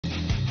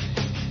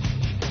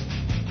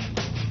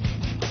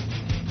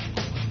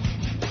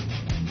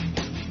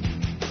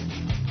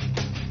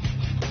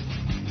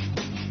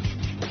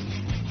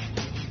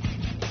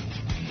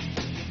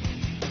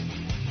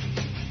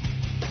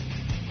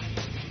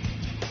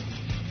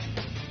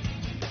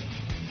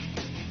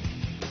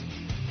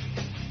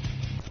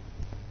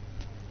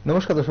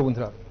নমস্কার দর্শক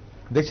বন্ধুরা,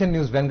 দেখছেন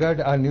নিউজ ভ্যানগার্ড।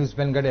 আর নিউজ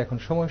ভ্যানগার্ডে এখন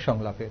সময়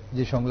সংলাপে,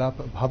 যে সংলাপ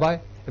ভাবায়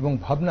এবং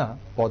ভাবনা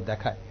পথ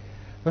দেখায়।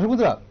 দর্শক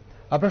বন্ধুরা,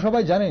 আপনারা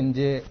সবাই জানেন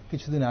যে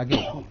কিছুদিন আগে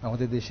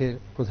আমাদের দেশের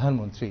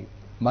প্রধানমন্ত্রী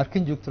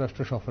মার্কিন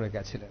যুক্তরাষ্ট্র সফরে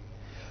গেছিলেন।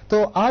 তো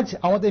আজ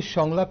আমাদের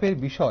সংলাপের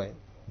বিষয়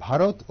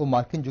ভারত ও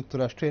মার্কিন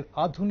যুক্তরাষ্ট্রের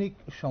আধুনিক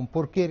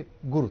সম্পর্কের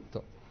গুরুত্ব।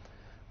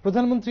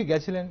 প্রধানমন্ত্রী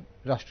গেছিলেন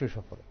রাষ্ট্রীয়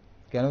সফরে,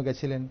 কেন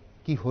গেছিলেন,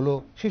 কি হলো,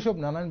 সেসব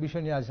নানান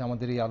বিষয় নিয়ে আজ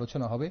আমাদের এই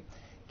আলোচনা হবে।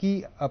 কি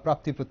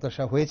প্রাপ্তি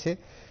প্রত্যাশা হয়েছে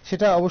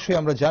সেটা অবশ্যই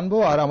আমরা জানবো।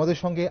 আর আমাদের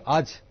সঙ্গে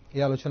আজ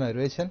এই আলোচনায়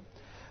রয়েছেন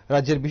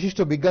রাজ্যের বিশিষ্ট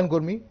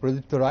বিজ্ঞানকর্মী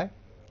প্রদীপ্ত রায়,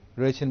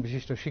 রয়েছেন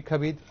বিশিষ্ট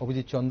শিক্ষাবিদ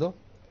অভিজিৎ চন্দ,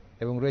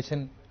 এবং রয়েছেন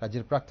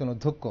রাজ্যের প্রাক্তন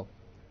অধ্যক্ষ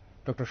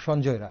ডক্টর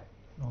সঞ্জয় রায়।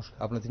 নমস্কার।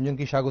 আপনার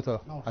তিনজনকে স্বাগত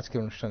আজকের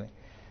অনুষ্ঠানে।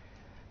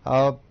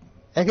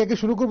 একে একে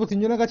শুরু করবো।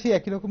 তিনজনের কাছে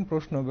একই রকম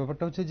প্রশ্ন।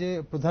 ব্যাপারটা হচ্ছে যে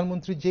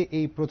প্রধানমন্ত্রীর যে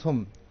এই প্রথম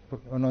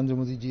নরেন্দ্র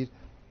মোদীজির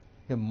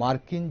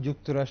মার্কিন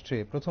যুক্তরাষ্ট্রে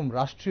প্রথম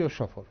রাষ্ট্রীয়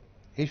সফর,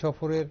 এই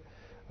সফরের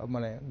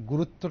মানে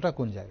গুরুত্বটা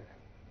কোন জায়গায়,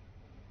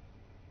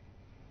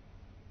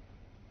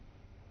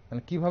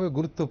 মানে কিভাবে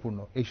গুরুত্বপূর্ণ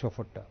এই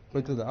সফরটা?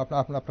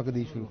 আপনাকে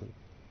দিয়ে শুরু করি।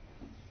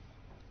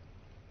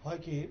 হয়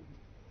কি,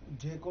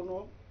 যে কোনো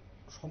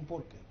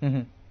সম্পর্কে,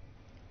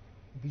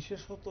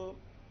 বিশেষত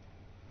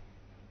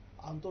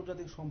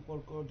আন্তর্জাতিক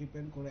সম্পর্ক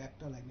ডিপেন্ড করে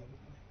একটা লাইনের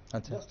উপরে,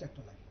 জাস্ট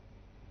একটা line.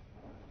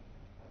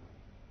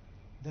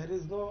 There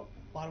is no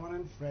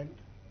permanent friend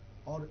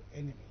or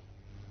enemy,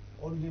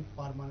 only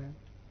permanent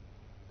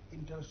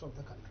interest of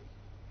the country.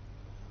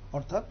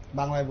 অর্থাৎ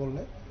বাংলায়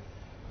বললে,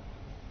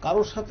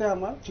 কারোর সাথে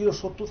আমার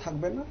চিরশত্রু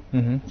থাকবে না,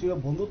 চির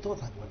বন্ধুত্ব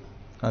থাকবে না।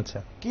 আচ্ছা,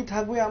 কি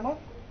থাকবে? আমার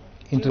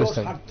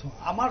স্বার্থ,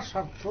 আমার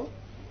স্বার্থ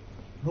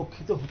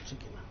রক্ষিত হচ্ছে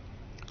কিনা।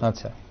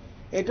 আচ্ছা,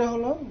 এটা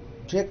হলো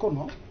যে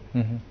কোনো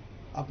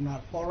আপনার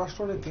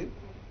পররাষ্ট্রনীতির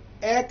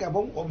এক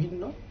এবং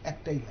অভিন্ন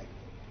একটাই লাইন,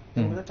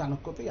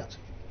 চাণক্যতেই আছে।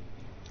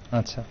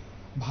 আচ্ছা,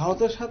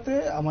 ভারতের সাথে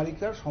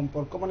আমেরিকার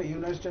সম্পর্ক, মানে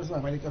ইউনাইটেড স্টেটস ও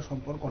আমেরিকার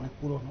সম্পর্ক অনেক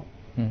পুরনো।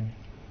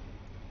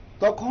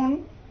 তখন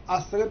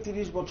আজ থেকে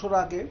 30 বছর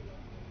আগে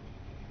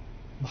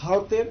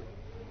ভারতের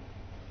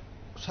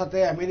সাথে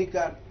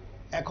আমেরিকার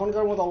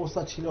এখনকার মতো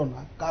অবস্থা ছিল না,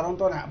 কারণ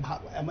তখন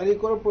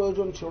আমেরিকারও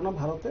প্রয়োজন ছিল না,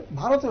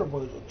 ভারতেরও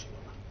প্রয়োজন ছিল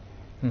না।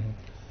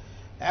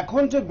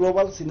 এখন যে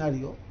গ্লোবাল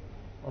সিনারিও,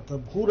 অর্থাৎ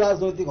ভূ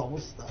রাজনৈতিক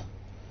অবস্থা,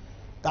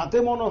 তাতে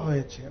মনে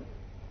হয়েছে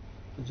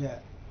যে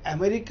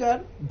আমেরিকার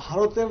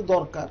ভারতের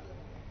দরকার,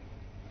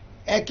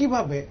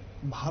 একইভাবে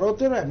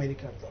ভারতেরও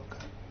আমেরিকার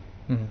দরকার।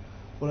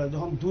 বলে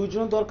যখন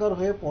দুইজন দরকার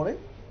হয়ে পড়ে,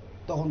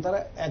 তখন তারা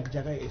এক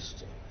জায়গায়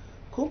এসছে।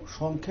 খুব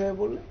সংক্ষেপে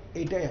বললে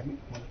এইটাই আমি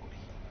মনে করি।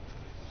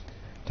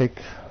 ঠিক।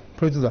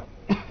 প্রযুদা,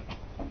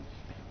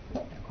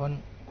 এখন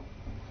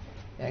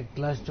এক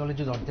গ্লাস জলে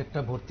যদি অর্ধেকটা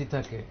ভর্তি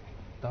থাকে,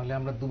 তাহলে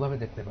আমরা দুভাবে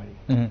দেখতে পারি।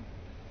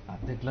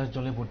 অর্ধেক গ্লাস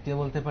জলে ভর্তিও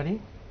বলতে পারি,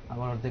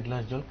 আবার অর্ধেক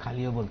গ্লাস জল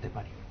খালিও বলতে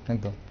পারি।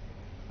 একদম।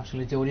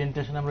 আসলে যে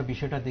ওরিয়েন্টেশন আমরা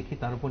বিষয়টা দেখি,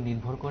 তার উপর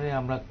নির্ভর করে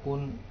আমরা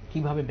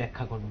কিভাবে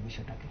ব্যাখ্যা করব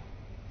বিষয়টাকে।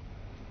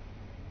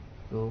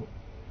 তো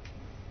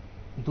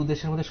দু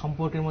দেশের মধ্যে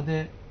সম্পর্কের মধ্যে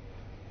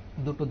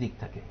দুটো দিক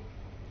থাকে,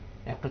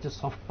 একটা হচ্ছে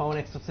সফট পাওয়ার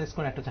এক্সারসাইজ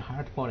করে, একটা হচ্ছে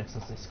হার্ড পাওয়ার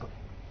এক্সারসাইজ করে।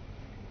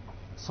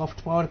 সফট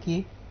পাওয়ার কি?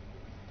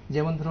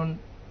 যেমন ধরুন,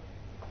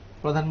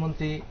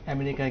 প্রধানমন্ত্রী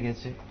আমেরিকায়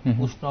গেছে,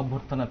 উষ্ণ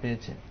অভ্যর্থনা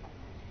পেয়েছে,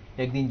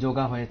 একদিন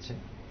যোগা হয়েছে,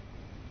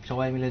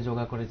 সবাই মিলে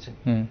যোগা করেছে।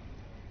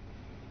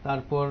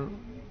 তারপর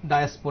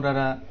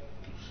ডায়াসপোরারা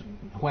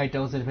হোয়াইট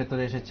হাউসের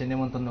ভেতরে এসেছে,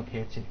 নেমন্তন্ন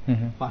খেয়েছে,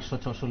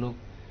 500-600 লোক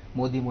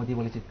মোদি মোদি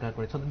বলে চিৎকার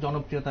করেছে।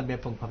 জনপ্রিয়তা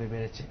ব্যাপকভাবে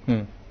বেড়েছে।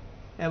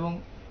 এবং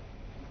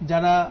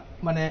যারা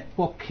মানে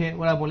পক্ষে,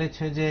 ওরা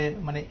বলেছে যে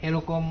মানে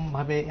এরকম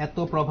ভাবে এত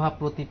প্রভাব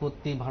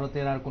প্রতিপত্তি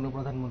ভারতের আর কোনো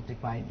প্রধানমন্ত্রী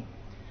পায়নি।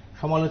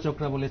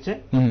 সমালোচকরা বলেছে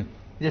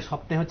যে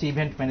সবটাই হচ্ছে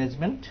ইভেন্ট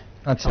ম্যানেজমেন্ট,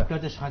 সবটা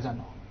হচ্ছে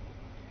সাজানো।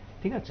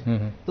 ঠিক আছে?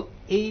 তো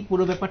এই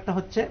পুরো ব্যাপারটা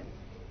হচ্ছে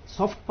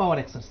সফট পাওয়ার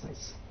এক্সারসাইজ।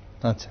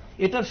 আচ্ছা,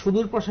 এটার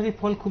সুদূর প্রসারী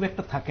ফল খুব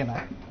একটা থাকে না,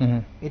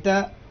 এটা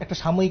একটা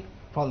সাময়িক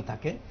ফল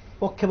থাকে,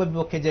 পক্ষে বা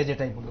বিপক্ষে যে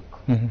যেটাই বলুক।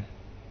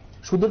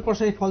 সুদূর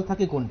প্রসারী ফল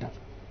থাকে কোনটার?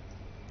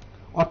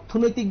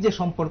 অর্থনৈতিক যে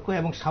সম্পর্ক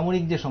এবং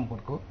সামরিক যে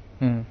সম্পর্ক,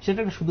 সেটা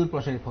একটা সুদূর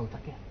প্রসারী ফল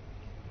থাকে।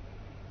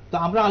 তো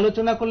আমরা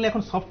আলোচনা করলে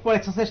এখন সফট পাওয়ার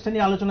এক্সারসাইজটা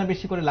নিয়ে আলোচনা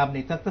বেশি করে লাভ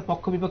নেই, তাতে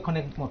পক্ষ বিপক্ষ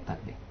অনেক মত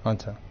থাকবে।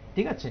 আচ্ছা,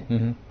 ঠিক আছে?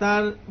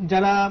 তার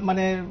যারা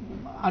মানে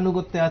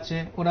আনুগত্যে আছে,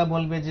 ওরা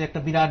বলবে যে একটা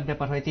বিরাট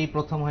ব্যাপার হয়েছে, এই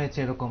প্রথম হয়েছে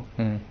এরকম।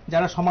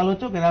 যারা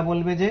সমালোচক, এরা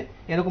বলবে যে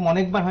এরকম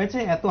অনেকবার হয়েছে,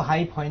 এত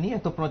হাইপ হয়নি,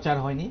 এত প্রচার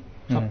হয়নি,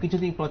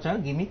 সবকিছুতেই প্রচার,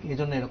 গিমিক,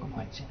 এজন্য এরকম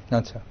হয়েছে।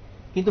 আচ্ছা,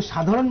 কিন্তু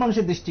সাধারণ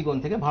মানুষের দৃষ্টিকোণ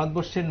থেকে,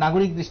 ভারতবর্ষের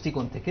নাগরিক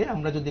দৃষ্টিকোণ থেকে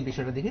আমরা যদি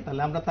বিষয়টা দেখি,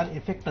 তাহলে আমরা তার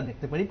এফেক্টটা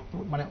দেখতে পারি,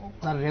 মানে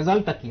তার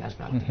রেজাল্টটা কি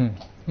আসবে।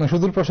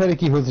 সুদূর প্রসারী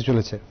কি হতে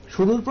চলেছে?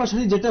 সুদূর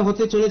প্রসারী যেটা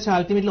হতে চলেছে,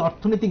 আলটিমেটলি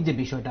অর্থনৈতিক যে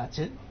বিষয়টা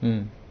আছে।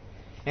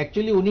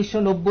 অ্যাকচুয়ালি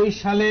 1990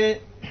 সালে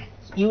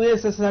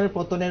ইউএসএসআর এর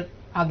পতনের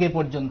আগে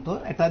পর্যন্ত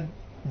একটা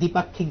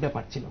দ্বিপাক্ষিক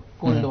ব্যাপার ছিল,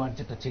 কোল্ড ওয়ার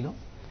যেটা ছিল।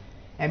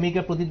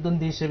 আমেরিকা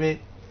প্রতিদ্বন্দ্বী হিসেবে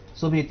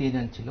সোভিয়েত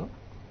ইউনিয়ন ছিল।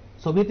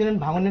 সোভিয়েত ইউনিয়ন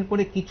ভাঙনের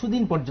পরে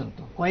কিছুদিন পর্যন্ত,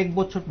 কয়েক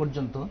বছর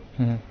পর্যন্ত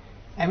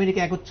আমেরিকা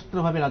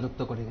একচ্ছত্রভাবে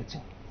রাজত্ব করে গেছে।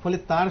 ফলে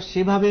তার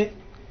সেভাবে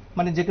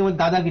মানে যে কেবল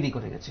দাদাগিরি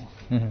করে গেছে।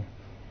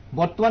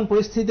 বর্তমান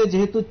পরিস্থিতিতে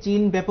যেহেতু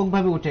চীন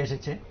ব্যাপকভাবে উঠে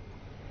এসেছে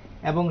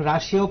এবং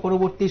রাশিয়াও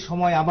পরবর্তী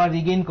সময় আবার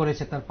রিগেইন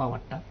করেছে তার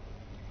পাওয়ারটা,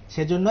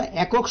 সেজন্য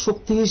একক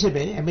শক্তি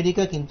হিসেবে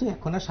আমেরিকা কিন্তু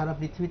এখন আর সারা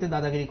পৃথিবীতে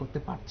দাদাগিরি করতে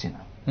পারছে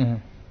না।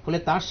 ফলে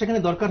তার সেখানে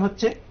দরকার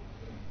হচ্ছে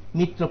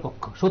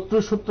মিত্রপক্ষ,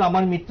 শত্রুর শত্রু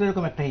আমার মিত্র,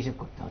 এরকম একটা হিসেব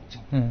করতে হচ্ছে।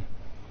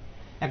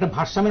 একটা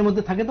ভারসাম্যের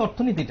মধ্যে থাকে তো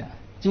অর্থনীতিটা।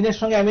 চীনের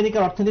সঙ্গে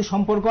আমেরিকার অর্থনৈতিক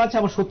সম্পর্ক আছে,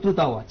 আবার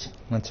শত্রুতাও আছে।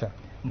 আচ্ছা,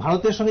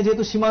 ভারতের সঙ্গে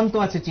যেহেতু সীমান্ত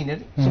আছে, চীনের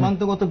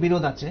সীমান্তগত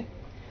বিরোধ আছে,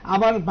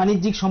 আবার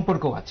বাণিজ্যিক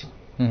সম্পর্কও আছে।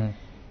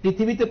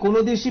 পৃথিবীতে কোনো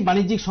দেশই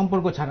বাণিজ্যিক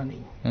সম্পর্ক ছাড়া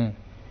নেই।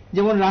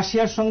 যেমন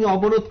রাশিয়ার সঙ্গে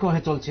অবরোধ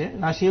হয়ে চলছে,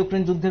 রাশিয়া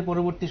ইউক্রেন যুদ্ধের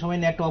পরবর্তী সময়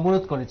ন্যাটো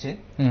অবরোধ করেছে,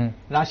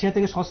 রাশিয়া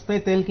থেকে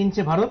সস্তায় তেল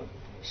কিনছে ভারত,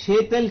 সে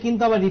তেল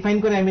কিন্তু আবার রিফাইন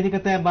করে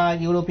আমেরিকাতে বা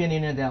ইউরোপিয়ান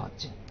ইউনিয়নে দেওয়া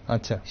হচ্ছে।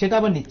 আচ্ছা, সেটা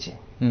আবার নিচ্ছে,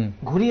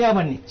 ঘুরিয়ে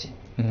আবার নিচ্ছে।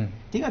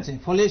 ঠিক আছে,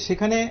 ফলে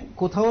সেখানে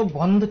কোথাও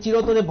বন্ধ,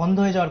 চিরতরে বন্ধ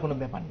হয়ে যাওয়ার কোনো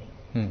ব্যাপার নেই।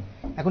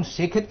 এখন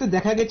সেক্ষেত্রে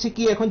দেখা গেছে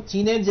কি, এখন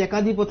চীনের যে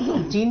একাধিপত্য,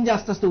 চীন যে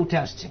আস্তে আস্তে উঠে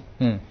আসছে,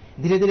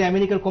 ধীরে ধীরে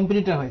আমেরিকার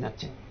কম্পিটিটর হয়ে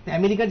যাচ্ছে।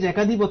 আমেরিকার যে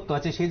একাধিপত্য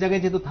আছে সেই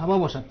জায়গায় যেহেতু থাবা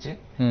বসাচ্ছে,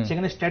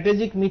 সেখানে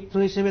স্ট্র্যাটেজিক মিত্র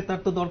হিসেবে তার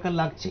তো দরকার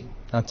লাগছে।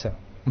 আচ্ছা,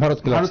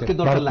 ভারতকে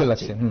দরকার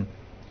লাগছে।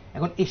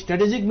 এখন এই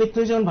স্ট্র্যাটেজিক মিত্র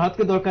হিসেবে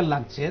ভারতকে দরকার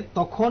লাগছে,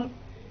 তখন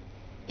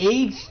এই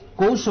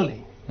কৌশলে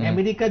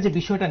আমেরিকা যে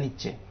বিষয়টা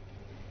নিচ্ছে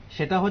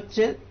সেটা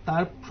হচ্ছে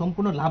তার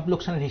সম্পূর্ণ লাভ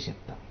লোকসানের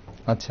হিসেবটা।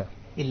 আচ্ছা,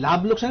 এই লাভ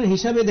লোকসানের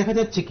হিসাবে দেখা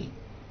যাচ্ছে কি,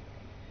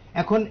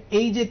 এখন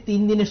এই যে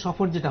 3 দিনের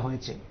সফর যেটা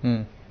হয়েছে,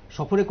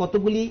 সফরে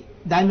কতগুলি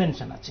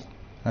ডাইমেনশন আছে।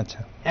 আচ্ছা,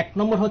 1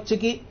 নম্বর হচ্ছে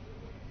কি,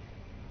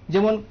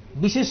 যেমন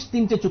বিশেষ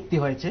 3টে চুক্তি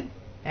হয়েছে।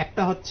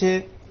 একটা হচ্ছে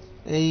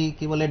এই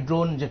কি বলে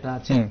ড্রোন যেটা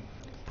আছে,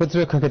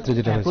 প্রতিরক্ষা ক্ষেত্রে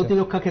যেটা হয়েছে,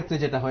 প্রতিরক্ষা ক্ষেত্রে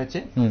যেটা হয়েছে,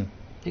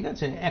 ঠিক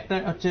আছে, একটা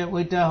হচ্ছে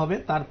ওইটা হবে।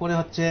 তারপরে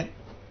হচ্ছে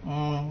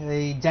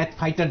এই জেট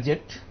ফাইটার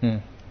জেট,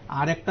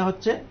 আর একটা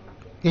হচ্ছে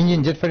engine,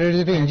 jet fighter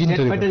jet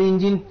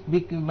engine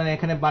মানে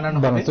এখানে বানানো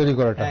হবে, তৈরি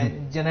করাটা।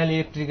 জেনারেল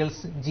ইলেকট্রিক্যালস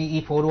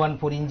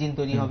GE414 ইঞ্জিন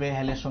তৈরি হবে,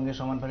 হেলের সঙ্গে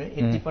সমানভাবে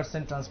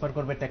 80% ট্রান্সফার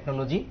করবে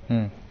টেকনোলজি,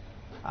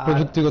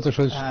 প্রযুক্তিগত।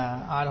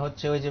 আর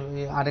হচ্ছে ওই যে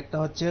আরেকটা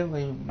হচ্ছে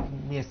ওই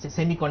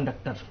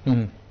সেমিকন্ডাক্টর,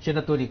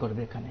 সেটা তৈরি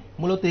করবে এখানে।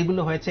 মূলত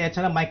এগুলো হয়েছে।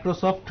 এছাড়া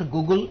মাইক্রোসফট,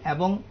 গুগল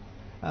এবং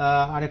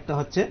আরেকটা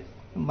হচ্ছে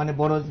মানে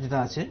বড় যেটা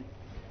আছে,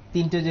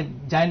 3টে যে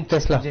জায়ান্ট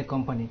যে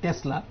কোম্পানি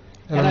টেসলা,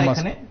 এরা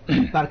এখানে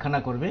কারখানা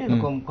করবে,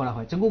 এরকম করা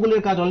হয়েছে।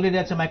 গুগলের কাজ অলরেডি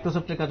আছে,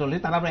 মাইক্রোসফটের কাজ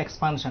অলরেডি, তারা আবার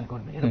এক্সপানশন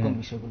করবে, এরকম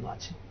বিষয়গুলো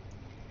আছে।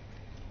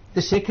 তো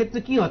সেক্ষেত্রে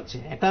কি হচ্ছে,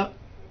 একটা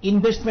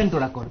ইনভেস্টমেন্ট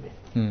ওরা করবে।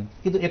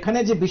 কিন্তু এখানে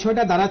যে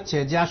বিষয়টা দাঁড়াচ্ছে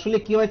যে আসলে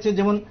কি হয়েছে,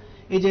 যেমন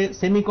এই যে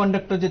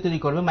সেমিকন্ডাক্টর যে তৈরি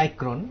করবে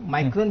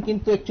মাইক্রন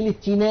কিন্তু অ্যাকচুয়ালি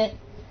চীনে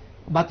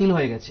বাতিল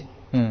হয়ে গেছে।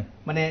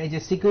 মানে এই যে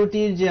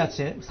সিকিউরিটির যে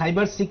আছে,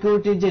 সাইবার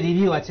সিকিউরিটির যে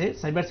রিভিউ আছে,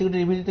 সাইবার সিকিউরিটি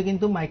রিভিউতে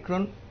কিন্তু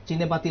মাইক্রন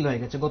চীনে বাতিল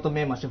হয়ে গেছে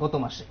গত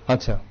মাসে।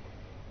 আচ্ছা,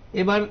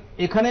 এবার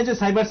এখানে যে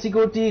সাইবার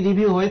সিকিউরিটি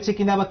রিভিউ হয়েছে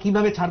কিনা বা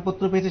কিভাবে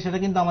ছাড়পত্র পেয়েছে সেটা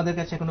কিন্তু আমাদের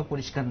কাছে এখনো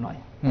পরিষ্কার নয়।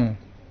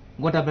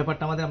 গোটা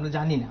ব্যাপারটা আমরা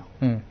জানি না।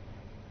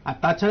 আর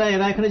তাছাড়া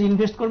এরা এখানে যে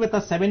ইনভেস্ট করবে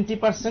তার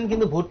 70%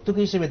 কিন্তু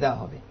ভর্তুকি হিসেবে দেওয়া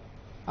হবে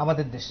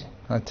আমাদের দেশে।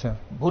 আচ্ছা,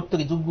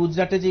 ভর্তুকি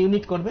গুজরাটে যে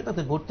ইউনিট করবে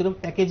তাতে ভর্তুকি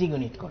প্যাকেজিং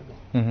ইউনিট করবে,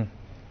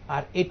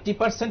 আর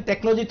 80%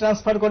 টেকনোলজি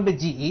ট্রান্সফার করবে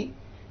GE,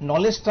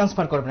 নলেজ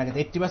ট্রান্সফার করবে না,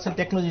 কিন্তু 80%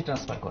 টেকনোলজি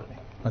ট্রান্সফার করবে।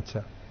 আচ্ছা,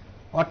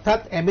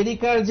 অর্থাৎ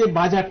আমেরিকার যে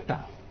বাজারটা,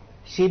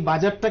 সেই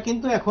বাজারটা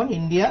কিন্তু এখন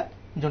ইন্ডিয়ার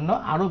জন্য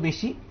আরো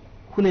বেশি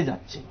খুলে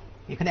যাচ্ছে।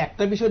 এখানে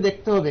একটা বিষয়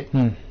দেখতে হবে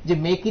যে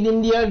মেক ইন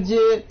ইন্ডিয়ার যে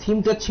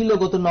থিমটা ছিল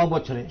গত 9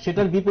 বছরে,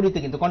 সেটার বিপরীতে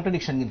কিন্তু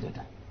কন্ট্রাডিকশন কিন্তু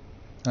এটা।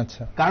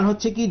 আচ্ছা, কারণ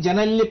হচ্ছে কি,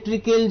 জেনারেল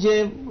ইলেকট্রিক্যাল যে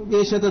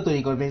সেটা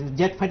তৈরি করবে,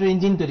 জেট ফাইটার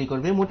ইঞ্জিন তৈরি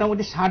করবে,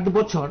 মোটামুটি 60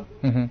 বছর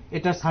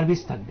এটার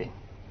সার্ভিস থাকবে।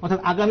 অর্থাৎ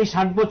আগামী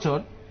 60 বছর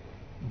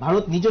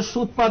ভারত নিজস্ব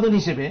উৎপাদন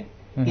হিসেবে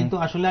কিন্তু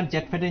আসলে আর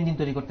জেট ফাইটার ইঞ্জিন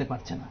তৈরি করতে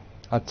পারছে না।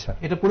 আচ্ছা,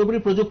 এটা পুরোপুরি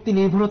প্রযুক্তি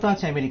নির্ভরতা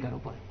আছে আমেরিকার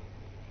উপরে।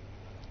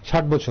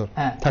 60 বছর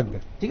থাকবে।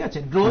 ঠিক আছে,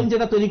 ড্রোন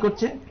যেটা তৈরি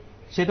করছে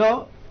সেটাও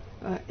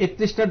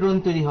 31টা ড্রোন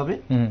তৈরি হবে,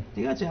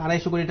 ঠিক আছে,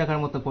 250 কোটি টাকার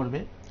মতো পড়বে।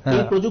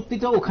 এই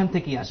প্রযুক্তিটাও ওখান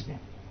থেকেই আসবে।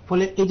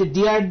 ফলে এই যে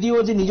DRDO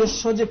যে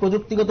নিজস্ব যে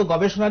প্রযুক্তিগত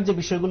গবেষণার যে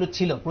বিষয়গুলো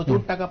ছিল, প্রচুর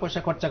টাকা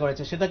পয়সা খরচা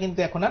করেছে, সেটা কিন্তু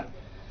এখন আর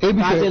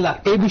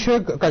এই বিষয়ে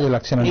কাজে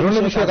লাগছে না,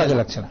 ড্রোনের বিষয়ে কাজে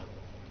লাগছে না।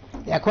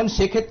 এখন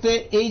সেক্ষেত্রে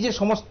এই যে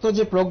সমস্ত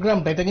যে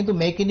প্রোগ্রামটা, এটা কিন্তু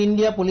মেক ইন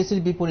ইন্ডিয়া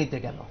পলিসির বিপরীতে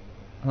গেল।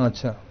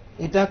 আচ্ছা,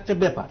 এটা একটা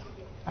ব্যাপার।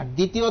 আর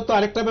দ্বিতীয়ত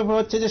আরেকটা ব্যাপার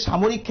হচ্ছে যে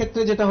সামরিক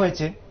ক্ষেত্রে যেটা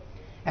হয়েছে,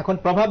 এখন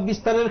প্রভাব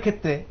বিস্তারের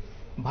ক্ষেত্রে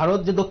ভারত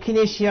যে দক্ষিণ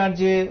এশিয়ার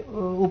যে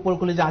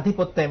উপকূলে যে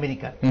আধিপত্য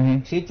আমেরিকার,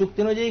 সেই চুক্তি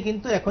অনুযায়ী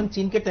কিন্তু এখন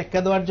চীনকে টেক্কা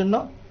দেওয়ার জন্য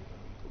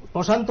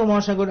প্রশান্ত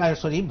মহাসাগর,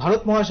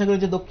 ভারত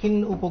মহাসাগরের যে দক্ষিণ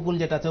উপকূল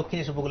যেটা আছে, দক্ষিণ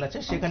এশিয়া উপকূল আছে,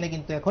 সেখানে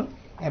কিন্তু এখন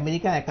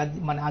আমেরিকা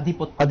মানে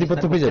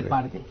আধিপত্য পেয়ে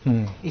পারবে।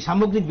 এই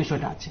সামগ্রিক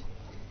বিষয়টা আছে।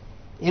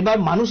 এবার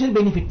মানুষের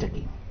বেনিফিটটা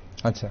কি?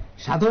 আচ্ছা,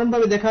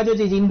 সাধারণভাবে দেখা যায়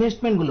যে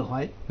ইনভেস্টমেন্ট গুলো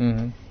হয়,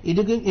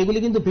 এগুলি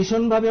কিন্তু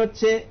ভীষণভাবে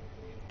হচ্ছে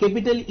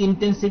capital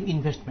intensive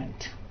investment,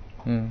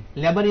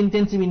 labour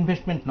intensive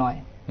investment নয়।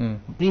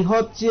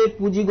 বৃহৎ যে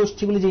পুঁজি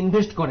গোষ্ঠীগুলি যে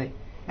ইনভেস্ট করে,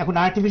 এখন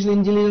আর্টিফিশিয়াল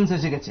ইন্টেলিজেন্স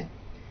এসে গেছে,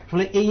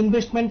 ফলে এই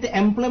ইনভেস্টমেন্টে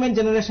এমপ্লয়মেন্ট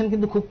জেনারেশন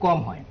কিন্তু খুব কম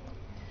হয়।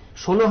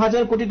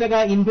 16,000 কোটি টাকা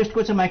ইনভেস্ট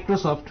করেছে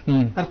মাইক্রোসফট,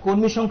 তার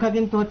কর্মী সংখ্যা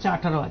কিন্তু হচ্ছে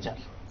 18,000।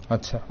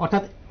 আচ্ছা,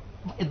 অর্থাৎ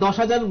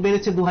 10,000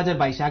 বেড়েছে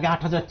 2022, আগে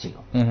 8,000 ছিল।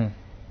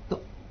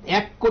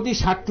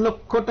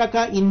 1,60,00,000 টাকা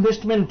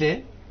ইনভেস্টমেন্টে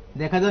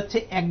দেখা যাচ্ছে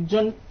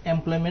একজন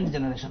এমপ্লয়মেন্ট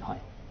জেনারেশন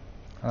হয়।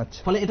 আচ্ছা,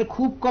 ফলে এটা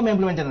খুব কম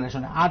এমপ্লয়মেন্ট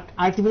জেনারেশন,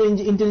 আর্টিফিশিয়াল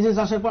ইন্টেলিজেন্স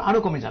আসার পর আরো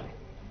কমে যাবে।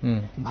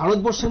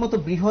 ভারতবর্ষের মতো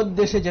বৃহৎ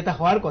দেশে যেটা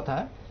হওয়ার কথা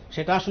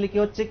সেটা আসলে কি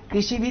হচ্ছে,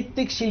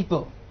 কৃষিভিত্তিক শিল্প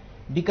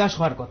বিকাশ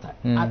হওয়ার কথা।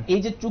 আর এই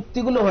যে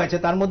চুক্তিগুলো হয়েছে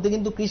তার মধ্যে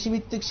কিন্তু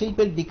কৃষিভিত্তিক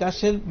শিল্পের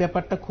বিকাশের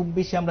ব্যাপারটা খুব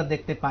বেশি আমরা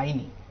দেখতে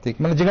পাইনি। ঠিক,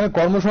 মানে যেখানে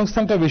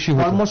কর্মসংস্থানটা বেশি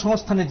হতো,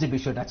 কর্মসংস্থানের যে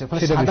বিষয়টা আছে, ফলে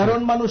সেটা বেশি।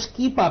 সাধারণ মানুষ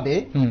কি পাবে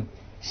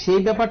সেই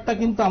ব্যাপারটা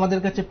কিন্তু আমাদের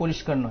কাছে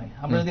পরিষ্কার নয়,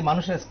 আমরা যদি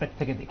মানুষের অ্যাসপেক্ট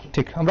থেকে দেখি।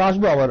 ঠিক, আমরা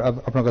আসবো আবার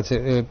আপনার কাছে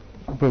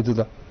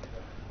প্রযুদা।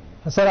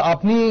 স্যার,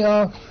 আপনি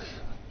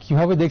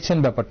কিভাবে দেখছেন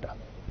ব্যাপারটা,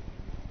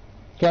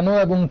 কেন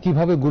এবং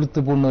কিভাবে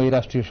গুরুত্বপূর্ণ এই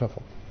রাষ্ট্রীয়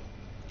সফর?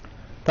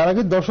 তার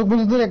আগে দর্শক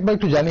বন্ধুদের একবার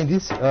একটু জানিয়ে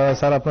দিস,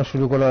 স্যার আপনার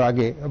শুরু করার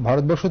আগে,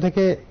 ভারতবর্ষ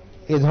থেকে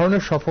এ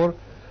ধরনের সফর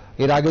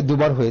এর আগে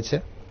দুবার হয়েছে,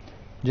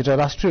 যেটা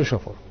রাষ্ট্রীয়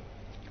সফর।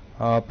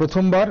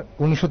 প্রথমবার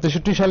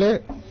 1963 সালে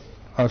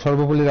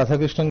সর্বপল্লী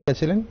রাধাকৃষ্ণন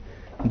গেছিলেন,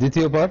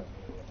 দ্বিতীয়বার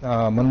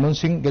মনমোহন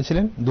সিং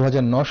গেছিলেন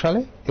 2009 সালে,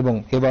 এবং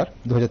এবার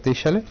 2023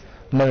 সালে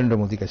নরেন্দ্র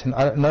মোদী গেছেন।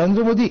 আর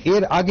নরেন্দ্র মোদী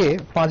এর আগে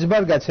 5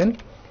 বার গেছেন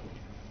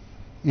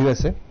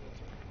ইউএসএ।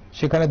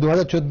 সেখানে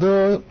 2014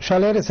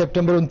 সালের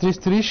সেপ্টেম্বর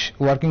 29-30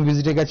 ওয়ার্কিং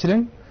ভিজিটে গেছিলেন,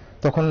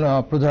 তখন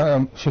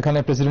সেখানে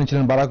প্রেসিডেন্ট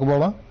ছিলেন বারাক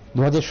ওবামা।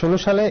 2016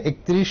 সালে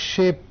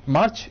 31শে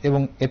মার্চ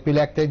এবং এপ্রিল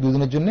 1 তারিখ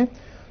দুদিনের জন্য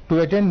to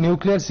attend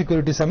nuclear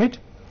security summit,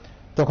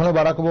 তখনও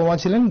বারাক ওবামা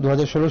ছিলেন।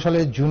 2016 সালে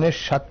জুনের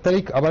 7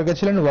 তারিখ আবার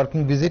গেছিলেন ওয়ার্কিং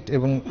ভিজিট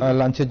এবং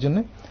লাঞ্চের জন্য।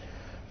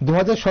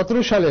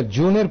 2017 সালের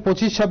জুনের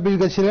 25-26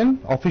 গেছিলেন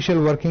অফিসিয়াল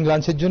ওয়ার্কিং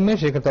লাঞ্চের জন্য,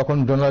 সেখানে তখন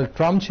ডোনাল্ড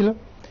ট্রাম্প ছিল।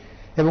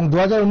 এবং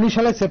 2019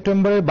 সালের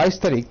সেপ্টেম্বরের 22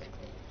 তারিখ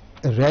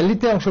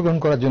র্যালিতে অংশগ্রহণ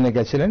করার জন্য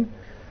গেছিলেন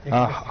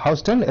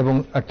হাউস্টন এবং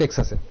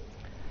টেক্সাসে।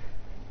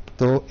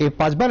 তো এই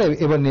 5 বার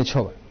এবার নিয়ে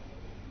 6 বার।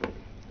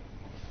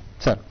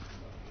 স্যার,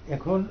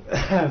 এখন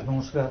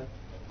নমস্কার।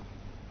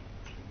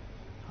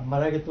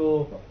 আমার আগে তো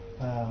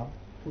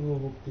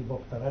পূর্ববর্তী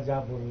বক্তারা যা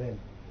বললেন,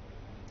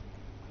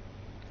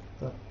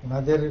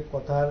 ওনাদের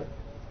কথার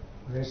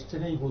রেস্টে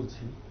নেই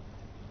বলছি।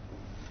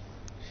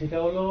 সেটা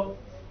হলো,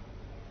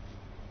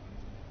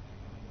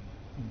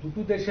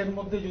 দুটো দেশের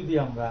মধ্যে যদি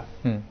আমরা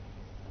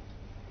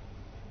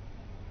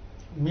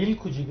মিল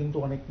খুঁজি, কিন্তু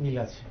অনেক মিল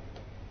আছে।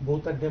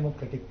 বোথ আর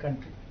ডেমোক্রেটিক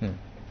কান্ট্রি,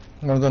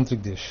 গণতান্ত্রিক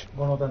দেশ,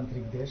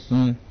 গণতান্ত্রিক দেশ,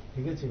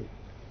 ঠিক আছে।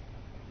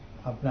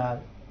 আপনার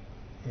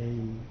এই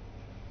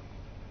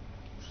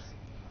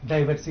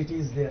ডাইভার্সিটি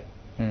ইজ দেয়ার,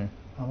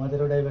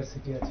 আমাদেরও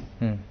ডাইভার্সিটি আছে।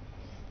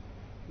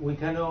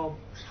 ওইখানেও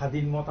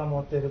স্বাধীন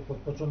মতামতের উপর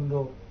প্রচন্ড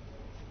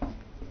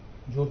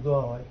জোর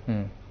দেওয়া হয়।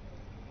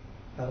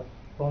 তার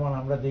প্রমাণ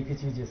আমরা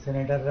দেখেছি যে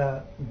সেনেটাররা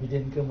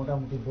বিডেনকে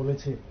মোটামুটি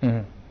বলেছে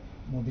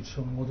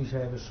মোদী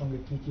সাহেবের সঙ্গে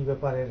কি কি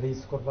ব্যাপারে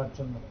রেজ করবার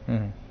জন্য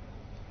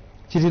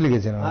চিঠি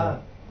লিখেছেন,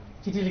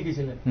 চিঠি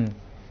লিখেছিলেন।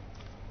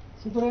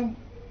 সুতরাং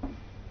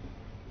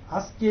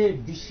আজকে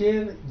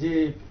বিশ্বের যে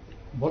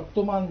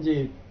বর্তমান যে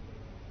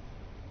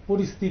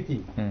পরিস্থিতি,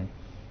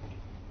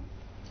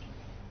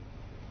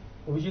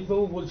 অভিজিৎ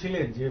বাবু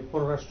বলছিলেন যে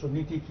পররাষ্ট্র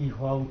নীতি কি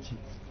হওয়া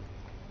উচিত।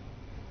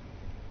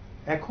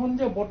 এখন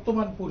যে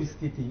বর্তমান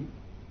পরিস্থিতি,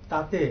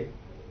 তাতে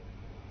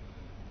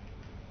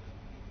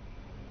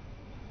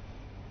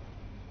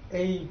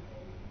এই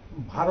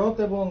ভারত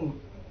এবং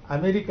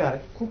আমেরিকার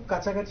খুব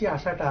কাছাকাছি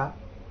আসাটা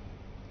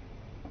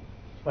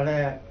মানে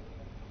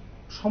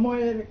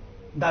সময়ের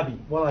দাবি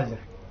বলা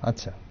যায়।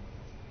 আচ্ছা,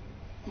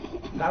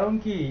 কারণ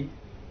কি,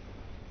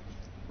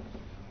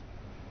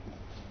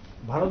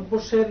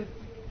 ভারতবর্ষের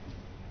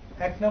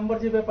 1 নম্বর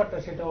যে ব্যাপারটা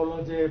সেটা হলো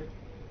যে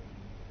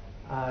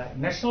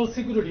ন্যাশনাল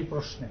সিকিউরিটি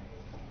প্রশ্নে,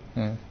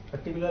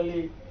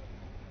 পার্টিকুলারলি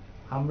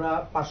আমরা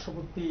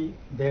পার্শ্ববর্তী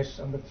দেশ,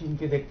 আমরা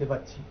চীনকে দেখতে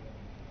পাচ্ছি।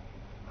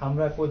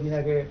 আমরা কদিন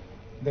আগে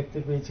দেখতে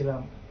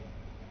পেয়েছিলাম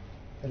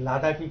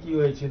লাদাখে কি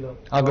হয়েছিল,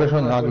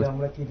 আগ্রাসন,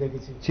 আমরা কি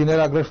দেখেছি, চীনের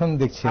আগ্রাসন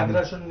দেখছি,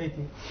 আগ্রাসন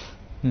নীতি।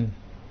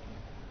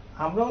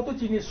 আমরাও তো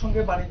চীনের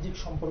সঙ্গে বাণিজ্যিক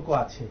সম্পর্ক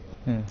আছে,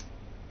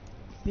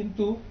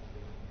 কিন্তু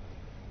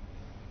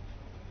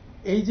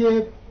এই যে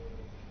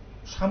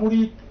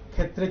সামরিক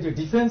ক্ষেত্রে যে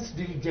ডিফেন্স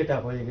ডিল যেটা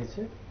হয়ে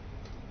গেছে,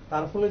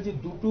 তার ফলে যে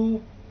দুটো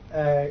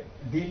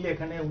ডিল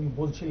এখানে উনি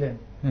বলছিলেন,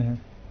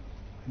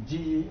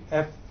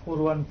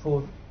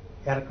 GF414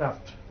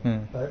 এয়ারক্রাফট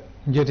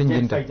জেট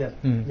ফাইটার,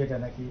 যেটা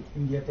নাকি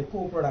ইন্ডিয়াতে কো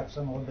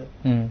প্রোডাকশন হবে,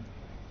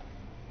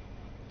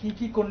 কি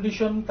কি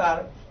কন্ডিশন, তার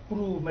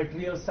পুরো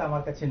ম্যাটেরিয়ালসটা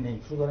আমার কাছে নেই।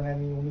 সুতরাং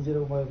আমি, উনি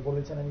যেরকম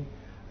বলেছেন, আমি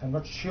I am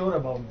not sure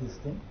about this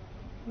thing,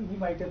 he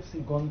might have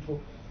gone through.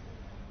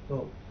 তো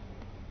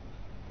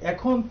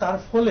এখন তার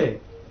ফলে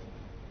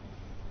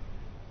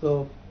তো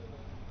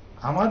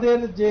আমাদের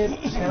যে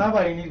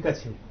সেনাবাহিনীর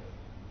কাছে,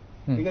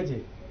 ঠিক আছে,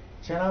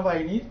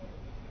 সেনাবাহিনীর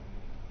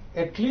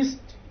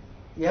অ্যাটলিস্ট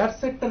এয়ার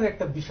সেক্টরে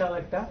একটা বিশাল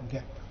একটা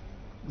গ্যাপ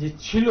যে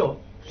ছিল,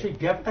 সেই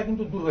গ্যাপটা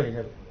কিন্তু দূর হয়ে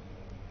যাবে,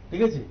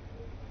 ঠিক আছে।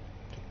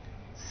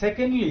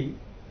 সেকেন্ডলি,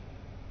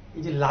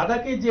 এই যে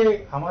লাদাখে যে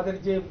আমাদের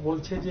যে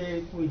বলছে যে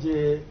ওই যে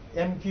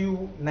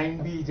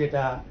MQ-9B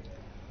যেটা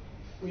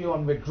ওই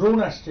অনবে ড্রোন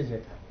আসছে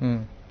যেটা,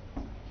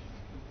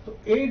 তো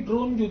এই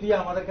ড্রোন যদি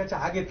আমাদের কাছে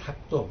আগে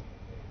থাকতো,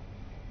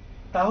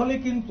 তাহলে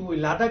কিন্তু ওই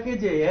লাদাখে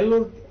যে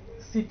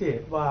এলওসিতে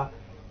বা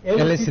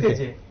এলওসিতে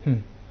যে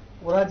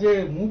ওরা যে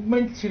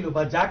মুভমেন্ট ছিল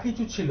বা যা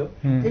কিছু ছিল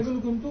এগুলো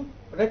কিন্তু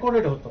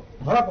রেকর্ডেড হতো,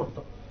 ধরা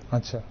পড়তো।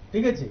 আচ্ছা,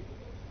 ঠিক আছে।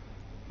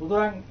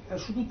 সুতরাং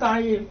শুধু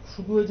তাই,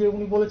 শুধু যে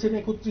উনি বলেছেন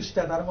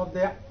 31টা, তার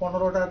মধ্যে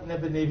 15টা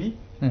নেবে নেভি,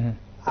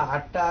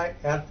 8টা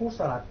এয়ারফোর্স,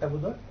 আর 8টা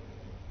বোধহয়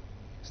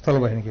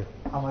স্থলবাহিনী,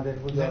 আমাদের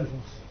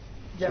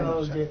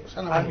জেনারেল যে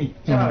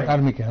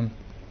আর্মিকে।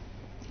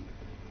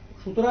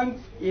 সুতরাং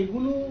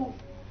এগুলো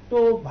তো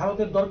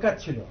ভারতের দরকার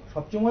ছিল।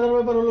 সবচেয়ে মজার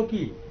ব্যাপার হলো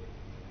কি,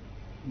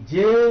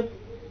 যে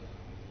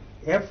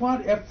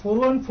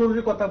F414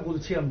 এর কথা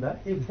বলছি আমরা,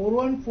 এই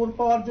 414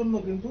 পাওয়ার জন্য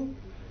কিন্তু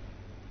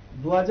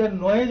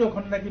 2009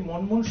 যখন নাকি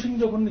মনমোহন সিং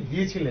যখন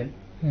গিয়েছিলেন,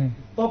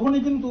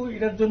 তখনই কিন্তু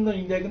এটার জন্য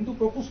ইন্ডিয়া কিন্তু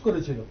প্রপোজ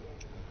করেছিল।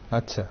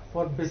 আচ্ছা,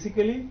 for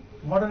basically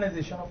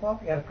modernisation of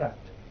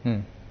aircraft.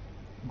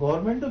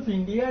 Government of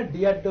India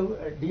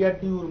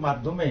ডিআরডিওর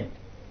মাধ্যমে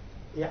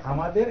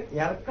আমাদের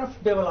এয়ারক্রাফট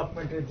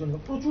ডেভেলপমেন্টের জন্য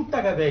প্রচুর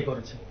টাকা ব্যয়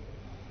করেছে।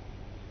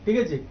 ঠিক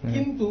আছে,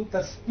 কিন্তু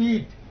তার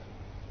স্পিড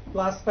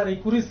প্লাস তার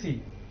একুরেসি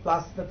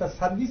প্লাস তার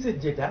সার্ভিসের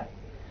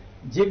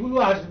যেগুলো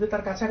আসবে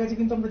তার কাছাকাছি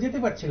কিন্তু আমরা যেতে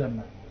পারছিলাম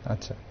না।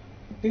 আচ্ছা,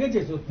 ঠিক আছে।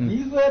 So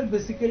this war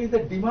basically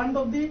the demand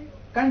of the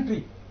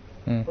country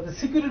for the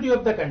security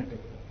of the country.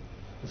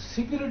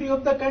 Security of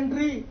the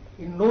country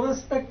in no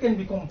respect can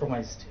be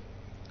compromised.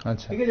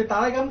 আচ্ছা, ঠিক আছে,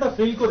 তার আগে আমরা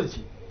ফেল করেছি।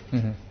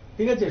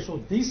 ঠিক আছে। সো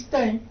দিস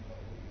টাইম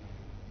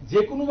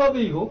যে কোনো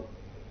ভাবেই হোক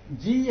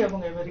জি এবং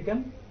আমেরিকান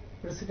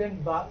প্রেসিডেন্ট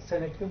বা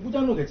সেনেটকে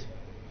বোঝানো গেছে।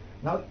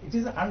 নাও it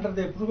is under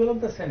the approval of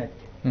the senate.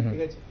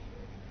 ঠিক আছে।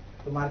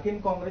 তো মার্কিন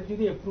কংগ্রেস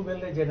যদি অ্যাপ্রুভাল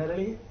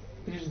জেনারেলি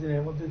 30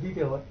 দিনের মধ্যে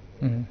দিতে হয়,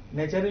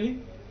 ন্যাচারালি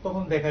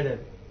তখন দেখা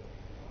যাবে।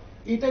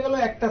 এটা গেল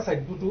একটা সাইড,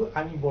 দুটো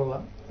আমি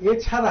বললাম।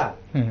 এছাড়া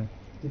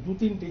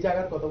 2-3টি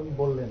জায়গার কথা উনি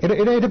বললেন,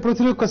 এটা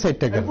প্রতিরক্ষা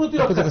সাইডটা গেল,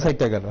 প্রতিরক্ষা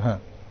সাইডটা গেল। হ্যাঁ,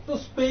 তো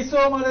স্পেসও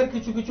আমাদের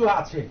কিছু কিছু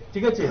আছে।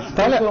 ঠিক আছে,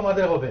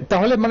 আমাদের হবে।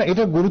 তাহলে মানে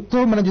এটা গুরুত্ব,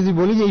 মানে যদি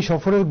বলি যে এই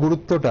সফরের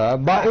গুরুত্বটা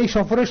বা এই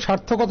সফরের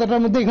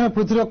সার্থকতাটার মধ্যে এখানে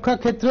প্রতিরক্ষা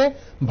ক্ষেত্রে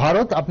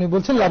ভারত আপনি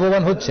বলছেন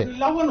লাভবান হচ্ছে।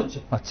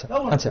 আচ্ছা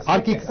আচ্ছা, আর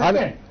কি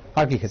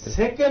ক্ষেত্রে?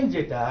 সেকেন্ড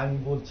যেটা আমি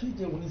বলছি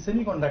যে উনি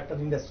সেমিকন্ডাক্টর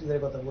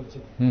ইন্ডাস্ট্রিজের কথা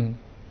বলছেন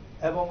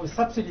এবং ওই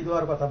সাবসিডি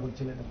দেওয়ার কথা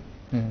বলছিলেন।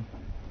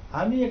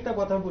 আমি একটা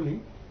কথা বলি,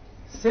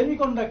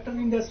 সেমিকন্ডাক্টর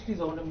ইন্ডাস্ট্রিজ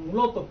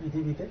মূলত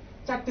পৃথিবীতে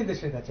 4টে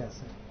দেশের কাছে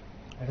আছে।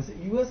 এটা হচ্ছে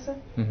ইউএসএ,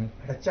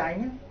 এটা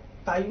চায়না,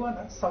 তাইওয়ান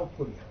আর সাউথ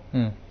কোরিয়া।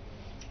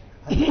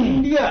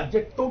 ইন্ডিয়া যে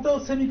টোটাল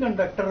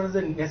সেমিকন্ডাক্টরের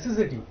যে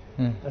necessity,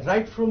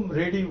 right from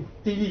radio,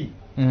 TV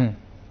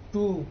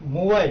two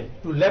mobile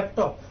two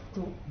laptop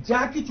two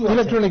যা কিছু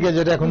ইলেকট্রনিক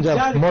গ্যাজেট, এখন যা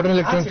মডার্ন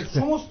ইলেকট্রনিক,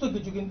 সমস্ত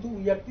কিছু কিন্তু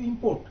we have to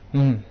import.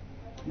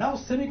 Now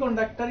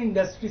semiconductor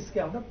ইন্ডাস্ট্রিজকে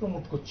আমরা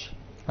প্রমোট করছি।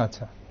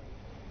 আচ্ছা,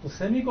 তো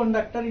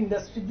সেমিকন্ডাক্টর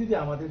ইন্ডাস্ট্রি যদি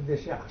আমাদের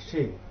দেশে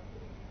আসে,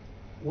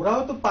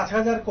 ওরাও তো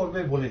 5000 করবে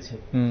বলেছে,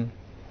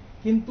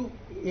 কিন্তু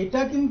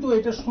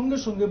এটার সঙ্গে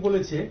সঙ্গে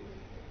বলেছে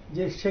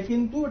যে সে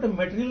কিন্তু এটা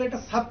মেটেরিয়াল একটা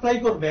সাপ্লাই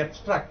করবে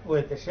অ্যাবস্ট্রাক্ট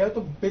ওয়েতে, সে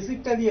হয়তো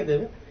বেসিকটা দিয়ে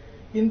দেবে,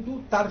 কিন্তু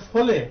তার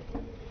ফলে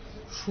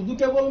শুধু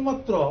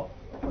কেবলমাত্র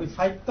ওই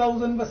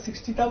 5000 বা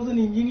 60,000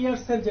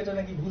 ইঞ্জিনিয়ার্স এর যেটা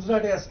নাকি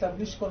গুজরাটে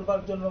এস্টাবলিশ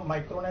করবার জন্য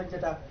মাইক্রোনের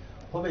যেটা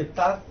হবে,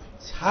 তার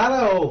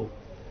ছাড়াও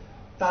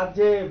তার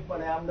যে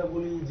মানে আমরা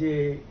বলি যে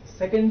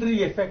সেকেন্ডারি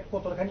এফেক্ট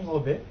কতখানি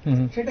হবে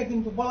সেটা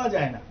কিন্তু বলা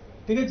যায় না।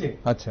 ঠিক আছে।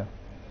 আচ্ছা,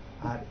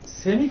 আর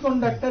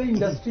সেমিকন্ডাক্টর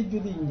ইন্ডাস্ট্রি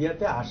যদি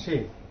ইন্ডিয়াতে আসে,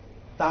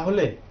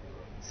 তাহলে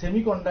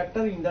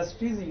সেমিকন্ডাক্টর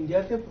ইন্ডাস্ট্রিজ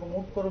ইন্ডিয়াতে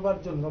প্রমোট করবার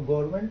জন্য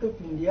গভর্নমেন্ট অফ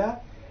ইন্ডিয়া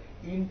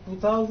ইন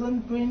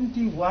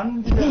 2021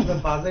 যদি আমরা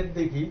বাজেট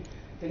দেখি,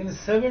 এখানে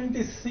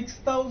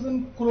 76,000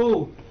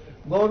 crore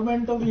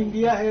government of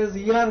India has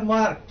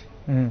earmarked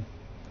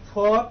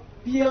for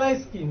PLI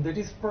scheme, that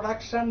is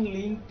production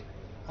linked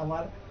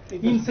আমার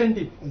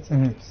ইনসেন্টিভ।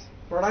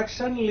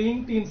 প্রোডাকশন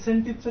লিঙ্কড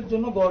ইনসেন্টিভস এর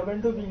জন্য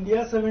গভর্নমেন্ট অফ ইন্ডিয়া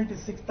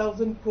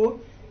 76,000 crore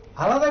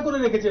আলাদা করে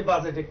রেখেছে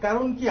বাজেটে।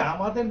 কারণ কি,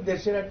 আমাদের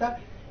দেশের একটা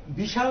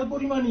বিশাল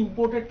পরিমাণ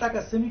ইম্পোর্টেড টাকা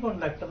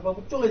সেমিকন্ডাক্টর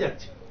বাবদ চলে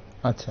যাচ্ছে।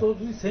 আচ্ছা, তো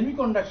যদি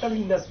সেমিকন্ডাক্টর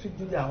ইন্ডাস্ট্রি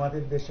যদি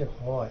আমাদের দেশে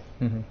হয়,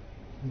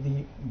 যদি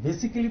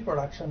বেসিক্যালি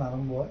প্রোডাকশন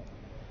আরম্ভ হয়,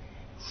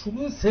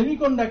 শুধু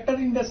সেমিকন্ডাক্টর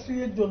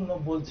ইন্ডাস্ট্রির জন্য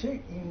বলছে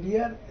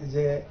ইন্ডিয়ার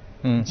যে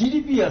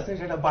জিডিপি আছে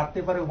সেটা বাড়তে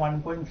পারে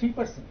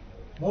 1.3%,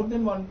 মোর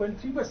দেন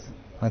 1.3%।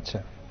 আচ্ছা,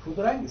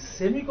 সুতরাং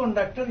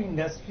semiconductor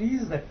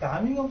industries, the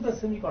coming of the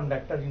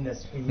semiconductor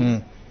industries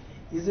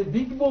is a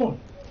big বোন।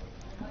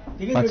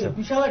 ঠিক আছে,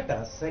 বিশাল একটা।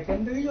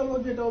 সেকেন্ডারি হলো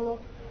যেটা হলো,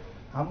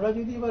 আমরা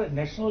যদি এবার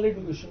ন্যাশনাল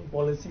এডুকেশন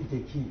পলিসি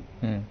দেখি,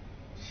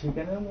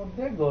 সেখানের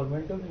মধ্যে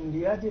গভর্নমেন্ট অফ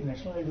ইন্ডিয়া যে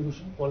ন্যাশনাল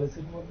এডুকেশন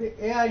পলিসির মধ্যে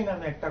এআই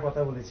নামে একটা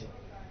কথা বলেছে,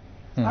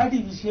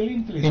 আর্টিফিশিয়াল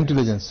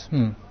ইন্টেলিজেন্স।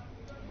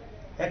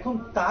 এখন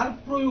তার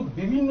প্রয়োগ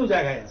বিভিন্ন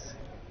জায়গায় আছে।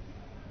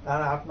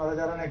 আর আপনারা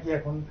যারা নাকি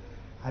এখন,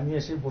 আমি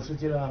এসে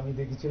বসেছিলাম, আমি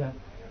দেখেছিলাম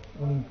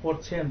উনি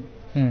পড়ছেন,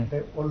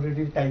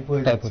 অলরেডি টাইপ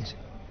হয়ে যাচ্ছে।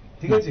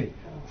 ঠিক আছে।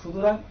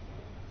 সুতরাং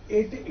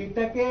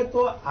এটাকে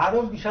তো আরো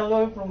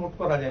বিশালভাবে প্রমোট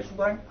করা যায়।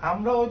 সুতরাং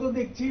আমরা হয়তো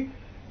দেখছি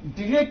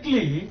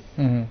ডিরেক্টলি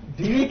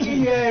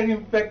এর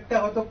ইম্প্যাক্টটা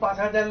হয়তো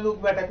 5,000 লোক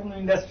বা এটা কোনো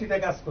ইন্ডাস্ট্রিতে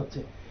কাজ করছে,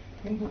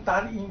 কিন্তু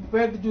তার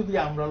ইম্প্যাক্ট যদি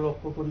আমরা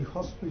লক্ষ্য করি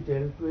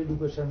hospital two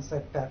education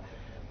sector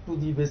to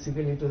the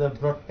basically to the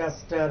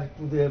broadcaster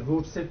to the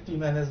road safety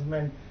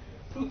management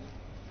two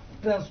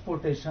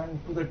transportation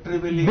to the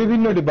travelling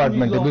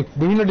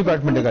বিভিন্ন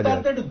ডিপার্টমেন্টে কাজে তার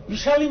একটা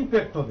বিশাল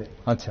ইম্প্যাক্ট হবে।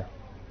 আচ্ছা,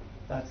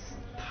 তার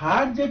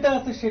থার্ড যেটা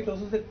আছে সেটা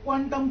হচ্ছে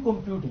quantum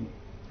computing,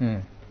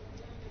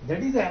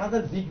 that is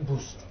another big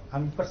boost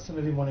আমি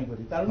পার্সোনালি মনে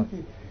করি। কারণ কি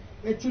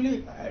অ্যাকচুয়ালি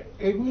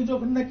এগুলি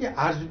যখন নাকি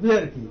আসবে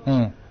আর কি,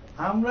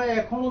 আমরা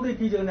এখনো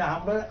দেখি যে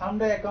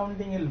আমরা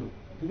অ্যাকাউন্টিং এর লোক,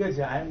 ঠিক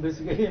আছে, I am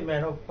basically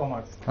man of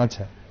commerce.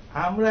 আচ্ছা,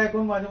 আমরা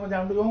এখন মাঝে মাঝে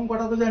আমরা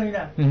অঙ্কটা তো জানি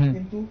না,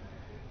 কিন্তু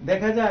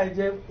দেখা যায়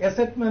যে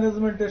অ্যাসেট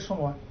ম্যানেজমেন্টের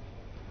সময়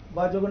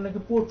বা যখন নাকি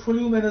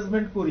পোর্টফোলিও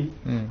ম্যানেজমেন্ট করি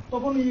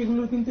তখন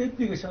এইগুলোর কিন্তু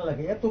অ্যাপ্লিকেশন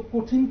লাগে। এত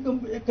কঠিন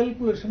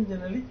ক্যালকুলেশন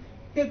জেনারেলি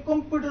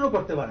কম্পিউটারও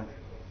করতে পারে না,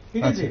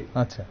 ঠিক আছে।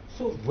 আচ্ছা,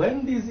 সো ওয়েন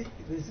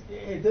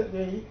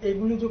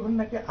এইগুলো যখন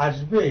নাকি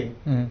আসবে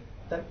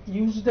তার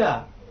ইউজটা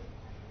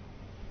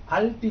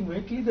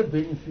ultimately the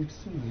benefits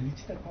will reach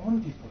the common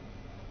people,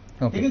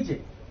 ঠিক আছে,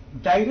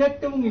 ডাইরেক্ট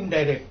এবং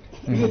ইনডাইরেক্ট।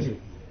 ঠিক আছে,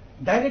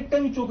 ডাইরেক্ট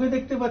আমি চোখে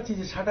দেখতে পাচ্ছি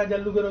যে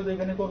 60,000 লোকের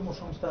এখানে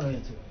কর্মসংস্থান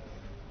হয়েছে,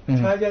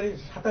 6,000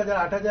 7,000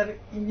 8,000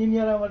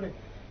 ইঞ্জিনিয়ার আমাদের,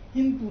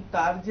 কিন্তু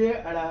তার যে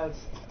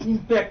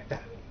ইম্প্যাক্টটা,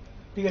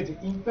 ঠিক আছে,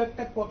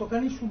 ইম্প্যাক্টটা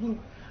কতখানি শুধু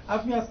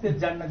আপনি আজকে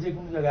জান না যে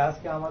কোনো জায়গায়।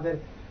 আজকে আমাদের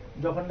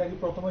যখন নাকি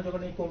প্রথমে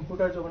যখন এই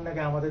কম্পিউটার যখন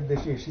নাকি আমাদের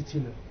দেশে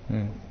এসেছিল,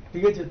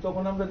 ঠিক আছে,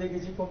 তখন আমরা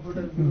দেখেছি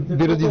কম্পিউটার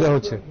বিরোধিতা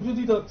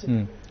হচ্ছে।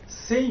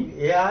 সেই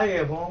এআই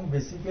এবং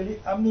বেসিক্যালি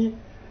আপনি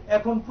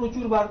এখন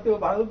প্রচুর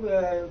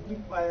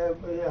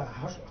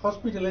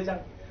হসপিটালে যান,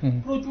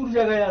 প্রচুর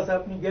জায়গায় আছে,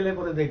 আপনি গেলে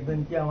করে দেখবেন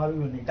কি আমার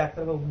নেই,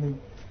 ডাক্তারবাবু নেই,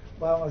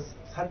 বা আমার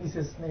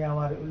সার্ভিসেস নেই,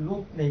 আমার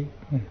লোক নেই,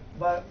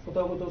 বা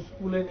কোথাও কোথাও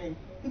স্কুলে নেই।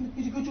 কিন্তু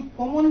কিছু কিছু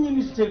কমন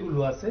জিনিস যেগুলো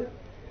আছে,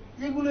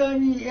 এগুলো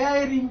আমি এআই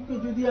এর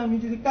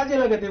যদি কাজে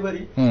লাগাতে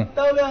পারি,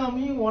 তাহলে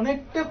আমি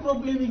অনেকটা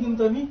প্রবলেমই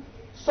কিন্তু আমি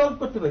সলভ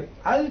করতে পারি।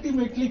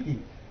 আলটিমেটলি কি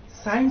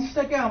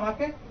সায়েন্সটাকে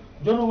আমাকে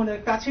জনগণের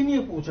কাছে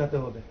নিয়ে পৌঁছাতে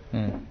হবে।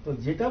 তো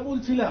যেটা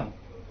বলছিলাম,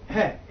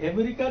 হ্যাঁ,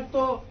 আমেরিকার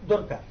তো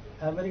দরকার।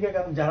 আমেরিকা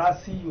কারণ যারা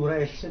আছি ওরা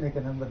এসছেন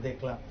এখানে, আমরা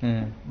দেখলাম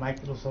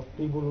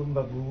মাইক্রোসফটই বলুন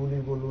বা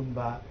গুগলই বলুন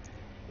বা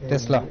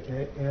টেসলা,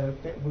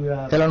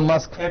 এলন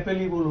মাস্ক,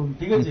 অ্যাপেলই বলুন,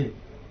 ঠিক আছে,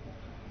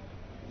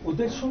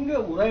 ওদের সঙ্গে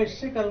ওরা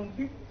এসছে কারণ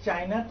কি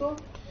চায়না তো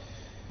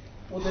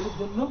ওদের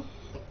জন্য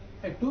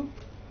একটু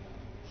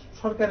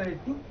সরকারের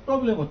একটু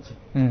প্রবলেম হচ্ছে।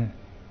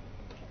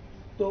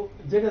 তো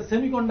যেটা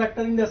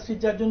সেমিকন্ডাক্টর ইন্ডাস্ট্রি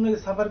যার জন্য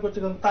সাফার করছে,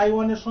 কারণ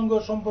তাইওয়ানের সঙ্গে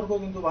সম্পর্ক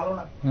কিন্তু ভালো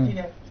না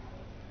চীনের।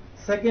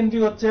 সেকেন্ডলি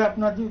হচ্ছে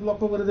আপনার যদি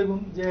লক্ষ্য করে দেখুন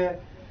যে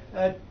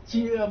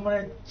মানে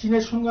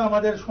চীনের সঙ্গে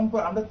আমাদের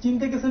সম্পর্ক, আমরা চীন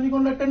থেকে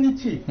সেমিকন্ডাক্টর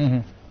নিচ্ছি,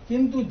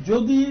 কিন্তু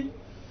যদি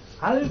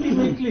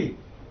আলটিমেটলি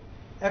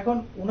এখন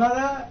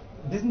ওনারা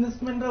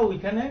বিজনেসম্যানরা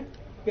ওইখানে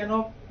কেন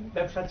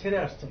ব্যবসা ছেড়ে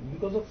আসছেন,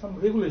 because of some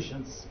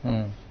regulations.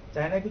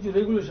 China কিছু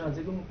রেগুলেশন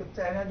আছে, যেমন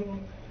চায়না যেমন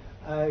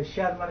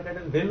শেয়ার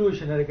মার্কেটের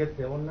ভ্যালুয়েশনের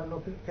ক্ষেত্রে, অন্যান্য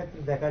ক্ষেত্রে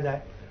দেখা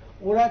যায়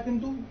ওরা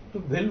কিন্তু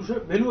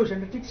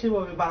ভ্যালুয়েশনটা ঠিক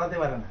সেভাবে বাড়াতে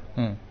পারে না,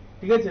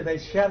 ঠিক আছে, তাই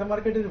শেয়ার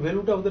মার্কেটের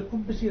ভ্যালুটা ওদের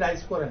খুব বেশি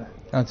রাইজ করে না।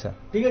 আচ্ছা,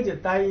 ঠিক আছে,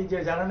 তাই যে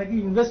যারা নাকি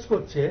ইনভেস্ট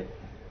করছে,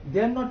 দে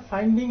are not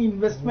finding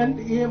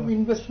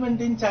investment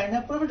in China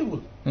profitable,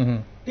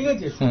 ঠিক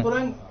আছে।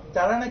 সুতরাং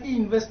যারা নাকি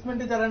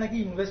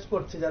ইনভেস্ট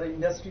করছে, যারা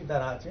ইন্ডাস্ট্রি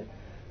তারা আছে,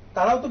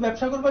 তারাও তো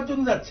ব্যবসা করবার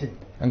জন্য যাচ্ছে,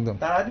 একদম।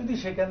 তারা যদি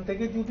সেখান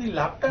থেকে যদি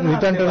লাভটা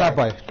না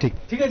পায়,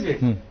 ঠিক আছে,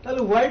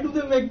 তাহলে why do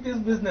they make this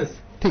business?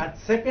 R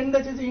second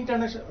আছে যে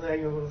ইন্টারন্যাশনাল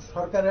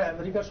সরকারের,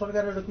 আমেরিকা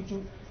সরকারের কিছু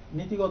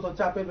নীতিগত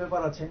চাপের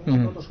ব্যাপার আছে,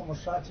 নীতিগত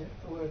সমস্যা আছে,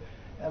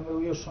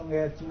 ওর সঙ্গে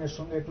চীনের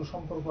সঙ্গে একটু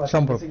সম্পর্ক আছে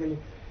বেসিক্যালি।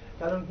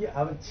 কারণ কি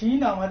চীন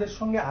আমাদের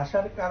সঙ্গে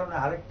আসার কারণে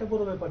আরেকটা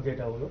বড় ব্যাপার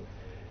যেটা হলো,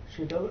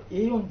 সেটা হলো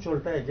এই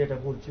অঞ্চলটায় যেটা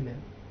বলছিলেন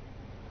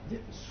যে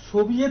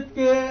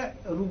সোভিয়েতকে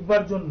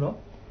রুখবার জন্য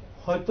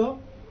হয়তো,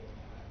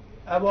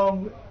 এবং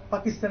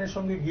পাকিস্তানের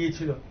সঙ্গে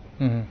গিয়েছিল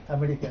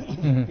আমেরিকা,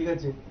 ঠিক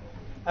আছে,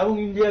 এবং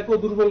ইন্ডিয়াকেও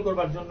দুর্বল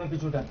করবার জন্য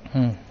কিছুটা,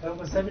 এবং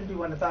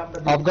 71 তা আমরা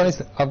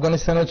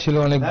আফগানিস্তানও ছিল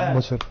অনেক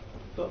বছর।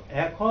 তো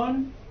এখন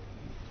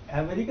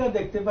আমেরিকা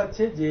দেখতে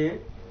পাচ্ছে যে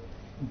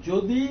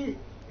যদি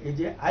এই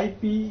যে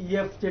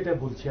আইপিইএফ যেটা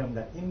বলছি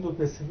আমরা, ইন্দো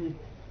প্যাসিফিক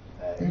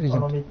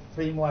ইকোনমিক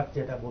ফ্রেমওয়ার্ক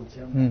যেটা বলছি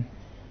আমরা,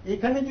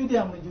 এখানে যদি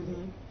আমরা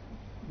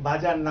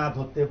বাজার না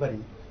ধরতে পারি,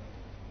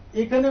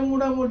 এখানে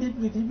মোটামুটি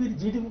পৃথিবীর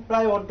জিডিপি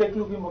প্রায় অর্ধেক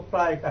লোকই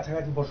প্রায়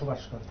কাছাকাছি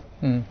বসবাস করে,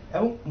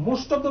 এবং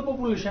most of the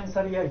population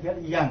R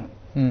young,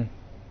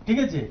 ঠিক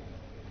আছে,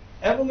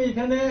 এবং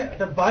এখানে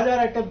একটা বাজার,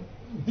 একটা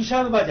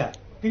বিশাল বাজার,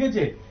 ঠিক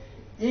আছে।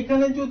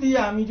 এখানে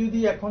আমি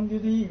এখন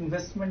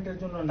ইনভেস্টমেন্টের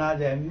জন্য না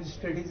যাই, আমি যদি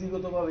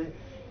স্ট্র্যাটেজিগত ভাবে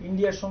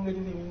ইন্ডিয়ার সঙ্গে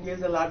ইন্ডিয়া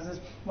ইজ দ্য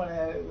লার্জেস্ট, মানে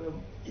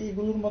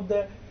এইগুলোর মধ্যে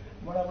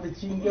মোটামুটি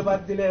চীনকে বাদ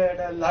দিলে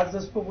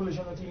লার্জেস্ট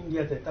পপুলেশন হচ্ছে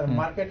ইন্ডিয়াতে, তার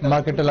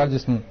মার্কেটটা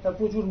লার্জেস্ট, তার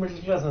প্রচুর মিডল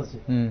ক্লাস আছে,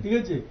 ঠিক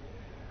আছে,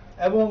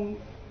 এবং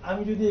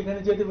আমি যদি এখানে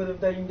যেতে পারি,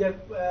 তার ইন্ডিয়ার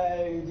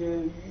যে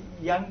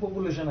ইয়াং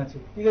পপুলেশন আছে,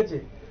 ঠিক আছে।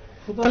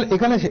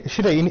 এখানে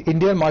সেটা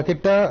ইন্ডিয়ার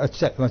মার্কেটটা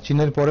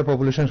চীনের পরে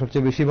পপুলেশন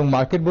সবচেয়ে বেশি, এবং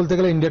মার্কেট বলতে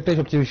গেলে ইন্ডিয়াটাই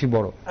সবচেয়ে বেশি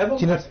বড়, এবং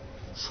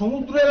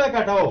সমুদ্র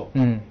এলাকাটাও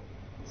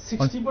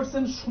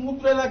 60%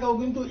 সমুদ্র এলাকাও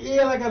কিন্তু এই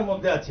এলাকার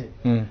মধ্যে আছে,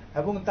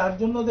 এবং তার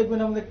জন্য দেখবেন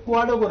আমাদের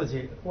কোয়াডও করেছে,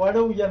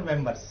 কোয়াডও উই আর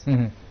মেম্বার্স,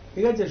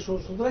 ঠিক আছে।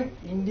 সুতরাং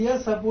India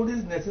support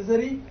is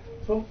necessary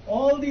from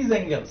all this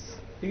angles,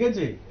 ঠিক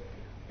আছে।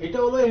 এটা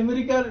হলো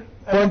আমেরিকার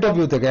পয়েন্ট অফ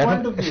ভিউ থেকে। এখন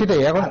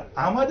সেটাই, এখন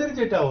আমাদের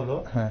যেটা হলো,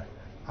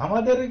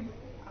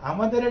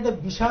 আমাদের একটা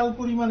বিশাল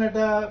পরিমাণ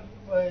একটা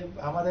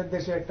আমাদের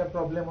দেশে একটা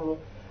প্রবলেম হলো,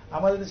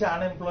 আমাদের দেশে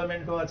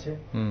আনএমপ্লয়মেন্টও আছে,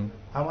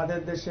 আমাদের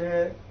দেশে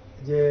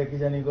যে কি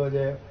জানি গো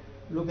যে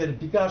লোকের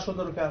বিকাশও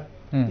দরকার,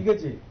 ঠিক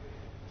আছে।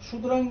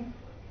 সুতরাং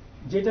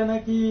যেটা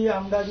নাকি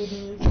আমরা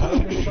যদি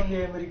ভারতের সঙ্গে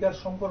আমেরিকার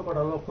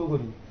সম্পর্কটা লক্ষ্য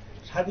করি,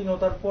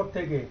 স্বাধীনতার পর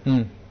থেকে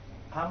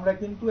আমরা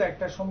কিন্তু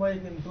একটা সময়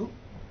কিন্তু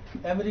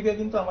আমেরিকা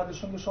কিন্তু আমাদের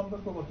সঙ্গে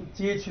সম্পর্ক করতে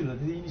চেয়েছিল,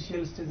 যদি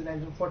ইনিশিয়াল স্টেজে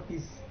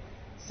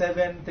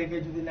 1947 থেকে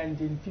যদি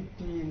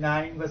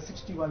 1959 বা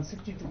 61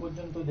 62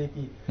 পর্যন্ত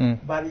দেখি,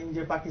 বারিন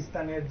যে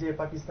পাকিস্তানের যে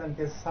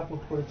পাকিস্তানকে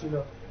সাপোর্ট করেছিল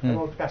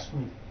অ্যাবাউট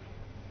কাশ্মীর,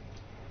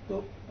 তো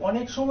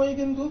অনেক সময়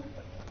কিন্তু,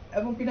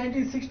 এবং কি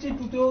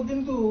 1962তেও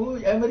কিন্তু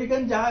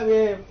আমেরিকান যা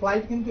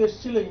ফ্লাইট কিন্তু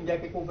এসেছিল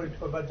ইন্ডিয়াকে কোঅপারেট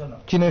করবার জন্য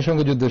চীনের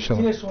সঙ্গে যুদ্ধের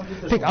সময়।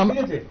 ঠিক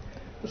আছে।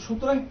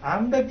 সুতরাং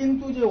আমরা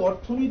কিন্তু যে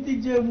অর্থনৈতিক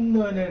যে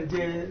উন্নয়নের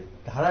যে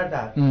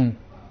ধারাটা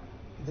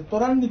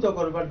ত্বরান্বিত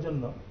করবার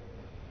জন্য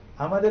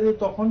আমাদের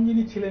তখন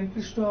যিনি ছিলেন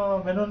কৃষ্ণ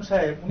মেনন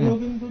সাহেব, উনিও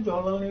কিন্তু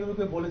জওহরলাল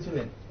নেহরুকে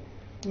বলেছিলেন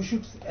we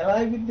should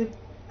ally with the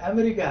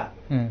America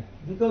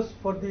because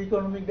for the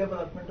economic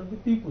development of the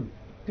people,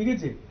 ঠিক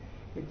আছে।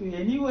 কিন্তু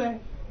এনিওয়ে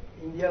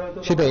ইন্ডিয়ার হয়তো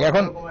সেটাই।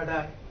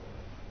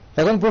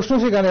 এখন প্রশ্ন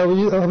সেখানে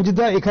অভিজিৎ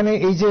দা, এখানে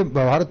এই যে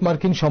ভারত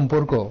মার্কিন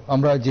সম্পর্ক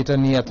আমরা যেটা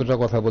নিয়ে এতটা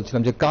কথা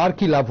বলছিলাম যে কার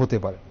কি লাভ হতে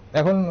পারে,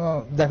 এখন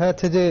দেখা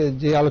যাচ্ছে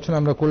যে আলোচনা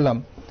আমরা করলাম,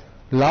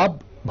 লাভ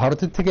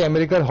ভারতের থেকে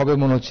আমেরিকার হবে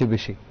মনে হচ্ছে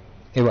বেশি।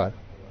 এবার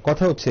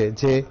কথা হচ্ছে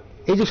যে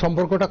এই যে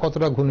সম্পর্কটা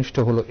কতটা ঘনিষ্ঠ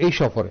হলো এই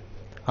সফরে,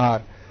 আর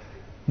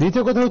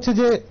দ্বিতীয় কথা হচ্ছে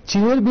যে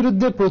চীনের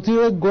বিরুদ্ধে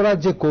প্রতিরোধ গড়ার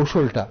যে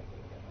কৌশলটা,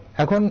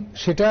 এখন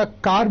সেটা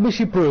কার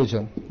বেশি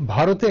প্রয়োজন,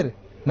 ভারতের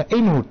না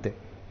এই মুহূর্তে?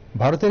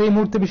 ভারতের এই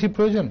মুহূর্তে বেশি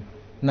প্রয়োজন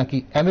নাকি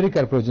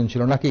আমেরিকার প্রয়োজন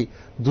ছিল, নাকি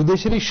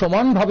দুদেশেরই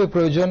সমানভাবে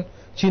প্রয়োজন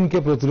চীনকে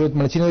প্রতিরোধ,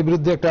 মানে চীনের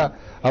বিরুদ্ধে একটা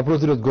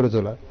প্রতিরোধ গড়ে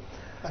তোলা?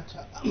 আচ্ছা,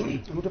 আমি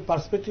একটা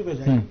পার্সপেক্টিভে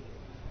যাই।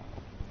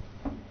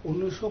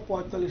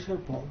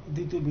 1945-এর পর,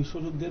 দ্বিতীয়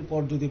বিশ্বযুদ্ধের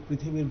পর যদি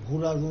পৃথিবীর ভূ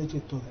রাজনৈতিক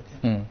চিত্র দেখে,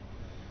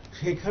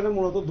 সেখানে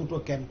মূলত দুটো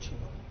ক্যাম্প ছিল।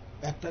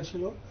 একটা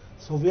ছিল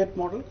সোভিয়েত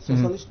মডেল,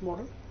 সোশ্যালিস্ট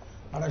মডেল,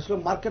 আর ছিল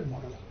মার্কেট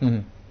মডেল।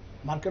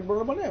 মার্কেট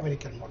মডেল মানে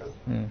American model,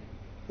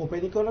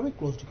 open economy,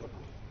 closed economy.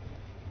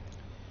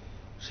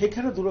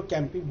 সেখানে দুটো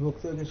ক্যাম্পে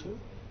বিভক্ত হয়ে গেছিল।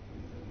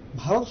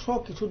 ভারত সহ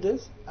কিছু দেশ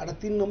একটা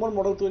 3 নম্বর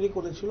মডেল তৈরি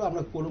করেছিল,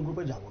 আমরা কোন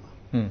গ্রুপে যাব না,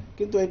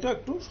 কিন্তু এটা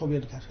একটু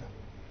সোভিয়েত ঘাঁষা।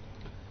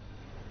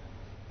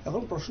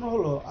 এখন প্রশ্ন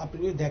হলো, আপনি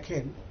যদি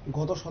দেখেন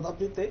গত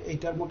শতাব্দীতে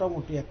এইটার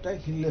মোটামুটি একটা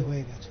হিল্লে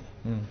হয়ে গেছে।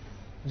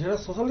 যারা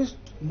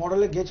সোশ্যালিস্ট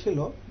মডেলে গেছিল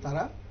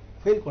তারা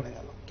ফেল করে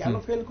গেল। কেন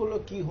ফেল করলো,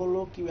 কি হলো,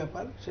 কি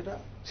ব্যাপার,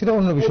 সেটা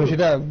অন্য বিষয়,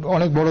 সেটা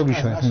অনেক বড়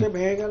বিষয়। সে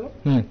ভেঙে গেল।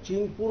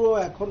 চীন পুরো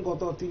এখন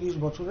গত 30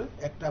 বছরের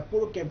একটা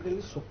পুরো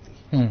ক্যাপিটালিস্ট শক্তি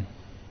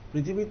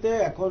পৃথিবীতে।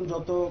 এখন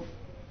যত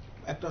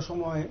একটা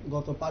সময়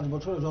গত 5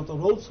 বছরে যত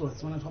রোলস রয়েস,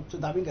 মানে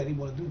সবচেয়ে দামি গাড়ি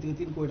বলে 2 থেকে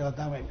 3 কোটি টাকা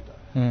দাম একটা,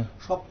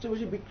 সবচেয়ে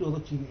বেশি বিক্রি হতো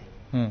চীনে,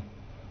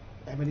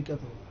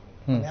 আমেরিকাতে হলো।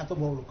 এত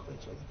বড় লোক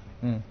হয়েছে ওদের।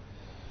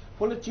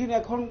 ফলে চীন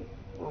এখন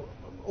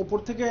উপর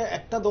থেকে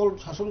একটা দল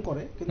শাসন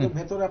করে, কিন্তু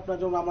ভেতরে আপনার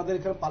যেমন আমাদের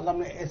এখানে পারলাম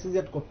না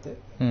এসিজেট করতে,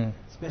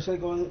 স্পেশাল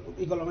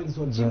ইকোনমিক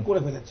জোন চীন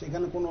করে ফেলেছে।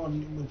 এখানে কোনো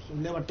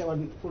লেবার টেবার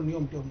কোনো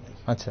নিয়ম টিয়ম নেই।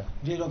 আচ্ছা,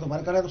 যে যত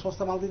বারকারে এত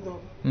সস্তা মাল দিতে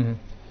হবে।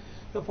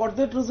 তো ফর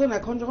দ্যাট রিজন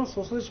এখন যখন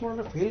সোশ্যালিস্ট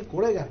মডেলটা ফেল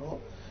করে গেল,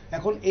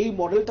 এখন এই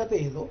মডেলটাতে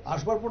এলো।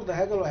 আসবার পর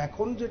দেখা গেল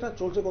এখন যেটা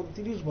চলছে গত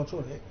 30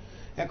 বছরে,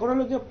 এখন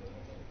হলো যে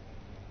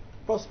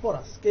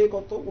প্রসপারাস, কে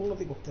কত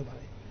উন্নতি করতে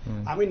পারে।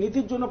 আমি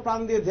নীতির জন্য প্রাণ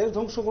দিয়ে দেশ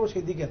ধ্বংস করবো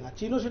সেই দিকে না।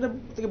 চীনও সেটা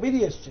থেকে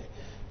বেরিয়ে এসছে।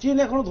 চীন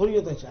এখনো ধরিয়ে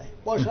যেতে চায়,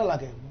 পয়সা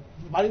লাগে,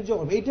 বাণিজ্য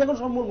করবে, এইটা এখন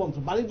সম্মূল মন্ত্র,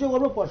 বাণিজ্য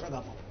করবে, পয়সা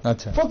কামাবো।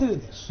 প্রতিটি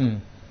দেশ,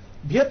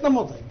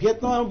 ভিয়েতনামও তাই।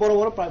 ভিয়েতনাম বড়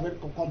বড় প্রাইভেট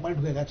কোম্পানি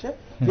ঢুকে গেছে,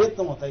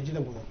 ভিয়েতনামও তাই,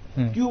 যেটা বলুন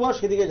কিউবা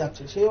সেদিকে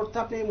যাচ্ছে। সেই অর্থে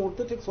আপনি এই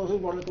মুহূর্তে ঠিক সোশ্যাল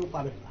মডেল কেউ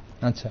পাবেন না।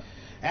 আচ্ছা,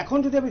 এখন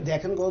যদি আপনি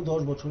দেখেন গত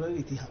 10 বছরের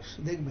ইতিহাস,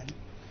 দেখবেন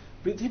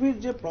পৃথিবীর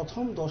যে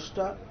প্রথম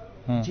 10টা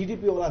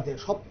জিডিপি ওলা দেশ,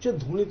 সবচেয়ে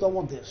ধনীতম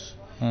দেশ,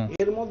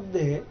 এর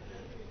মধ্যে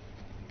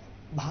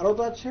ভারত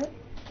আছে,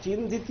 চীন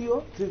দ্বিতীয়,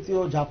 তৃতীয়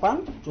জাপান,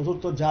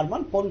 চতুর্থ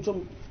জার্মান, পঞ্চম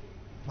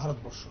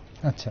ভারতবর্ষ।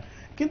 আচ্ছা,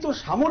 কিন্তু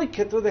সামরিক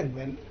ক্ষেত্রে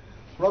দেখবেন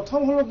প্রথম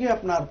হলো কি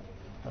আপনার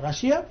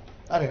রাশিয়া,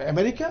 আরে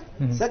আমেরিকা,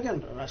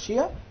 সেকেন্ড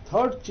রাশিয়া,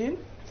 থার্ড চীন,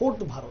 ফোর্থ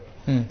ভারত।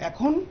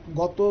 এখন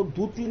গত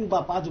 2, 3 বা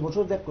 5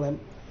 বছর দেখলেন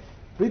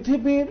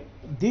পৃথিবীর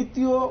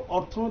দ্বিতীয়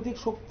অর্থনৈতিক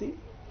শক্তি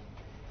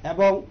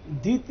এবং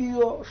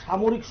দ্বিতীয়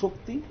সামরিক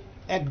শক্তি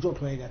একজোট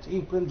হয়ে গেছে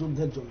ইউক্রেন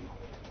যুদ্ধের জন্য,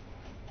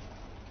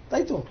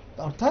 তাই তো?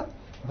 অর্থাৎ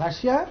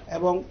রাশিয়া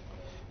এবং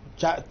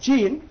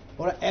চীন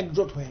ওরা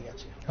একজোট হয়ে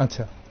গেছে।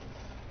 আচ্ছা,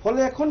 ফলে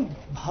এখন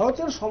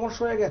ভারতের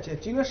সমস্যা হয়ে গেছে,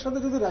 চীনের সাথে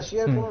যদি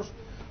রাশিয়ার কোনো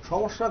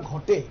সমস্যা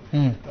ঘটে,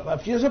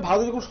 চীনের সাথে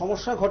ভারতের কোনো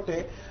সমস্যা ঘটে,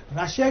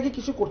 রাশিয়া কি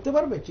কিছু করতে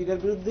পারবে চীনের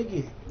বিরুদ্ধে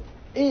গিয়ে?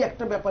 এই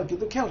একটা ব্যাপার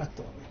কিন্তু খেয়াল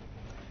রাখতে হবে।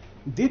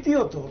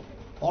 দ্বিতীয়ত,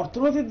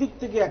 অর্থনৈতিক দিক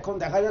থেকে এখন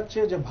দেখা যাচ্ছে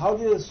যে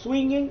ভারতের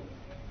সুইঙ্গিং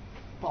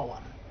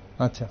পাওয়ার।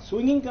 আচ্ছা,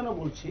 সুইঙ্গিং কেন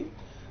বলছি,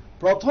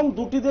 প্রথম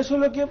দুটি দেশ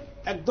হলো কি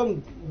একদম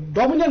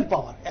ডমিনেন্ট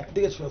পাওয়ার,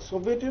 একদিকে ছিল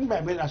সোভিয়েত ইউনিয়ন বা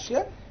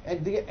রাশিয়া,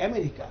 একদিকে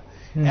আমেরিকা।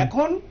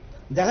 এখন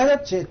দেখা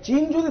যাচ্ছে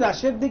চীন যদি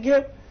রাশিয়ার দিকে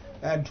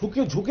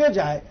ঝুঁকে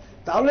যায়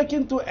তাহলে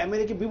কিন্তু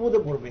আমেরিকা বিপদে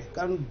পড়বে,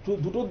 কারণ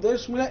দুটো দেশ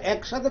মিলে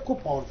একসাথে খুব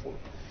পাওয়ারফুল।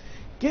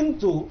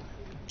 কিন্তু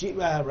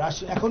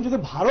এখন যদি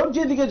ভারত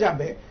যেদিকে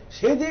যাবে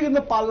সেই দিকে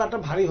কিন্তু পাল্লাটা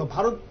ভারী হবে।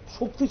 ভারত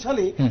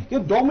শক্তিশালী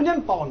কিন্তু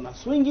ডমিনেন্ট পাওয়ার না,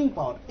 সুইঙ্গিং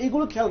পাওয়ার,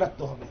 এইগুলো খেয়াল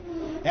রাখতে হবে।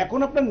 এখন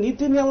আপনার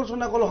নীতি নিয়ে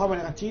আলোচনা করলে হবে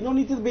না, চীনও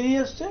নীতি বেরিয়ে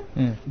এসছে,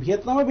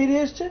 ভিয়েতনামও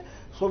বেরিয়ে এসছে,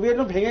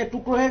 সোভিয়েতও ভেঙে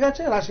টুকরো হয়ে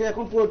গেছে, রাশিয়া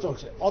এখন পুরো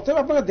চলছে। অতএব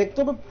আপনাকে দেখতে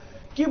হবে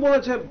কি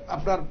বলেছে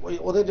আপনার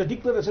ওদের যে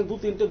ডিক্লারেশন,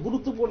 2-3টে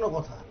গুরুত্বপূর্ণ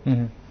কথা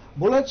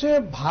বলেছে।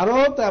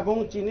 ভারত এবং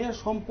চীনের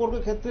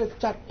সম্পর্কের ক্ষেত্রে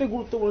 4টে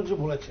গুরুত্বপূর্ণ কিছু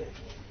বলেছে।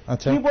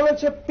 কি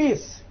বলেছে?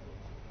 Piece,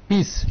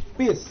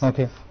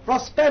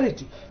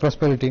 prosperity,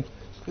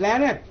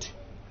 planet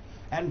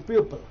and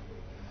people.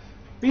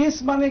 Piece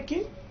মানে কি?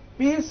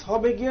 পিস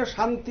হবে গিয়ে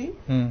শান্তি,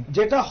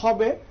 যেটা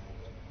হবে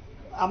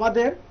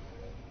আমাদের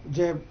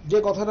যে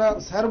কথাটা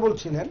স্যার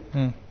বলছিলেন,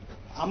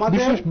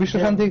 আমাদের বিশ্ব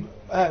শান্তি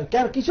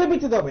কিসের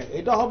ভিত্তিতে হবে?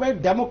 এটা হবে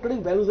ডেমোক্রেটিক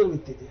ভ্যালুজের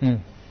ভিত্তিতে।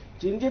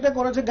 চীন যেটা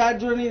করেছে গায়ের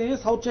জোরে নিয়ে নিয়ে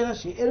সাউথ চায়না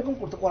সি, এরকম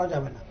করতে করা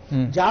যাবে না।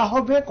 যা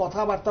হবে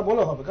কথাবার্তা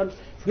বলে হবে, কারণ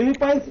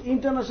ফিলিপাইন্স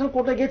ইন্টারন্যাশনাল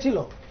কোর্টে গেছিল,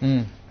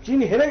 চীন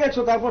হেরে গেছে,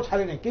 তারপর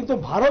ছাড়েনি। কিন্তু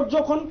ভারত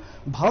যখন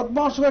ভারত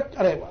মহাসাগর,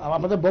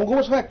 আমাদের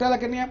বঙ্গোপসাগর একটা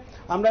এলাকা নিয়ে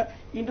আমরা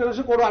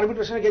ইন্টারন্যাশনাল কোর্ট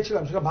আরবিট্রেশনে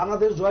গেছিলাম, সেটা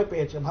বাংলাদেশ জয়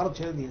পেয়েছে, ভারত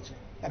ছেড়ে দিয়েছে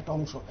একটা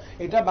অংশ,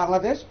 এটা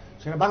বাংলাদেশ,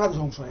 সেটা বাংলাদেশ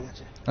অংশ হয়ে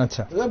গেছে।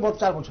 আচ্ছা,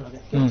 4 বছর আগে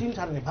চীন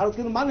ছাড়েনি, ভারত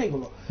কিন্তু মানে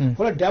এগুলো।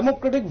 ফলে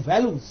ডেমোক্রেটিক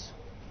ভ্যালুজ,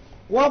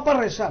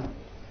 কোঅপারেশন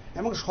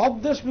এবং সব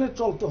দেশ মিলে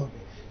চলতে হবে,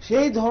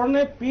 সেই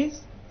ধরনের পিস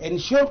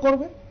এনশিওর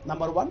করবে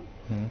নাম্বার 1।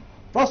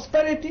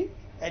 প্রসপেরিটি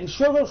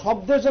এনশিওর করবে, সব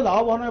দেশে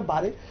লাভবান হয়ে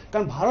বাড়ে,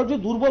 কারণ ভারত যদি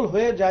দুর্বল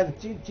হয়ে যায়,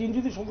 চীন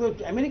যদি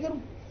আমেরিকার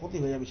ক্ষতি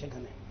হয়ে যাবে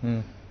সেখানে।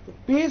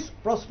 পিস,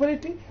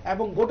 প্রসপেরিটি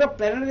এবং গোটা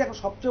প্ল্যানেটের একটা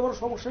সবচেয়ে বড়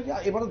সমস্যা কি,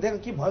 এবারে দেখেন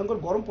কি ভয়ঙ্কর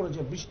গরম পড়েছে,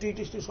 বৃষ্টি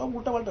টিষ্টি সব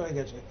উল্টাপাল্টা হয়ে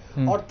গেছে,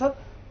 অর্থাৎ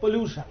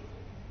পলিউশন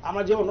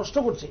আমরা যেমন নষ্ট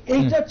করছি,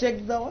 এইটা চেক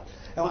দেওয়া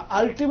এবং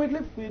আলটিমেটলি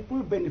পিপল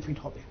বেনিফিট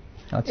হবে,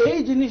 এই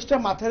জিনিসটা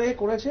মাথায় রেখে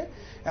করেছে।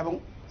 এবং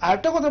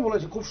আরেকটা কথা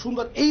বলেছে খুব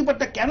সুন্দর,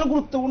 এইবারটা কেন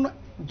গুরুত্বপূর্ণ,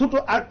 দুটো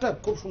আরেকটা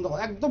খুব সুন্দর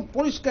কথা একদম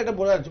পরিষ্কার এটা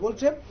বোঝা যাচ্ছে।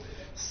 বলছে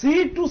সি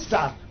টু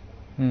স্টার,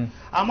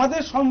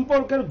 আমাদের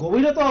সম্পর্কের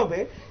গভীরতা হবে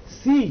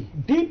C,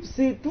 deep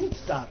sea two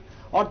star,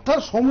 অর্থাৎ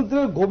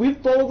সমুদ্রের গভীর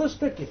তলদেশ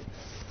থেকে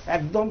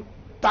একদম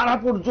তারা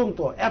পর্যন্ত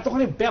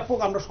এতখানি ব্যাপক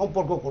আমরা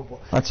সম্পর্ক করব,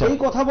 এই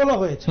কথা বলা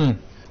হয়েছে।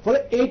 ফলে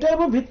এইটার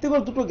উপর ভিত্তি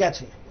করে দুটো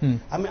গেছে।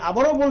 আমি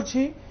আবারও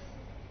বলছি,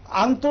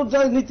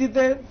 আন্তর্জাতিক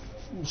নীতিতে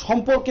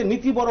সম্পর্কে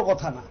নীতি বড়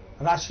কথা না।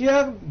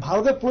 রাশিয়ার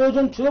ভারতের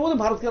প্রয়োজন ছিল বলে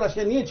ভারতকে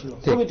রাশিয়া নিয়েছিল,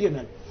 সোভিয়েত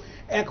ইউনিয়ন।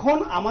 এখন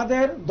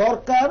আমাদের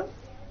দরকার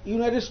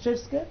ইউনাইটেড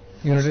স্টেটসকে,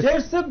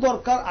 স্টেটসের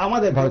দরকার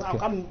আমাদের।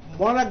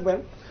 মনে রাখবেন,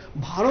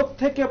 ভারত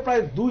থেকে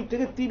প্রায় 2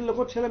 থেকে 3 লক্ষ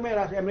ছেলে মেয়ে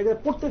আমেরিকায়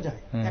পড়তে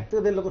যায়, 1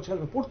 থেকে 1.5 লক্ষ ছেলে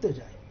মেয়ে পড়তে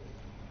যায়,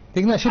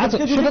 ঠিক না?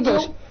 সেটা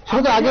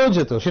তো আগেও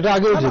যেত, সেটা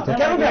আগেও যেত।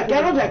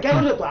 কেন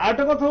যেত?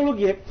 আরেকটা কথা হলো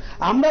গিয়ে,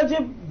 আমরা যে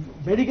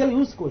মেডিকেল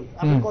ইউজ করি,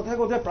 আপনি কথায়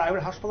কথায়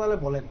প্রাইভেট হাসপাতালে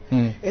বলেন,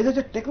 এদের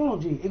যে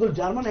টেকনোলজি, এগুলো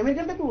জার্মান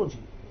আমেরিকান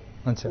টেকনোলজি,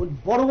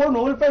 বড় বড়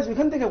নোবেল প্রাইজ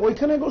এখান থেকে,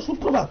 ওইখানে এগুলো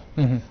সূত্রপাত।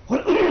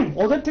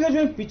 ওদের থেকে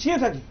যদি পিছিয়ে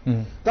থাকি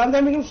তাহলে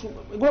আমি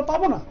এগুলো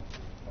পাবো না।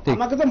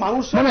 আমাকে তো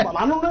মানুষের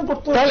মানউন্নয়ন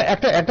করতে হবে।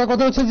 একটা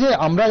কথা হচ্ছে যে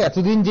আমরা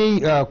এতদিন যেই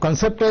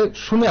কনসেপ্টটা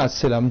শুনে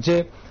আসছিলাম যে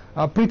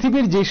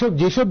পৃথিবীর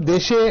যেসব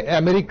দেশে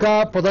আমেরিকা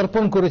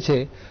পদার্পণ করেছে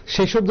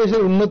সেসব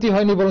দেশের উন্নতি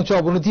হয়নি, বরঞ্চ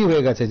অবনতি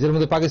হয়ে গেছে, যের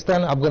মধ্যে পাকিস্তান,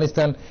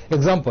 আফগানিস্তান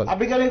এক্সাম্পল।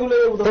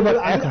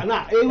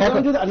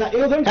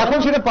 এখন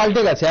সেটা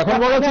পাল্টে গেছে, এখন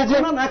বলা হচ্ছে যে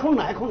এখন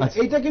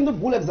এইটা কিন্তু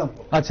ভুল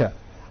এক্সাম্পল। আচ্ছা,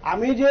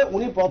 আমি যে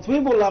উনি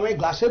প্রথমেই বললাম, এই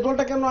গ্লাসের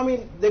জলটা কেন আমি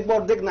দেখবো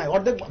অর্ধেক নাই,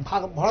 অর্ধেক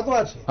ভরা তো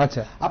আছে।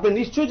 আচ্ছা, আপনি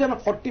নিশ্চয়ই জানেন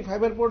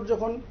 45-এর পর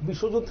যখন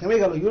বিশ্বযুদ্ধ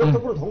থেমে গেল, ইউরোপ তো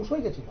পুরো ধ্বংস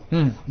হয়ে গেছিল।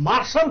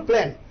 মার্শাল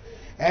প্ল্যান,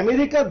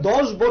 আমেরিকা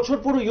 10 বছর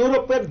পুরো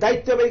ইউরোপের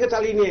দায়িত্ব আমেরিকা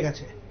চালিয়ে নিয়ে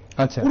গেছে।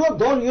 আচ্ছা, পুরো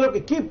 10 ইউরোপে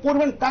কি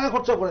পরিমাণ টাকা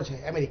খরচা করেছে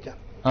আমেরিকা।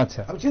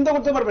 আচ্ছা, আপনি চিন্তা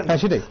করতে পারবেন না।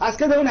 সেটাই।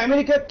 আজকে দেখুন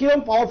আমেরিকা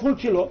কিরকম পাওয়ারফুল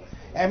ছিল।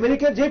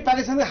 আমেরিকা যে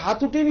পাকিস্তানের হাত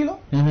উঠিয়ে নিল,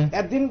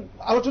 একদিন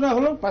আলোচনা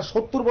হলো প্রায়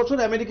 70 বছর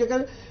আমেরিকাকে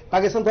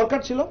পাকিস্তান দরকার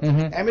ছিল,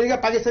 আমেরিকা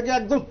পাকিস্তানকে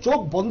একদম চোখ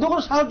বন্ধ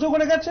করে সাহায্য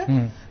করে গেছে।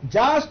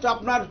 জাস্ট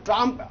আপনার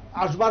ট্রাম্প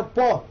আসবার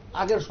পর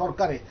আগের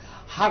সরকারে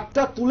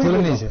হাতটা তুলে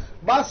নিয়েছে,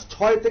 বাস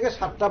 6 থেকে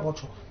 7টা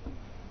বছর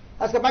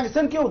আজকে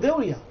পাকিস্তান কেউ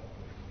দেউরিয়া।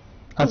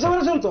 বুঝতে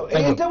পেরেছেন তো?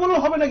 এইটা বললে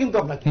হবে না কিন্তু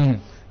আপনাকে,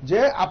 যে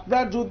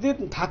আপনার যদি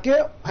থাকে,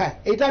 হ্যাঁ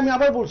এটা আমি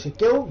আবার বলছি,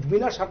 কেউ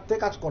বিনা স্বার্থে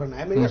কাজ করে না,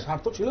 আমেরিকার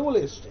স্বার্থ ছিল বলে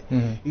এসছে,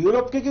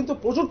 ইউরোপকে কিন্তু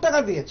প্রচুর টাকা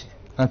দিয়েছে।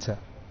 আচ্ছা,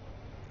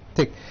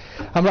 ঠিক।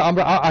 আমরা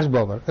আসবো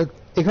আবার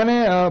এখানে।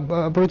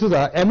 প্রত্যুদা,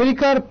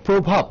 আমেরিকার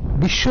প্রভাব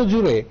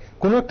বিশ্বজুড়ে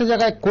কোনো একটা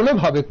জায়গায়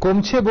কোনোভাবে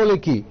কমছে বলে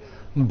কি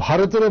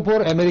ভারতের ওপর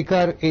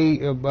আমেরিকার এই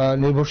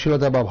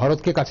নির্ভরশীলতা বা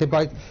ভারতকে কাছে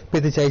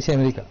পেতে চাইছে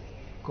আমেরিকা?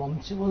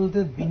 কমছে বলতে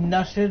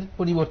বিন্যাসের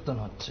পরিবর্তন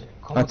হচ্ছে,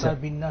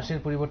 ক্ষমতার বিন্যাসের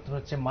পরিবর্তন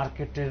হচ্ছে,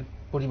 মার্কেটের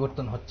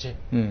পরিবর্তন হচ্ছে।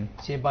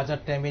 সেই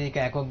বাজারটা আমেরিকা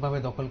এককভাবে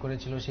দখল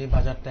করেছিল, সেই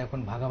বাজারটা এখন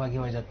ভাগাভাগি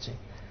হয়ে যাচ্ছে।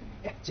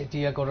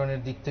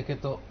 একচেটিয়াকরণের দিক থেকে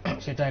তো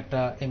সেটা একটা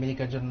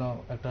আমেরিকার জন্য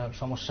একটা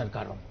সমস্যার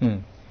কারণ।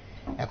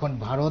 এখন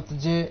ভারত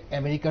যে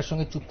আমেরিকার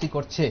সঙ্গে চুক্তি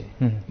করছে,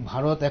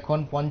 ভারত এখন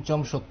পঞ্চম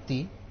শক্তি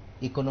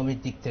ইকোনমির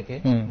দিক থেকে,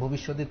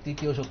 ভবিষ্যতে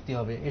তৃতীয় শক্তি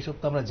হবে, এসব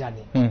তো আমরা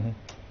জানি।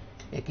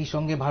 একই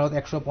সঙ্গে ভারত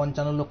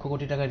 155 লক্ষ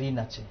কোটি টাকা ঋণ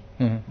আছে,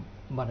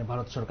 মানে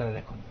ভারত সরকারের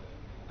এখন।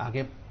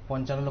 আগে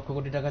 55 লক্ষ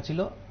কোটি টাকা ছিল,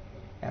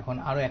 এখন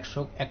আরো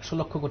 100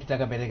 লক্ষ কোটি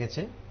টাকা বেড়ে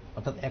গেছে,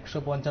 অর্থাৎ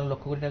 155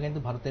 লক্ষ কোটি টাকা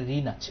কিন্তু ভারতের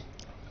ঋণ আছে।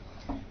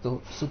 তো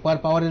সুপার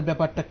পাওয়ারের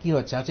ব্যাপারটা কি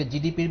হচ্ছে, আচ্ছা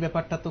জিডিপির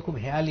ব্যাপারটা তো খুব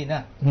হেয়ালি না।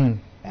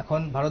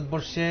 এখন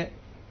ভারতবর্ষে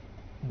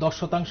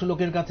 10%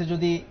 লোকের কাছে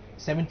যদি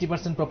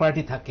 70%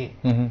 প্রপার্টি থাকে,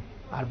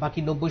 আর বাকি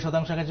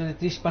 90% কাছে যদি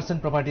 30%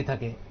 প্রপার্টি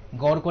থাকে,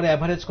 গড় করে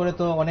অ্যাভারেজ করে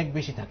তো অনেক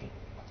বেশি থাকে।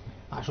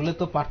 আসলে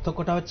তো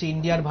পার্থক্যটা হচ্ছে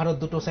ইন্ডিয়া আর ভারত,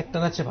 দুটো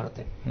সেক্টর আছে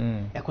ভারতে।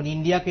 এখন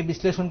ইন্ডিয়াকে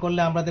বিশ্লেষণ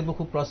করলে আমরা দেখবো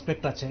খুব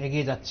প্রসপেক্ট আছে,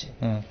 এগিয়ে যাচ্ছে,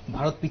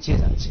 ভারত পিছিয়ে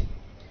যাচ্ছে।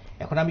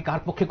 এখন আমি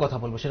কার পক্ষে কথা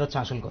বলবো সেটা হচ্ছে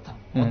আসল কথা।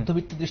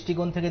 মধ্যবিত্ত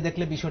দৃষ্টিকোণ থেকে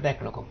দেখলে বিষয়টা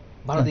একরকম,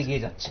 ভারত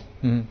এগিয়ে যাচ্ছে।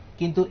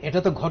 কিন্তু এটা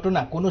তো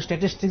ঘটনা, কোনো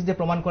স্ট্যাটিস্টিক্স দিয়ে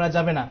প্রমাণ করা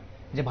যাবে না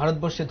যে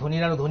ভারতবর্ষে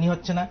ধনীরা আরো ধনী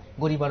হচ্ছে না,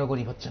 গরিব আরো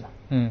গরিব হচ্ছে না।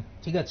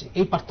 ঠিক আছে,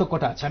 এই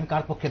পার্থক্যটা আছে। আমি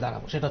কার পক্ষে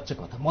দাঁড়াবো সেটা হচ্ছে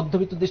কথা।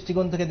 মধ্যবিত্ত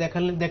দৃষ্টিকোণ থেকে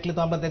দেখলে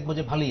তো আমরা দেখবো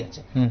যে ভালোই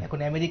আছে। এখন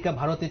আমেরিকা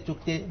ভারতের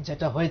চুক্তি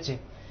যেটা হয়েছে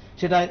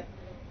সেটা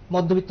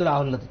মধ্যবিত্তরা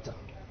আহ্লাদিত,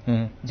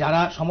 যারা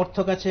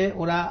সমর্থক আছে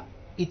ওরা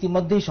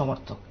ইতিমধ্যেই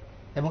সমর্থক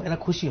এবং এরা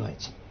খুশি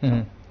হয়েছে।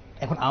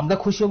 এখন আমরা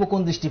খুশি হব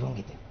কোন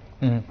দৃষ্টিভঙ্গিতে?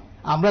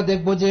 আমরা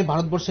দেখব যে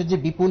ভারতবর্ষের যে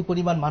বিপুল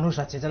পরিমাণ মানুষ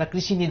আছে যারা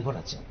কৃষি নির্ভর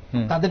আছে,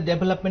 তাদের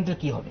ডেভেলপমেন্টের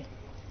কি হবে?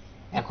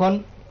 এখন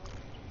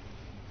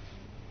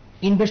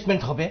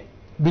ইনভেস্টমেন্ট হবে,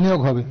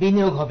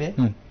 বিনিয়োগ হবে,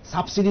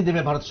 সাবসিডি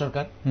দেবে ভারত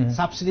সরকার,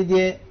 সাবসিডি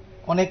দিয়ে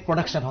অনেক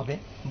প্রোডাকশন হবে।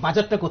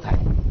 বাজারটা কোথায়?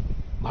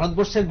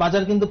 ভারতবর্ষের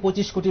বাজার কিন্তু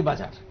 25 কোটি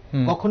বাজার,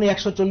 কখনোই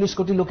 140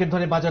 কোটি লোকের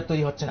ধরে বাজার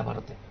তৈরি হচ্ছে না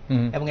ভারতে।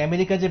 এবং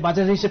আমেরিকা যে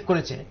বাজার হিসেব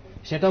করেছে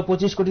সেটাও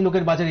 25 কোটি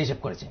লোকের বাজার হিসেব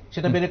করেছে,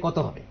 সেটা বেড়ে কত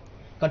হবে?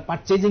 কারণ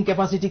পারচেজিং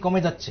ক্যাপাসিটি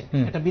কমে যাচ্ছে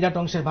এটা বিরাট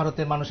অংশের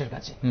ভারতের মানুষের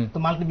কাছে। তো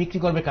মালকে বিক্রি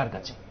করবে কার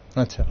কাছে?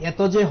 এত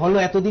যে হলো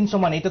এতদিন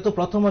সমান, এটা তো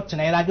প্রথম হচ্ছে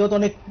না, এর আগেও তো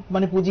অনেক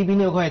মানে পুঁজি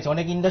বিনিয়োগ হয়েছে,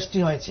 অনেক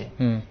ইন্ডাস্ট্রি হয়েছে,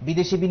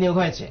 বিদেশি বিনিয়োগ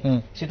হয়েছে,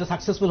 সেটা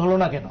সাকসেসফুল হলো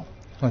না কেন?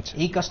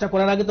 এই কাজটা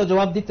করার আগে তো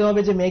জবাব দিতে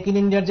হবে যে মেক ইন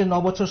ইন্ডিয়ার যে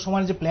 9 বছর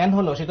সময় যে প্ল্যান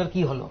হলো সেটার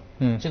কি হলো,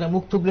 সেটা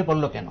মুখ থুবড়ে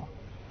পড়লো কেন?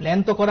 প্ল্যান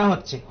তো করা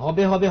হচ্ছে,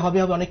 হবে হবে হবে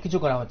হবে, অনেক কিছু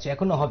করা হচ্ছে,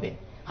 এখনো হবে,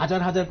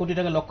 হাজার হাজার কোটি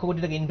টাকা, লক্ষ কোটি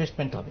টাকা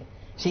ইনভেস্টমেন্ট হবে।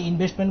 সেই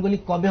ইনভেস্টমেন্টগুলি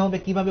কবে হবে,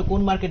 কিভাবে,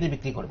 কোন মার্কেটে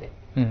বিক্রি করবে?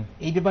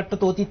 এই ব্যাপারটা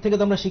তো অতীত থেকে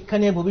তো আমরা শিক্ষা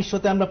নিয়ে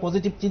ভবিষ্যতে আমরা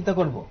পজিটিভ চিন্তা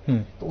করব।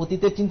 তো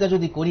অতীতের চিন্তা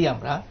যদি করি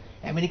আমরা,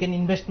 আমেরিকান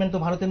ইনভেস্টমেন্ট তো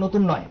ভারতে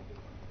নতুন নয়,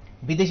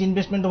 বিদেশি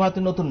ইনভেস্টমেন্ট তো ভারতে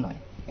নতুন নয়।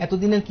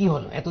 এতদিনের কি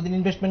হলো, এতদিন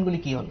ইনভেস্টমেন্টগুলি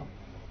কি হলো?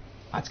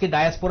 আজকে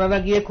ডায়াসপোরারা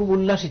গিয়ে খুব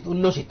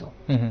উল্লসিত।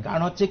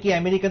 কারণ হচ্ছে কি,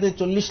 আমেরিকাতে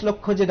 40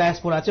 লক্ষ যে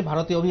ডায়াসপোরা আছে,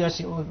 ভারতীয়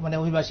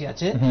অভিবাসী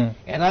আছে,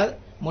 এরা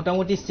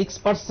মোটামুটি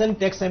 6%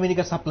 ট্যাক্স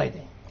আমেরিকা সাপ্লাই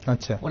দেয়।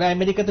 আচ্ছা, ওরা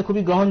আমেরিকাতে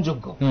খুবই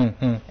গ্রহণযোগ্য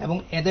এবং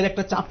এদের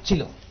একটা চাপ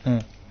ছিল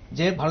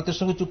যে ভারতের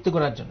সঙ্গে চুক্তি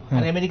করার জন্য।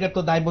 আর আমেরিকার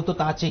তো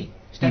দায়বদ্ধতা আছেই,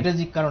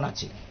 স্ট্র্যাটেজিক কারণ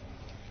আছে।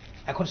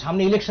 এখন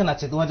সামনে ইলেকশন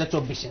আছে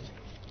 2024-এর,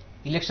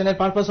 ইলেকশনের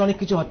পারপাস অনেক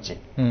কিছু হচ্ছে,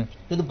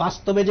 কিন্তু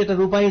বাস্তবে যেটা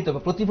রূপায়িত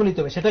হবে, প্রতিফলিত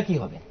হবে, সেটা কি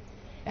হবে?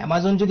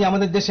 অ্যামাজন যদি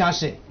আমাদের দেশে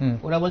আসে,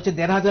 ওরা বলছে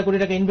 1,500 কোটি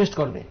টাকা ইনভেস্ট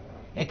করবে।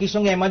 একই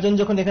সঙ্গে অ্যামাজন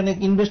যখন এখানে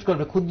ইনভেস্ট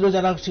করবে, ক্ষুদ্র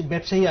যারা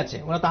ব্যবসায়ী আছে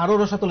ওরা তো আরো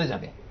রসাতলে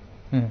যাবে।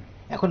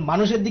 এখন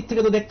মানুষের দিক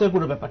থেকে তো দেখতে হবে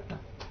পুরো ব্যাপারটা।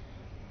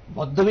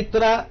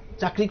 মধ্যবিত্তরা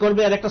চাকরি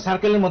করবে আর একটা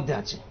সার্কেলের মধ্যে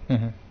আছে,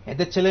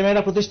 এদের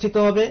ছেলেমেয়েরা প্রতিষ্ঠিত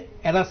হবে,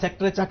 এরা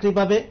সেক্টরে চাকরি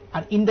পাবে।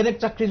 আর ইনডাইরেক্ট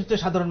চাকরি হচ্ছে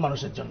সাধারণ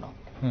মানুষের জন্য,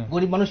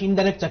 গরিব মানুষ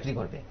ইনডাইরেক্ট চাকরি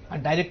করবে, আর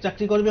ডাইরেক্ট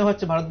চাকরি করবে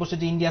হচ্ছে ভারতবর্ষে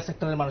যে ইন্ডিয়া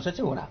সেক্টরের মানুষ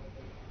আছে ওরা।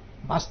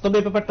 বাস্তবে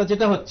ব্যাপারটা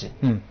যেটা হচ্ছে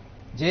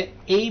যে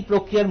এই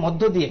প্রক্রিয়ার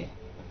মধ্য দিয়ে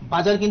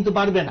বাজার কিন্তু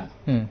বাড়বে না।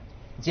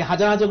 যে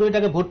হাজার হাজার কোটি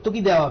টাকা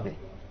ভর্তুকি দেওয়া হবে,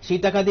 সেই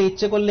টাকা দিয়ে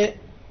ইচ্ছে করলে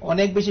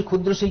অনেক বেশি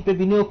ক্ষুদ্র শিল্পে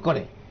বিনিয়োগ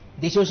করে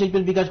দেশীয়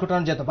শিল্পের বিকাশ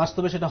ঘটানো যেত,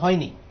 বাস্তবে সেটা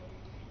হয়নি।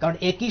 কারণ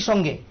একই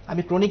সঙ্গে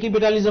আমি ক্রনিক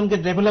ক্যাপিটালিজমকে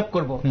ডেভেলপ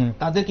করব,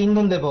 তাদেরকে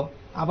ইন্ধন দেব,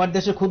 আবার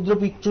দেশে ক্ষুদ্র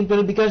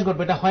শিল্পের বিকাশ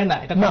ঘটবে, এটা হয় না।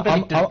 এটা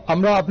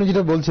আমরা, আপনি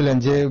যেটা বলছিলেন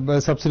যে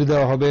সাবসিডি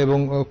দেওয়া হবে এবং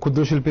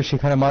ক্ষুদ্র শিল্পের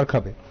সেখানে মার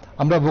খাবে,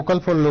 আমরা ভোকাল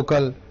ফর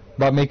লোকাল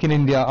বা মেক ইন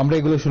ইন্ডিয়া আমরা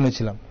এগুলো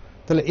শুনেছিলাম।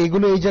 তাহলে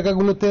এগুলো এই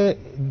জায়গাগুলোতে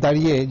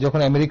দাঁড়িয়ে যখন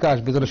আমেরিকা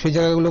আসবে, তাহলে সেই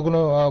জায়গাগুলো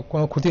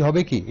কোনো ক্ষতি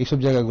হবে কি এইসব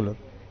জায়গাগুলোর?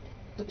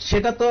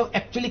 সেটা তো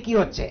অ্যাকচুয়ালি কি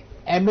হচ্ছে,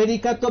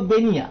 আমেরিকা তো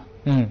বেনিয়া।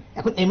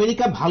 এখন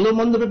আমেরিকা ভালো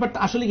মন্দ ব্যাপারটা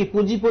আসলে কি,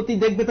 পুঁজিপতি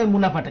দেখবে তার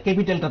মুনাফাটা,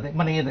 ক্যাপিটালটা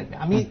মানে দেখবে।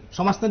 আমি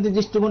সমাজতান্ত্রিক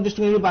দৃষ্টিকোণ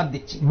বাদ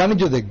দিচ্ছি,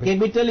 বাণিজ্য দেখবে।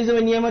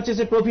 ক্যাপিটালিজমের নিয়ম হচ্ছে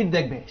সে প্রফিট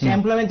দেখবে। সে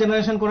এমপ্লয়মেন্ট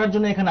জেনারেশন করার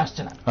জন্য এখানে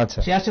আসছে না,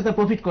 সে আসছে তার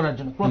প্রফিট করার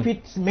জন্য, প্রফিট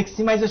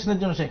ম্যাক্সিমাইজেশনের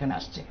জন্য সে এখানে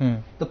আসছে।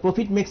 তো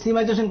প্রফিট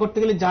ম্যাক্সিমাইজেশন করতে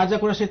গেলে যা যা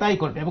করে সে তাই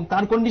করবে এবং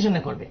তার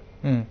কন্ডিশনে করবে।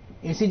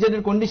 এসিজেড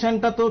এর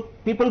কন্ডিশনটা তো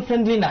পিপল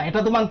ফ্রেন্ডলি না, এটা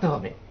তো মানতে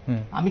হবে।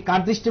 আমি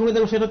কার দৃষ্টিভঙ্গি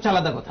দেবো সেটা হচ্ছে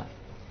আলাদা কথা।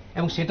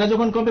 এবং সেটা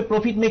যখন করবে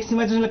প্রফিট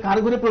ম্যাক্সিমাইজেশন, কার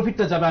ঘরে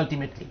প্রফিটটা যাবে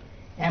আলটিমেটলি?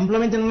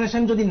 এমপ্লয়মেন্ট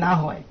জেনারেশন যদি না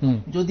হয়,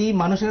 যদি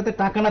মানুষের হাতে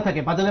টাকা না থাকে,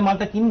 বাজারে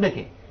মালটা কিনবে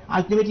কে?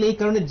 আলটিমেটলি এই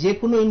কারণে যে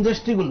কোনো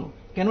ইন্ডাস্ট্রিগুলো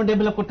কেন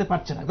ডেভেলপ করতে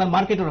পারছে না, তার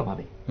মার্কেটের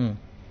অভাবে।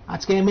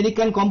 আজকে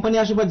আমেরিকান কোম্পানি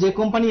আসুক বা যে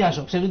কোম্পানি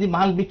আসুক, সে যদি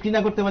মাল বিক্রি না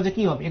করতে পারে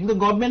কি হবে? কিন্তু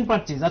গভর্নমেন্ট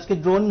পারচেজ, আজকে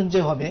ড্রোন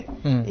যে হবে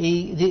এই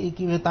যে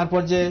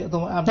তারপর যে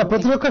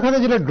প্রতিরক্ষা খাতে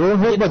যেটা ড্রোন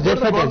হোক বা জেট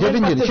ফাইটার জেট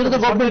ইঞ্জিন সেটা তো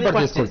গভর্নমেন্ট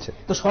পারচেজ করছে।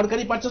 তো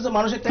সরকারি পারচেজ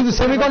মানুষের কিন্তু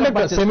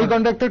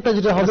সেমিকন্ডাক্টরটা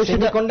যেটা হবে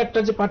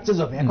সেমিকন্ডাক্টর যে পারচেজ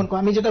হবে, এখন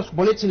আমি যেটা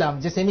বলেছিলাম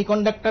যে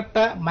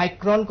সেমিকন্ডাক্টরটা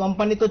মাইক্রন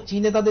কোম্পানি তো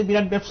চীনে তাদের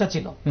বিরাট ব্যবসা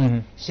ছিল,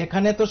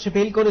 সেখানে তো সে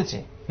ফেল করেছে,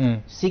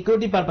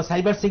 security purpose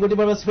cyber security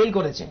purpose fail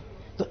করেছে।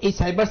 তো এই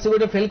সাইবার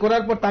সিকিউরিটি ফেল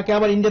করার পর তাকে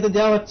আবার ইন্ডিয়াতে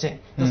দেওয়া হচ্ছে,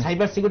 তো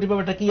সাইবার সিকিউরিটি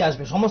ব্যাপারটা কি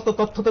আসবে? সমস্ত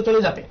তথ্য তো চলে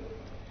যাবে,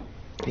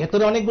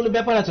 ভেতরে অনেকগুলো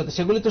ব্যাপার আছে, তো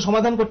সেগুলি তো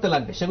সমাধান করতে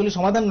লাগবে। সেগুলি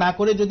সমাধান না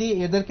করে যদি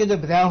এদেরকে যে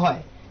দেওয়া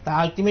হয়, তা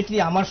আলটিমেটলি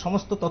আমার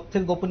সমস্ত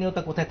তথ্যের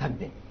গোপনীয়তা কোথায়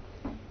থাকবে?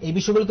 এই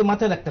বিষয়গুলো তো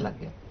মাথায় রাখতে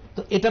লাগবে।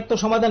 তো এটার তো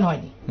সমাধান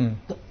হয়নি।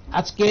 তো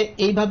আজকে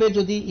এইভাবে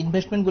যদি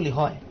ইনভেস্টমেন্টগুলি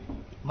হয়,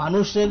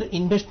 মানুষের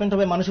ইনভেস্টমেন্ট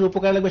হবে, মানুষের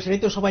উপকার লাগবে,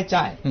 সেটাই তো সবাই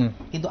চায়,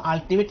 কিন্তু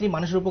আলটিমেটলি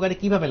মানুষের উপকারে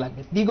কিভাবে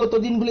লাগবে? বিগত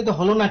দিনগুলি তো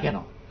হলো না কেন,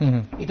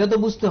 এটা তো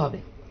বুঝতে হবে।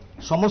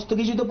 সমস্ত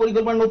কিছু তো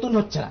পরিকল্পনা নতুন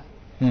হচ্ছে না,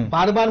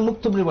 বারবার মুখ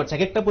থুবড়ে পড়ছে,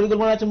 এক একটা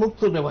পরিকল্পনা আছে মুখ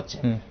থুবড়ে পড়ছে।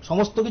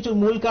 সমস্ত কিছুর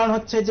মূল কারণ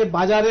হচ্ছে যে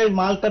বাজারের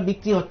মালটা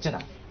বিক্রি হচ্ছে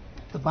না।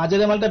 তো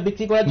বাজারের মালটা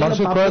বিক্রি করার জন্য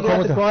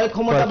ক্রয়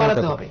ক্ষমতা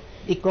বাড়াতে হবে।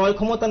 এই ক্রয়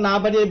ক্ষমতা না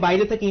বাড়িয়ে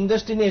বাইরে থেকে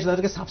ইন্ডাস্ট্রি নিয়ে এসে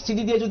তাদেরকে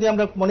সাবসিডি দিয়ে যদি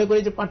আমরা মনে করি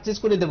যে পারচেজ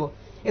করে দেবো,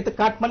 এতে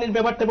কাটমানির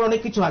ব্যাপারটা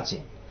অনেক কিছু আছে,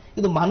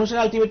 কিন্তু মানুষের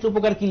আলটিমেট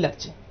উপকার কি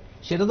লাগছে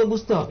সেটা তো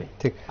বুঝতে হবে।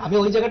 ঠিক, আমি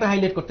ওই জায়গাটা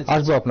হাইলাইট করতে চাই।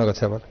 আসবো আপনার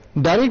কাছে আবার।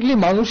 ডাইরেক্টলি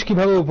মানুষ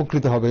কিভাবে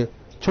উপকৃত হবে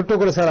ছোট্ট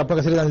করে স্যার আপনার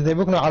কাছে জানতে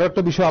চাইবো, কারণ আরো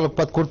একটা বিষয়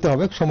আলোকপাত করতে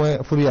হবে, সময়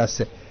ফুরিয়ে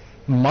আসছে।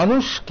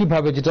 মানুষ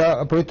কিভাবে, যেটা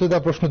প্রত্যেকটা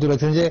প্রশ্ন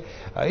তুলেছেন যে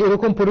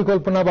এরকম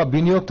পরিকল্পনা বা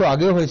বিনিয়োগ তো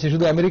আগেও হয়েছে,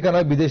 শুধু আমেরিকা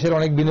নয় বিদেশের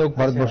অনেক বিনিয়োগ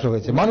ভারতবর্ষ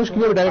হয়েছে, মানুষ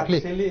কিভাবে ডাইরেক্টলি?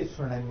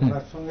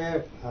 ওনার সঙ্গে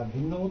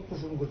ভিন্নমত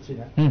পোষণ করছি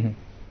না,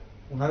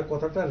 ওনার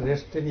কথাটা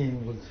রেস্টে নিয়ে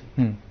বলছি।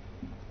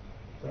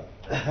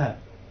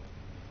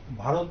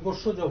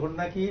 ভারতবর্ষ যখন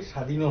নাকি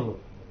স্বাধীন হলো,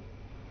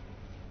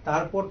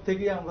 তারপর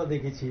থেকে আমরা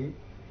দেখেছি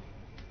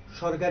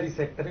সরকারি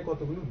সেক্টরে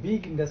কতগুলো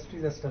বিগ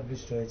ইন্ডাস্ট্রিজ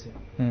এস্টাবলিশড হয়েছে,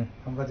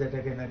 আমরা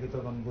যেটাকে নাকি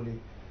তখন বলি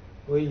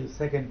ওই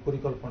সেকেন্ড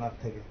পরিকল্পনার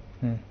থেকে।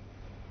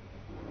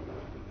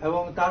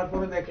 এবং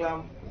তারপরে দেখলাম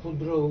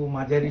ক্ষুদ্র ও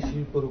মাঝারি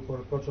শিল্পের উপর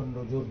প্রচন্ড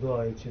জোর দেওয়া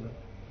হয়েছিল,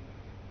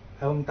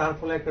 এবং তার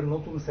ফলে একটা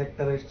নতুন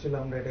সেক্টর এসেছিল,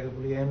 আমরা এটাকে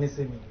বলি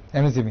এমএসএমই।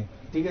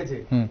 ঠিক আছে,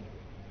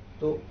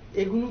 তো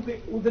এগুলোকে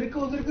ওদেরকে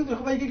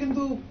সবাইকে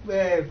কিন্তু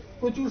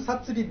প্রচুর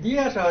সাবসিডি দিয়ে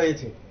আসা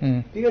হয়েছে।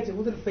 ঠিক আছে,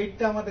 ওদের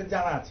ফেটটা আমাদের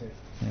জানা আছে,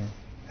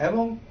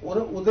 এবং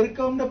ওদেরকে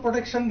আমরা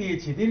প্রোটেকশন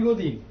দিয়েছি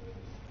দীর্ঘদিন।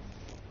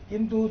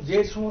 কিন্তু যে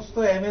সমস্ত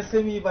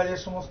এমএসএমই বা যে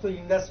সমস্ত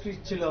ইন্ডাস্ট্রি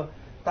ছিল,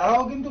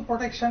 তারাও কিন্তু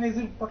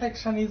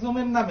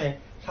প্রোটেকশনিজমের নামে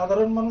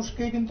সাধারণ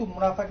মানুষকে কিন্তু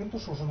মুনাফা কিন্তু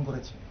শোষণ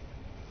করেছে,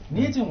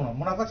 নিয়েছে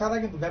মুনাফা ছাড়া,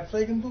 কিন্তু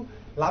ব্যবসায়ী কিন্তু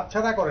লাভ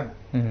ছাড়া করে না।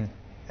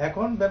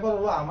 এখন ব্যাপার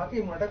হলো আমাকে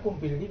একটা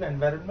কম্পিটিটিভ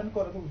এনভায়রনমেন্ট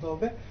করে তুলতে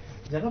হবে,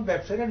 যেন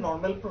ব্যবসায়ীরা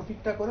নর্মাল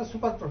প্রফিটটা করে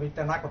সুপার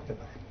প্রফিটটা না করতে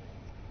পারে।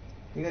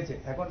 ঠিক আছে,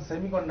 এখন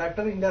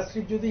সেমিকন্ডাক্টর ইন্ডাস্ট্রি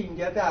যদি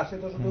ইন্ডিয়াতে আসে,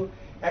 তো শুধু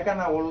একা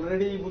না,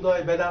 অলরেডি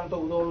বোধহয় বেদান্ত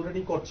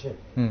অলরেডি করছে।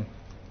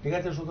 ঠিক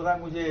আছে, সুতরাং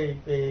ওই যে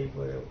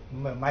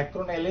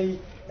মাইক্রন এলেই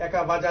একা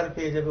বাজার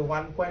পেয়ে যাবে,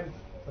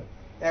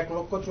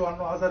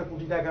 1,54,000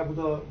 কোটি টাকা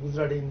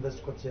গুজরাটে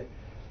ইনভেস্ট করছে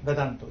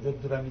বেদান্ত,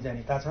 যতদূর আমি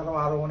জানি। তাছাড়াও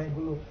আরো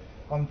অনেকগুলো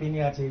কোম্পানি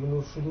আছে, এগুলো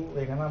শুধু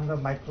এখানে আমরা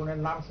মাইক্রনের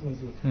নাম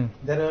শুনেছি,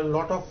 দেয়ার আর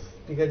লট অফ,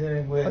 ঠিক আছে,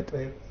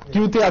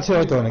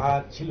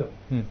 ছিল।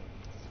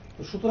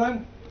 সুতরাং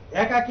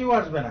একা কেউ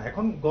আসবে না।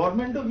 এখন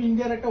গভর্নমেন্ট অফ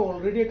ইন্ডিয়ার একটা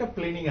অলরেডি একটা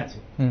প্ল্যানিং আছে,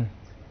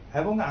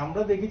 এবং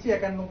আমরা দেখেছি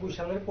 91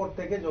 সালের পর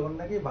থেকে যখন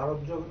নাকি ভারত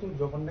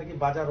যখন নাকি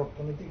বাজার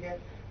অর্থনীতিকে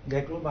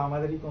দেখলো বা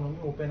আমাদের ইকোনমি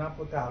ওপেন আপ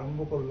হতে আরম্ভ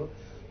করলো,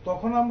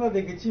 তখন আমরা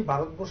দেখেছি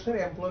ভারতবর্ষের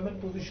এমপ্লয়মেন্ট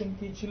পজিশন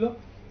কি ছিল,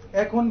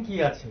 এখন কি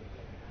আছে,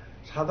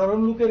 সাধারণ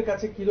লোকের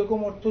কাছে কিরকম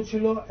অর্থ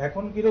ছিল,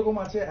 এখন কিরকম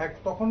আছে,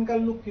 তখনকার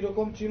লোক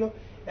কিরকম ছিল,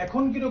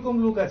 এখন কিরকম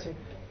লোক আছে।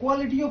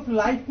 কোয়ালিটি অফ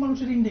লাইফ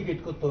মানুষের ইন্ডিকেট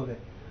করতে হবে,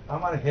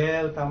 আমার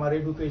হেলথ, আমার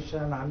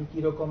এডুকেশন, আমি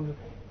কিরকম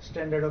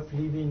স্ট্যান্ডার্ড অফ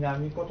লিভিং,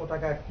 আমি কত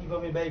টাকা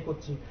কিভাবে ব্যয়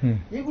করছি,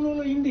 এগুলো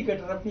হলো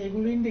ইন্ডিকেটর। আপনি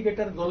এগুলো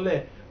ইন্ডিকেটর ধরলে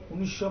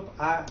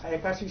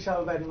 1981 সাল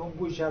বা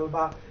 90 সাল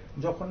বা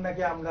যখন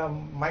নাকি আমরা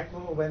মাইক্রো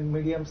বা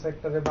মিডিয়াম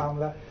সেক্টরে বা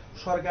আমরা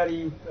সরকারি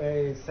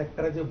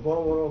সেক্টরে যে বড়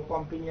বড়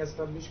কোম্পানি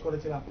এস্টাবলিশ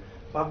করেছিলাম,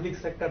 public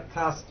sector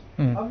trust,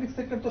 public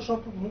sector তো সব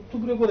মুখ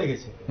থুবড়ে পড়ে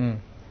গেছে।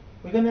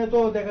 ওইখানে তো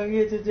দেখা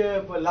গিয়েছে যে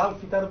লাল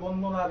ফিতার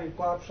বন্ধন আর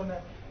করাপশনে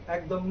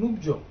একদম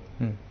নুব্জ।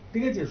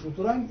 ঠিক আছে,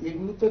 সুতরাং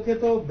এগুলো থেকে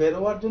তো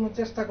বেরোয়ার জন্য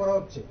চেষ্টা করা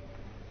হচ্ছে।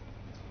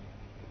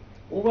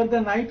 ওভার দ্য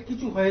নাইট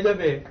কিছু হয়ে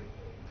যাবে,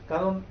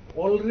 কারণ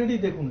অলরেডি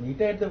দেখুন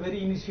এটা at the very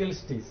initial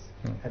stage.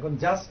 এখন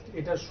জাস্ট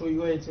এটা সই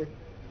হয়েছে,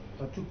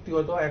 চুক্তি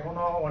হয়তো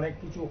এখনো অনেক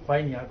কিছু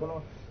হয়নি, এখনো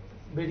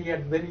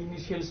ভেরি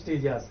ইনিশিয়াল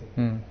স্টেজে আছে।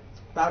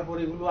 তারপর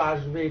এগুলো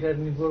আসবে, এটা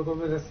নির্ভর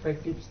করবে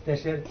রেসপেক্টিভ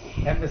দেশের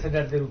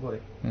অ্যাম্বাসেডারদের উপরে।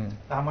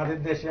 আমাদের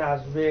দেশে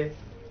আসবে,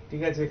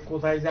 ঠিক আছে,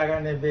 কোথায় জায়গা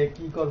নেবে,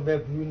 কি করবে,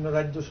 বিভিন্ন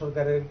রাজ্য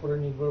সরকারের উপরে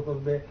নির্ভর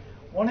করবে,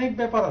 অনেক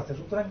ব্যাপার আছে।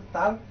 সুতরাং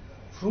তার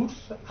ফ্রুটস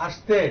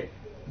আসতে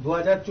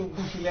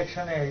 2024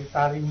 ইলেকশনে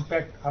তার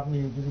ইম্প্যাক্ট আপনি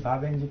যদি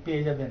ভাবেন যে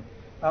পেয়ে যাবেন,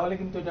 তাহলে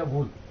কিন্তু এটা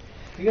ভুল।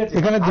 ঠিক আছে,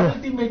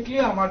 আলটিমেটলি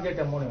আমার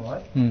যেটা মনে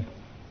হয়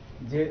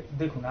যে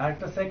দেখুন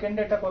আরেকটা সেকেন্ড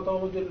একটা কথা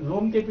হলো যে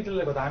লোন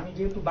ক্যাপিটালের কথা। আমি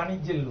যেহেতু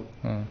বাণিজ্যের লোক,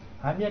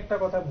 আমি একটা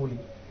কথা বলি,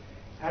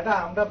 এটা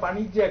আমরা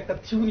বাণিজ্যে একটা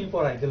থিওরি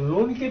পড়াই যে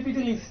loan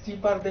capital is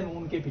cheaper then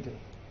on capital.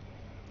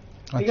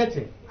 ঠিক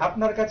আছে,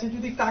 আপনার কাছে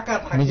যদি টাকা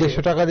থাকে, নিজস্ব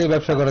টাকা দিয়ে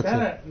ব্যবসা করাচ্ছে,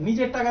 হ্যাঁ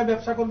নিজের টাকা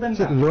ব্যবসা করবেন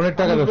না, লোনের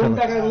টাকা ব্যবসা লোন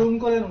টাকা লোন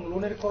করেন,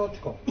 লোনের খরচ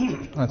কম।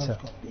 আচ্ছা,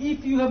 if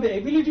you have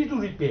ability to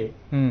repay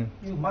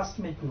you must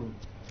make loan.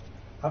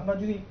 আপনার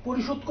যদি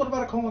পরিশোধ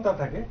করবার ক্ষমতা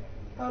থাকে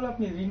তাহলে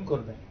আপনি ঋণ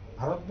করবেন।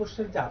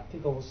 ভারতবর্ষের যে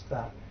আর্থিক অবস্থা,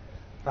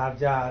 তার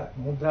যা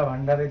মুদ্রা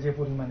ভান্ডারে যে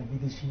পরিমাণে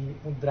বিদেশি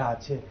মুদ্রা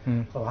আছে,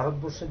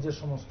 ভারতবর্ষের যে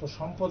সমস্ত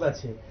সম্পদ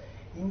আছে,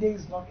 India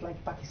is not like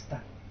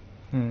Pakistan,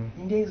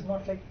 India is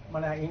not like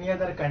মানে এনি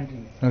আদার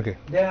কান্ট্রি।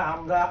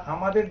 আমরা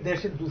আমাদের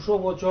দেশে 200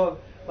 বছর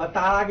বা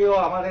তার আগেও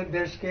আমাদের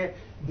দেশকে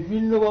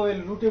বিভিন্নভাবে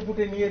লুটে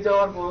পুটে নিয়ে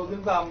যাওয়ার পরও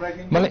কিন্তু আমরা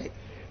কিন্তু মানে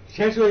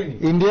শেষ হয়নি।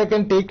 India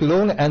can take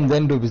loan and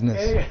then do business.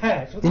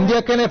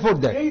 India can afford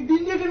that.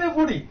 India can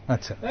afford it.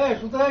 আচ্ছা,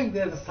 সুতরাং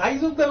size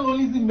of the loan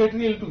is the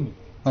material to me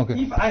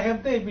if I have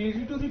the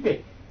ability to repay.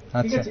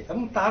 ঠিক আছে,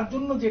 এবং তার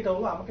জন্য যেটা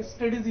হলো আমাকে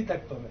স্ট্র্যাটেজি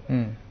থাকতে হবে,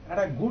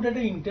 একটা গুড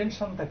একটা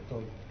ইন্টেনশন থাকতে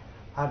হবে।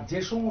 আর যে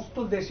সমস্ত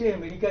দেশে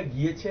আমেরিকা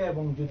গিয়েছে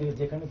এবং যদি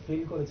যেখানে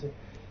ফেল করেছে,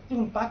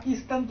 যেমন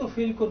পাকিস্তান তো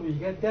ফেল করবে,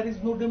 there is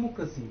no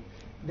democracy,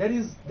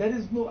 there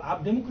is no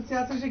democracy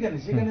আছে সেখানে,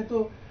 সেখানে তো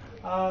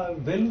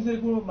ভ্যালুজের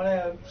মানে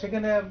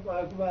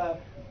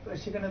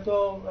সেখানে তো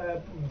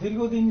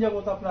দীর্ঘদিন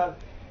যাবত আপনার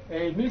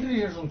এই মিলিটারি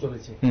শাসন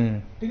চলেছে।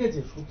 ঠিক আছে,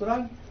 সুতরাং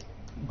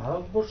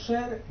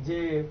ভারতবর্ষের যে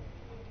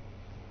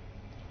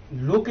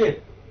লোকের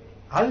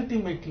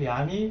আলটিমেটলি,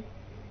 আমি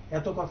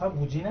এত কথা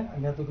বুঝি না,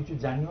 আমি এত কিছু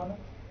জানিও না,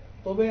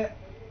 তবে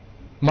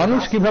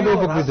মানুষ কিভাবে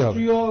উপকৃত হবে,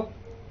 রাষ্ট্রীয়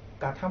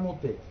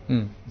কাঠামোতে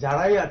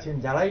যারাই আছেন,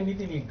 যারাই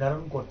নীতি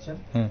নির্ধারণ করছেন,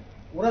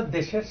 ওরা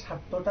দেশের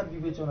স্বার্থটা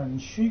বিবেচনা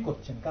নিশ্চয়ই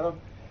করছেন। কারণ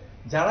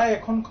যারা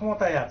এখন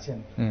ক্ষমতায় আছেন,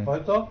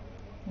 হয়তো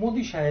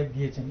মোদী সাহেব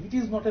গিয়েছেন, it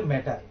is not a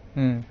matter.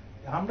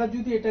 আমরা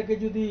যদি এটাকে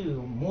যদি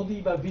মোদী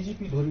বা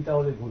বিজেপি ধরি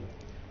তাহলে ভুল।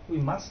 We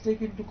must take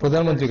it two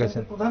প্রধানমন্ত্রী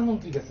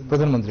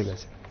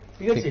কাছে।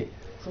 ঠিক আছে,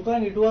 সুতরাং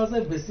ইট ওয়াজ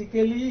এ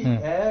basically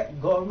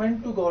government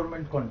to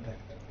government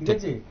contract. ঠিক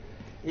আছে,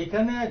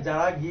 এখানে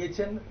যারা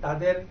গিয়েছেন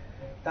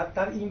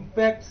তার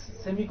ইম্প্যাক্ট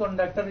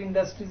সেমিকন্ডাক্টর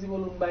ইন্ডাস্ট্রিজ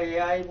বলুন বা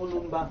এআই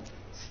বলুন বা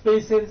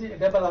স্পেসের যে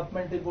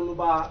ডেভেলপমেন্টে বলুন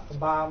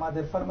বা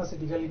আমাদের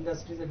ফার্মাসিউটিক্যাল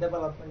ইন্ডাস্ট্রিজের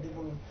ডেভেলপমেন্টে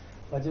বলুন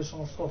বা যে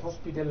সমস্ত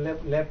হসপিটাল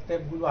ল্যাব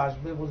ট্যাব গুলো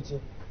আসবে বলছে,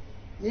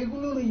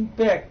 এগুলোর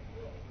ইম্প্যাক্ট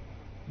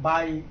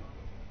বাই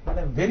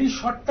মানে ভেরি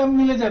শর্ট টার্ম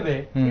মিলে যাবে,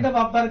 এটা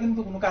ভাববার কিন্তু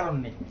কোনো কারণ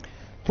নেই।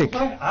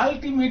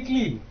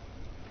 আলটিমেটলি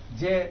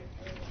যে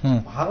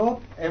ভারত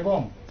এবং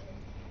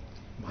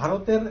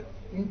ভারতের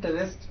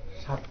ইন্টারেস্ট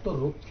স্বার্থ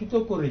রক্ষিত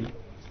করেই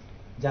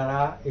যারা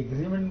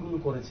এগ্রিমেন্ট গুলো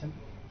করেছেন,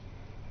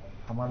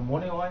 আমার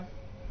মনে হয়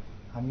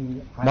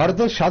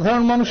ভারতের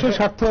সাধারণ মানুষের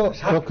স্বার্থ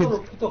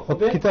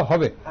রক্ষিত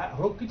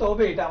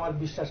হবে, এটা আমার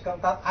বিশ্বাস। কারণ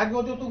তার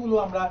আগেও যতগুলো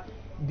আমরা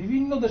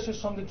বিভিন্ন দেশের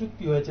সঙ্গে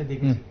চুক্তি হয়েছে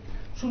দেখেছি।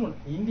 শুনুন,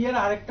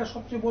 ইন্ডিয়ার আরেকটা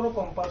সবচেয়ে বড়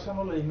কম্পালশন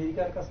হলো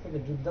আমেরিকার কাছ থেকে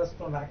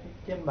যুদ্ধাস্ত্র না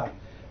কেনবা,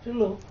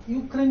 সেগুলো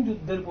ইউক্রেন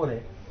যুদ্ধের পরে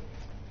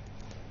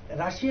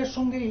রাশিয়ার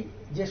সঙ্গে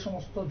যে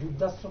সমস্ত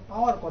যুদ্ধাস্ত্র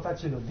পাওয়ার কথা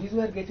ছিল, দিস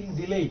ওয়ার গেটিং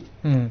ডিলেড।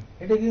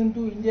 এটা কিন্তু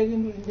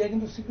ইন্ডিয়া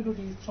কিন্তু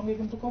সিকিউরিটির সঙ্গে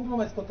কিন্তু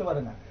কম্প্রোমাইজ করতে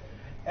পারে না,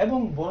 এবং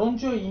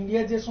বরঞ্চ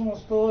ইন্ডিয়া যে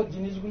সমস্ত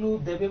জিনিসগুলো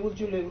দেবে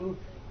বলছিল এগুলো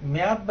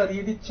মেয়াদ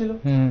বাড়িয়ে দিচ্ছিল।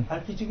 আর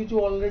কিছু কিছু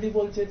অলরেডি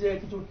বলছে যে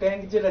কিছু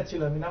ট্যাঙ্ক যেটা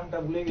ছিল, আমি নামটা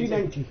ভুলে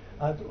গেছি,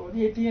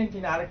 টি-90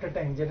 না আরেকটা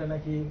ট্যাঙ্ক যেটা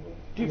নাকি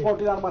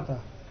T-40 আর্মাতা,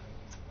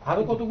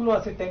 আরো কতগুলো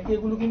আছে ট্যাঙ্ক,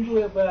 এগুলো কিন্তু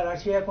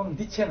রাশিয়া এখন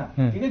দিচ্ছে না।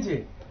 ঠিক আছে,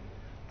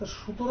 তো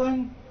সুতরাং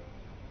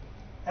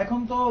এখন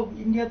তো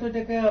ইন্ডিয়া তো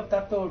এটাকে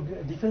তার তো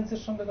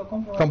ডিফেন্সের সঙ্গে তো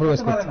কম্প্রোমাইজ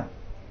করতে পারে না,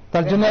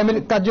 তার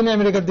জন্য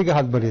আমেরিকার দিকে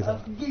হাত বাড়িয়েছে।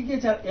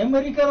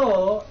 আমেরিকারও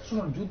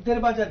শুনুন, যুদ্ধের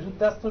বাজার,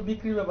 যুদ্ধাস্ত্র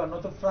বিক্রির ব্যাপার,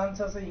 নয়তো ফ্রান্স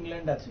আছে,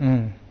 ইংল্যান্ড আছে।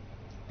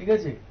 ঠিক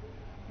আছে,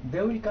 they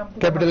will come to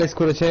capitalise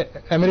করেছে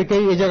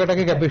আমেরিকাই এই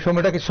জায়গাটাকে,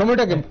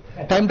 সময়টাকে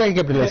টাইমটাকে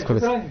ক্যাপিটালাইজ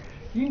করেছে।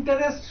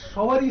 ইন্টারেস্ট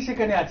সবারই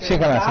সেখানে আছে,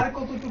 আর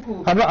কতটুকু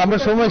আমরা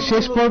সময়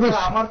শেষ পর্বে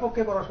আমার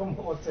পক্ষে করা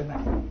সম্ভব হচ্ছে না,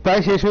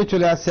 প্রায় শেষ হয়ে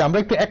চলে আসছে। আমরা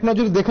একটু এক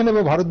নজর দেখে নেব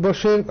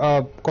ভারতবর্ষের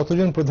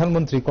কতজন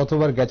প্রধানমন্ত্রী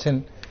কতবার গেছেন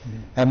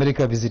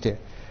আমেরিকা ভিজিটে।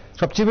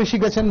 সবচেয়ে বেশি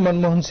গেছেন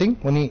মনমোহন সিং,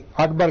 উনি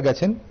 8 বার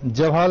গেছেন।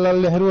 জওহরলাল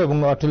নেহরু এবং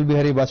অটল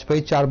বিহারী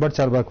বাজপেয়ী 4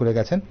 বার করে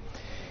গেছেন।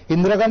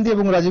 ইন্দিরা গান্ধী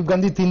এবং রাজীব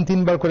গান্ধী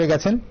 3 বার করে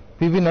গেছেন।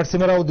 পিভি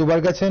নরসিংহ রাও 2 বার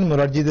গেছেন,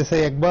 মোরারজি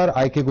দেসাই 1 বার,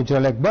 আইকে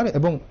গুজরাল 1 বার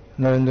এবং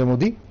নরেন্দ্র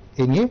মোদী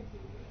এই নিয়ে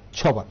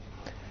 6 বার।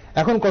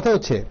 এখন কথা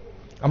হচ্ছে,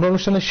 আমরা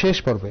অনুষ্ঠানের শেষ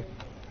পর্বে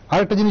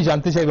আরেকটা জিনিস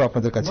জানতে চাইবো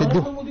আপনাদের কাছে।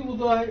 নরেন্দ্র মোদী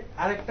বোধহয়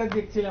আরেকটা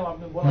দেখছিলাম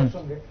আপনি বলার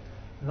সঙ্গে,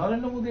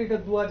 নরেন্দ্র মোদী এটা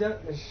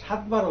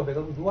 2007 বার হবে,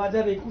 কারণ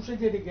 2021-এ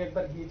যে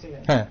একবার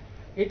গিয়েছিলেন, হ্যাঁ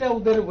এটা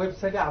ওদের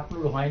ওয়েবসাইটে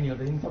আপলোড হয়নি,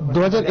 ওটা ইনফরমেশন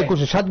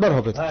 2021-এ 7 বার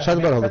হবে, 7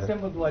 বার হবে,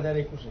 সেপ্টেম্বর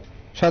 2021-এ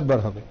 7 বার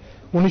হবে।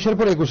 19-এর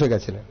পর 21-এ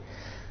গেছিলেন।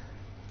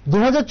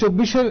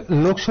 2024-এর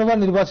লোকসভা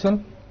নির্বাচন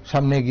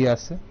সামনে এগিয়ে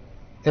আসছে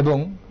এবং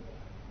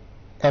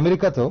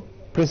আমেরিকাতেও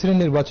প্রেসিডেন্ট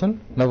নির্বাচন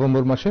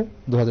নভেম্বর মাসে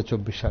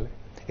 2024 সালে।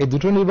 এই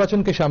দুটো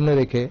নির্বাচনকে সামনে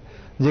রেখে,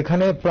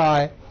 যেখানে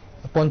প্রায়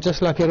 50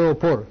 লাখেরও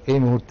ওপর এই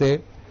মুহূর্তে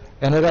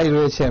এনআরআই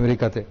রয়েছে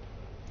আমেরিকাতে,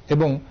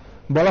 এবং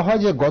বলা হয়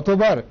যে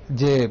গতবার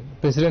যে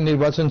প্রেসিডেন্ট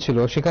নির্বাচন ছিল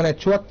সেখানে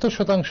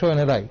 ৭৪%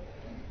 এনআরআই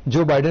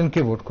জো বাইডেনকে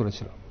ভোট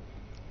করেছিল,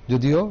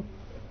 যদিও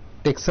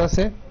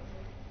টেক্সাসে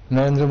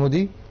নরেন্দ্র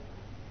মোদী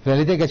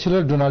র্যালিতে গেছিল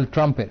ডোনাল্ড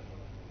ট্রাম্পের।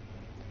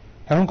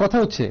 এখন কথা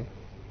হচ্ছে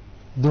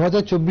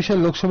 2024-এর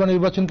লোকসভা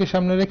নির্বাচনকে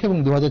সামনে রেখে এবং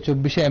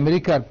 2024-এ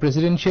আমেরিকার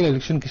প্রেসিডেন্সিয়াল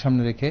ইলেকশনকে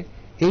সামনে রেখে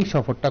এই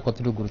সফরটা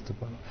কতটুকু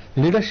গুরুত্বপূর্ণ,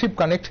 লিডারশিপ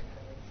কানেক্ট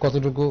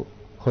কতটুকু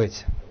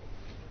হয়েছে?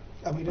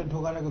 আমি এটা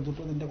ঢোকার আগে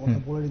দুটো তিনটে কথা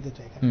বলে দিতে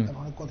চাই,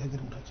 অনেক কথা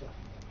এখানে উঠেছে।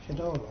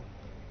 সেটা হলো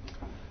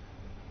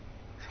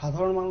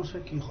সাধারণ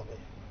মানুষের কি হবে।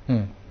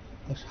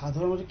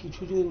 সাধারণ মানুষের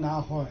কিছু যদি না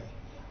হয়,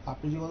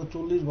 আপনি যে গত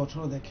 40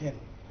 বছর দেখেন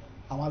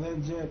আমাদের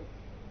যে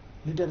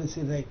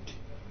লিটারেসি রেট,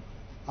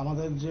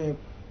 আমাদের যে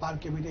পার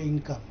ক্যাপিটা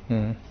ইনকাম,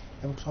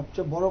 এবং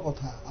সবচেয়ে বড়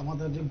কথা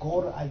আমাদের যে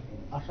গড় আয়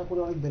আশা করি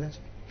অনেক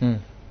বেড়েছে।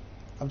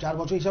 আপনি 4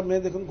 বছর হিসাব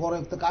নিয়ে দেখুন গড়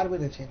একটা কার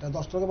বেড়েছে, এটা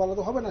 10 টাকা বলা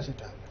তো হবে না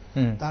সেটা।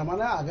 তার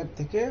মানে আগের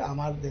থেকে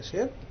আমার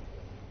দেশের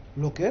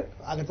লোকের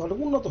আগে তো অনেক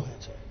উন্নত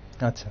হয়েছে।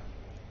 আচ্ছা,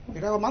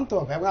 এটা মানতে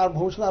হবে, এবং আর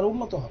ভবিষ্যতে আরো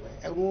উন্নত হবে।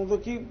 উন্নত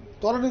কি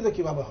ত্বরান্বিত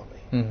কিভাবে হবে?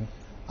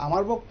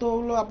 আমার বক্তব্য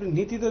হলো আপনি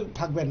নীতিতে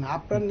থাকবেন না,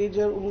 আপনার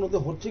নিজের উন্নতি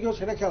হচ্ছে কি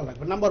সেটা খেয়াল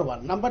রাখবেন, নাম্বার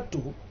 1। নাম্বার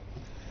 2,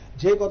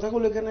 যে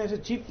কথাগুলো এখানে এসে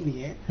চিপ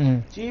নিয়ে,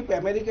 চিপ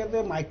আমেরিকাতে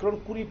মাইক্রন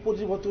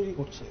 20-25 বছর তৈরি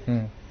করছে।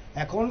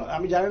 এখন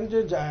আমি জানেন যে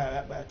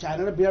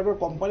চায়নার বিরাট বড়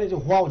কোম্পানি যে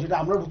হুয়াও, যেটা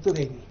আমরা ঢুকতে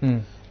দেয়নি,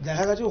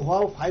 দেখা গেছে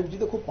হুয়াও 5G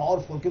তে খুব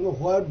পাওয়ারফুল, কিন্তু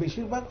হুয়াওয়ের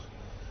বেশিরভাগ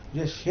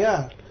যে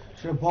শেয়ার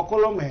সেটা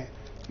বকলমে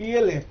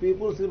পিএলএ,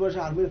 পিপুলস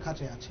লিবারেশন আর্মির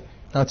কাছে আছে।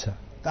 আচ্ছা,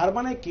 তার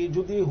মানে কি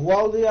যদি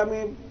হুয়াও দিয়ে আমি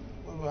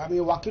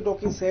ওয়াকি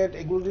টকি সেট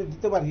এগুলো যদি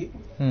দিতে পারি,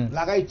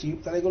 লাগাই চিপ,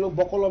 তাহলে এগুলো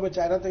বকলমে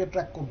চায়না থেকে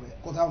ট্র্যাক করবে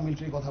কোথাও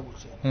মিলিটারি কথা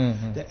বলছে।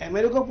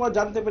 আমেরিকা পর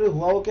জানতে পারে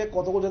হুয়াওকে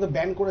কতগুলো যাতে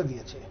ব্যান করে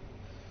দিয়েছে,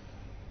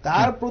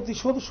 তার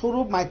প্রতিশোধ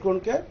স্বরূপ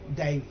মাইক্রনকে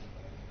দেয়নি।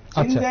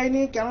 চীন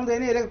দেয়নি, কেন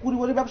দেয়নি? এর 20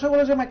 বছর ব্যবসা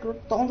করেছে মাইক্রন,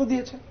 তখন তো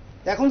দিয়েছে,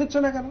 এখন দিচ্ছে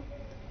না কেন?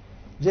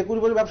 যে 20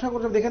 বছর ব্যবসা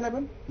করছে দেখে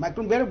নেবেন,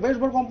 মাইক্রন বেশ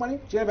বড় কোম্পানি,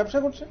 চীনের ব্যবসা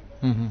করছে,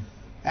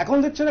 এখন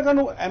দিচ্ছে না কেন?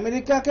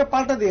 আমেরিকাকে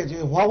পাল্টা দিয়েছে,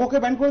 হুয়াওকে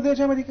ব্যান করে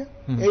দিয়েছে আমেরিকা,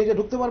 এই যে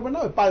ঢুকতে পারবে না,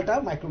 ওই পাল্টা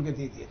মাইক্রনকে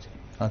দিয়ে দিয়েছে।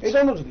 এটা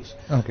অন্য জিনিস।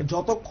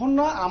 যতক্ষণ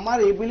না আমার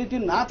এবিলিটি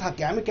না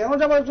থাকে, আমি কেন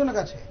যাবো একজনের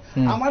কাছে?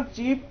 আমার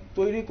চিপ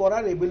তৈরি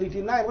করার এবিলিটি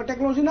নাই, এবার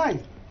টেকনোলজি নাই।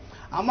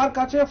 আমার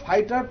কাছে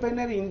ফাইটার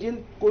প্লেনের ইঞ্জিন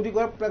তৈরি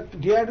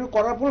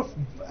করার পর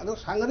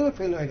সাংঘাতিক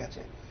ফেল হয়ে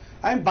গেছে,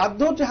 আমি বাধ্য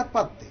হচ্ছে হাত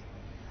পাততে।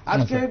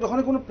 আজকে যখন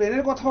কোনো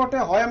প্লেনের কথা ওঠে,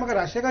 হয় আমাকে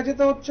রাশিয়া কাছে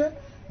যেতে হচ্ছে,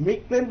 মিগ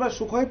প্লেন বা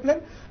সুখই প্লেন,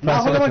 না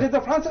হলে আমার যেতে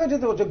ফ্রান্স কাছে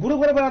যেতে হচ্ছে, ঘুরে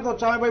ঘুরে বেড়াতে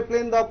হচ্ছে, আমার ভাই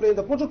প্লেন দাও,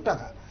 প্রচুর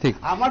টাকা।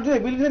 আমার যে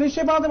এবিলিটি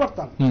নিশ্চয়ই বানাতে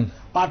পারতাম,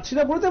 পারছি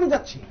না বলতে আমি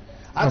যাচ্ছি।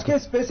 আজকে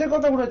স্পেসের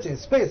কথা উঠেছে,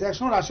 স্পেস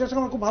একসময় রাশিয়ার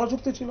সঙ্গে খুব ভালো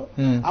চুক্তি ছিল,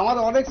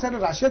 আমাদের অনেক সাইডে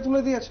রাশিয়া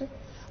তুলে দিয়েছে,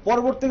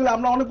 পরবর্তীকালে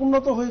আমরা অনেক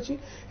উন্নত হয়েছি।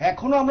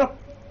 এখনো আমরা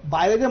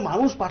বাইরে যে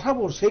মানুষ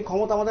পাঠাবো সেই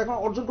ক্ষমতা আমাদের এখন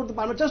অর্জন করতে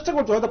পারবে, চেষ্টা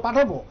করছি, হয়তো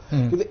পাঠাবো,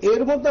 কিন্তু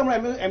এর মধ্যে আমরা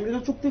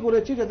আমেরিকা চুক্তি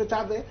করেছি যাতে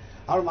চাঁদে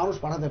আমরা মানুষ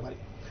পাঠাতে পারি।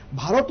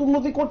 ভারত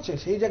উন্নতি করছে,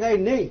 সেই জায়গায়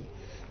নেই।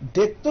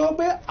 দেখতে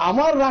হবে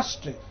আমার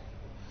রাষ্ট্রে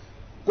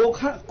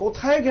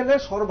কোথায় গেলে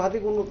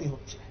সর্বাধিক উন্নতি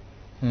হচ্ছে।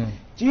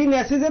 চীন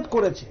অ্যাসিজেট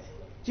করেছে,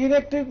 চীন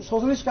একটি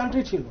সোশ্যালিস্ট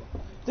কান্ট্রি ছিল,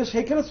 তো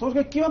সেখানে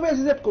সোশ্যাল কিভাবে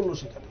অ্যাসিজেট করলো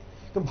সেখানে,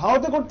 তো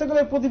ভারতে করতে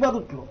গেলে প্রতিবাদ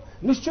উঠলো,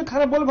 নিশ্চয়ই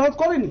খারাপ বলে ভারত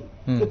করেনি,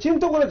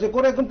 চিন্তা করেছে,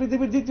 করে এখন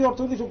পৃথিবীর দ্বিতীয়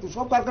অর্থনৈতিক শক্তি,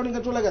 সব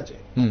কারখানা চলে গেছে।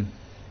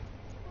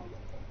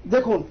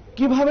 দেখুন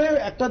কিভাবে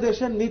একটা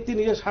দেশের নীতি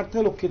নিজের স্বার্থে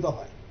লক্ষিত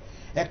হয়।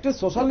 একটা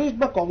সোশ্যালিস্ট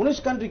বা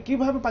কমিউনিস্ট কান্ট্রি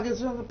কিভাবে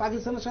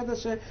পাকিস্তানের সাথে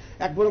সে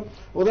একবার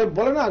ওদের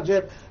বলে না যে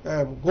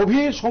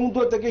গভীর সমুদ্র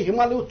থেকে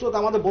হিমালয় উচ্চতা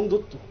আমাদের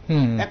বন্ধুত্ব,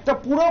 একটা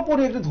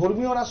পুরোপুরি একটি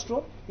ধর্মীয় রাষ্ট্র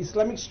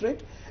ইসলামিক স্টেট,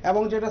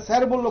 এবং যেটা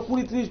স্যার বললো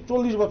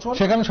 20-30-40 বছর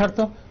সেখানে স্বার্থ,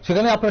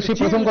 সেখানে আপনার সেই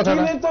প্রথম কথা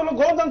তো হলো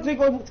গণতান্ত্রিক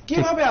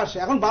কিভাবে আসে।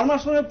 এখন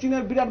বার্মার সঙ্গে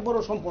চীনের বিরাট বড়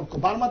সম্পর্ক,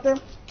 বার্মাতে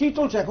কি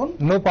চলছে এখন?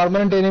 নো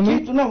পার্মানেন্ট এনিমি,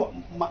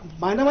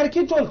 মায়ানমারে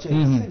কি চলছে?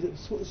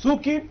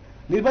 সুকি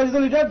নির্বাচিত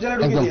লিডার জেলে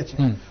ঢুকে দিয়েছে,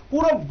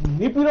 পুরো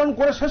নিপীড়ন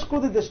করে শেষ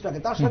করে দিয়ে দেশটাকে,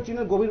 তার সাথে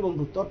চীনের গভীর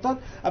বন্ধুত্ব। অর্থাৎ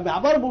আমি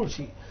আবার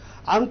বলছি,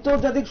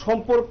 আন্তর্জাতিক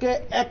সম্পর্কে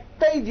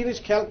একটাই জিনিস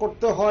খেয়াল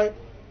করতে হয়,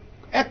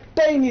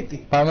 একটাই নীতি,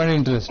 permanent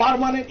interest,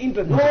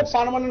 no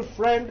permanent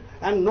friend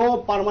and no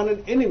permanent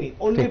enemy,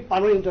 only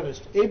permanent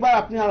interest. এইবার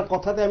আপনি আর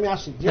কথাতে আমি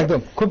আসি, একদম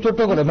খুব ছোট্ট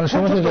করে, মানে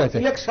সমস্যা হয়ে যাচ্ছে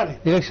ইলেকশনে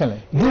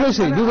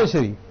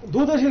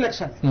দু দেশ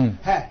ইলেকশনে।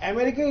 হ্যাঁ,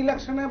 আমেরিকা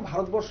ইলেকশনে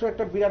ভারতবর্ষের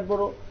একটা বিরাট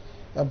বড়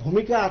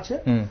ভূমিকা আছে।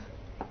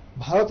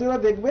 ভারতীয়রা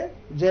দেখবে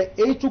যে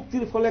এই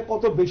চুক্তির ফলে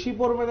কত বেশি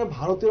পরিমাণে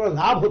ভারতীয়রা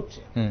লাভ হচ্ছে।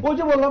 ওই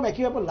যে বললাম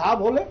একই ব্যাপার, লাভ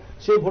হলে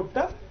সেই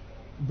ভোটটা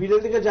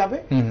বিরোধী দিকে যাবে।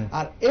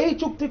 আর এই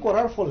চুক্তি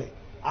করার ফলে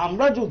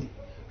আমরা যদি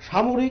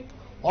সামরিক,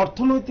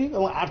 অর্থনৈতিক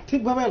এবং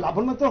আর্থিকভাবে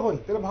লাভান্বিত হই,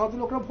 তাহলে ভারতীয়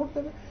লোকরা ভোট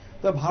দেবে।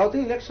 তো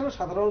ভারতীয় ইলেকশনে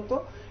সাধারণত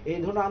এই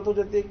ধরনের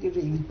আন্তর্জাতিক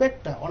যে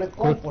ইম্প্যাক্টটা অনেক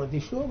কম পড়ে,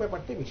 দেশীয়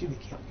ব্যাপারটা বেশি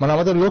দেখি। মানে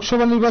আমাদের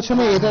লোকসভা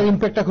নির্বাচনে এটার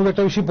ইম্প্যাক্টটা খুব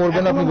একটা বেশি পড়বে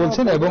না আপনি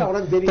বলছেন, এবং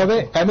তবে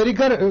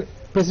আমেরিকার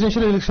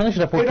প্রেসিডেন্সিয়াল ইলেকশনে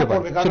সেটা পড়তে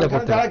পারবে, সেটা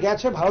পড়তে যারা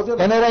গেছে ভারতীয়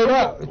এনআরআইরা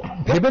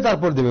ভেবে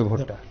তারপর দেবে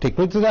ভোটটা। ঠিক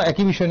প্রতিটা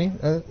একই বিষয় নিয়ে,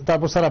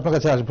 তারপর স্যার আপনার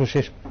কাছে আসবো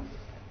শেষ।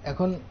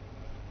 এখন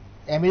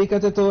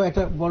আমেরিকাতে তো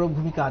একটা বড়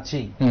ভূমিকা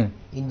আছেই,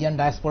 ইন্ডিয়ান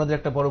ডায়াসপোরাদের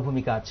একটা বড়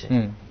ভূমিকা আছে,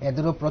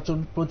 এদেরও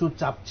প্রচুর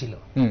চাপ ছিল,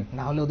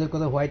 না হলে ওদের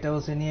কথা হোয়াইট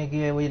হাউসে নিয়ে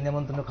গিয়ে ওই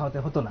নেমন্তন্ন খাওয়াতে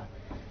হতো না।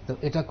 তো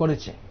এটা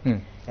করেছে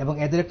এবং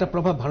এদের একটা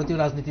প্রভাব ভারতীয়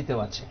রাজনীতিতেও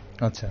আছে।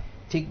 আচ্ছা,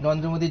 ঠিক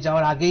নরেন্দ্র মোদী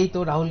যাওয়ার আগেই তো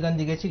রাহুল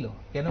গান্ধী গেছিল।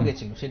 কেন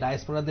গেছিল? সেই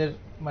ডায়াসপোরাদের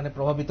মানে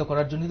প্রভাবিত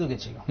করার জন্যই তো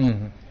গেছিল।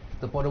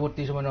 তো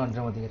পরবর্তী সময়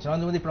নরেন্দ্র মোদী গেছে।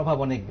 নরেন্দ্র মোদীর প্রভাব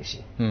অনেক বেশি,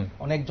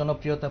 অনেক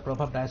জনপ্রিয়তা,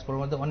 প্রভাব ডায়াসপোরার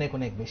মধ্যে অনেক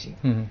অনেক বেশি।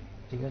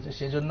 ঠিক আছে,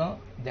 সেজন্য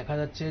দেখা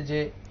যাচ্ছে যে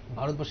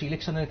ভারতবর্ষ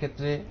ইলেকশনের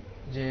ক্ষেত্রে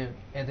যে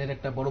এদের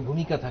একটা বড়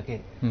ভূমিকা থাকে,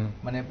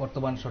 মানে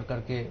বর্তমান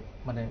সরকারকে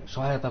মানে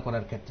সহায়তা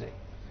করার ক্ষেত্রে।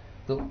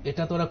 তো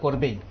এটা তো ওরা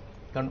করবেই,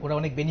 কারণ ওরা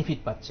অনেক বেনিফিট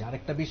পাচ্ছে।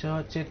 আরেকটা বিষয়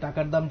হচ্ছে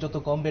টাকার দাম যত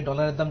কমবে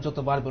ডলারের দাম যত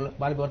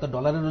বাড়বে, অর্থাৎ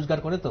ডলারে রোজগার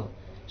করে, তো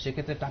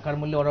সেক্ষেত্রে টাকার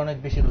মূল্যে ওরা অনেক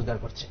বেশি রোজগার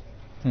করছে,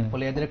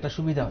 ফলে এদের একটা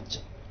সুবিধা হচ্ছে।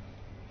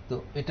 তো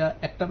এটা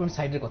একটা আমি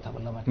সাইডের কথা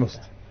বললাম আর কি।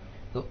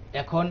 তো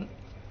এখন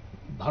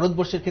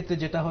ভারতবর্ষের ক্ষেত্রে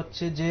যেটা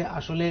হচ্ছে যে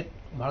আসলে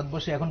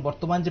ভারতবর্ষে এখন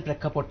বর্তমান যে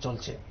প্রেক্ষাপট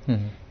চলছে,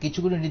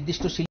 কিছুগুলো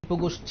নির্দিষ্ট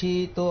শিল্পগোষ্ঠী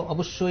তো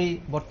অবশ্যই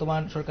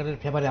বর্তমান সরকারের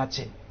ফেভারে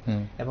আছে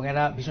এবং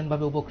এরা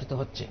ভীষণভাবে উপকৃত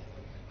হচ্ছে,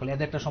 ফলে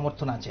এদের একটা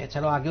সমর্থন আছে।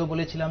 এছাড়াও আগেও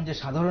বলেছিলাম যে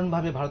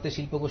সাধারণভাবে ভারতের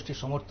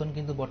শিল্পগোষ্ঠীর সমর্থন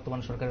কিন্তু বর্তমান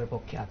সরকারের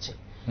পক্ষে আছে।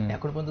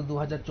 এখন পর্যন্ত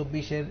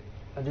 2024-এর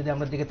যদি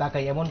আমরা দিকে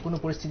তাকাই, এমন কোনো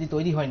পরিস্থিতি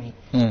তৈরি হয়নি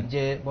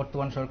যে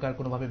বর্তমান সরকার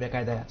কোনোভাবে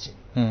বেকায়দায় আছে,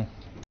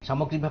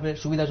 সামগ্রিকভাবে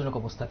সুবিধাজনক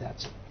অবস্থাতে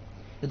আছে।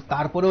 কিন্তু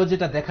তারপরেও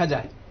যেটা দেখা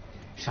যায়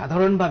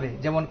সাধারণভাবে,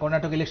 যেমন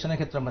কর্ণাটক ইলেকশনের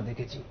ক্ষেত্রে আমরা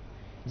দেখেছি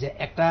যে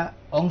একটা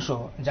অংশ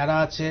যারা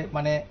আছে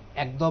মানে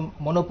একদম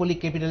মনোপলি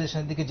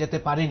ক্যাপিটালাইজেশনের দিকে যেতে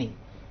পারেনি,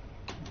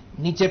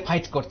 নিচে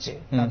ফাইট করছে,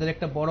 তাদের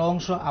একটা বড়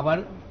অংশ আবার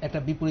একটা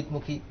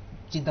বিপরীতমুখী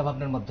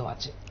চিন্তাভাবনার মধ্যে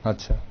আছে।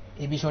 আচ্ছা,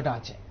 এই বিষয়টা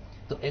আছে।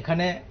 তো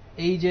এখানে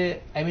এই যে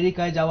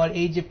আমেরিকায় যাওয়ার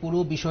এই যে পুরো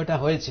বিষয়টা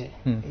হয়েছে,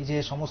 এই যে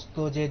সমস্ত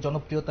যে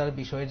জনপ্রিয়তার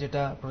বিষয়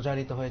যেটা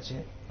প্রচারিত হয়েছে,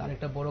 তার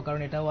একটা বড়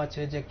কারণ এটাও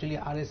আছে যে অ্যাকচুয়ালি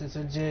আরএসএস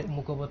এর যে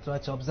মুখপত্র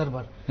আছে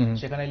অবজারভার,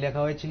 সেখানে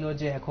লেখা হয়েছিল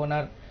যে এখন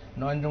আর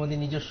নরেন্দ্র মোদী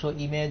নিজস্ব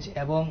ইমেজ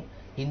এবং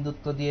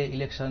হিন্দুত্ব দিয়ে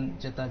ইলেকশন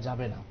জেতা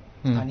যাবে না,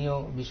 স্থানীয়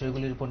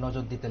বিষয়গুলির উপর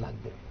নজর দিতে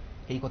লাগবে,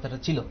 এই কথাটা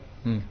ছিল।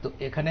 তো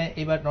এখানে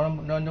এবার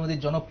নরেন্দ্র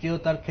মোদীর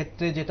জনপ্রিয়তার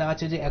ক্ষেত্রে যেটা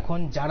আছে যে এখন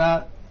যারা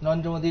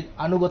নরেন্দ্র মোদীর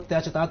আনুগত্যে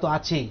আছে তারা তো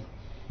আছেই,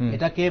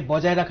 এটাকে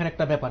বজায় রাখার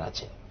একটা ব্যাপার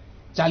আছে,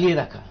 চালিয়ে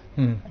রাখা।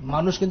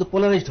 মানুষ কিন্তু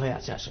পোলারাইজড হয়ে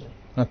আছে আসলে।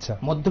 আচ্ছা,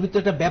 মধ্যবিত্ত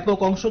একটা ব্যাপক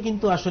অংশ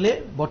কিন্তু আসলে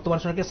বর্তমান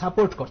সরকারকে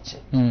সাপোর্ট করছে।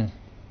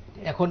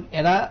 এখন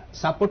এরা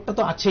সাপোর্টটা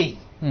তো আছেই,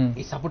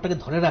 এই সাপোর্টটাকে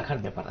ধরে রাখার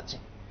ব্যাপার আছে।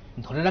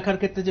 ধরে রাখার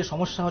ক্ষেত্রে যে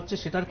সমস্যা হচ্ছে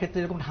সেটার ক্ষেত্রে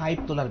এরকম হাইপ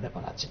তোলার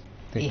ব্যাপার আছে।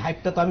 এই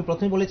হাইপটা তো আমি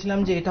প্রথমে বলেছিলাম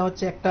যে এটা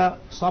হচ্ছে একটা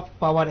সফট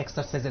পাওয়ার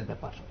এক্সারসাইজের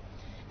ব্যাপার।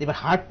 এবার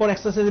হার্ড পাওয়ার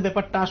এক্সারসাইজের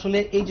ব্যাপারটা আসলে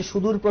এই যে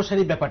সুদূর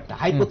প্রসারী ব্যাপারটা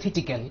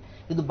হাইপোথেটিক্যাল,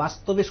 কিন্তু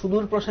বাস্তবে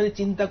সুদূর প্রসারী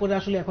চিন্তা করে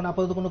আসলে এখন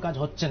আপাতত কোনো কাজ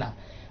হচ্ছে না।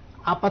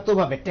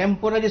 আপাতভাবে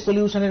টেম্পোরারি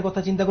সলিউশনের কথা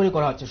চিন্তা করে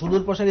করা হচ্ছে।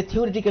 সুদূর প্রসারী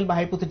থিওরিটিক্যাল বা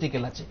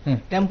হাইপোথেটিক্যাল আছে,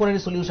 টেম্পোরারি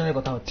সলিউশনের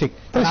কথা হচ্ছে।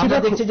 আমরা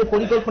দেখছি যে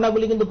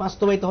পরিকল্পনাগুলি কিন্তু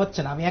বাস্তবায়িত হচ্ছে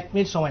না। আমি 1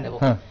 মিনিট সময় নেব।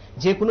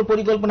 যে কোনো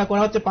পরিকল্পনা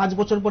করা হচ্ছে 5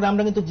 বছর পরে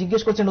আমরা কিন্তু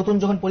জিজ্ঞেস করছি নতুন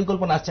যখন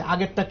পরিকল্পনা আসছে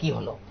আগেরটা কি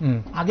হলো,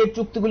 আগের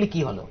চুক্তিগুলি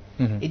কি হলো।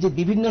 এই যে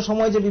বিভিন্ন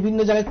সময় যে বিভিন্ন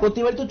জায়গায়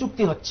প্রতিবারিত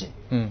চুক্তি হচ্ছে,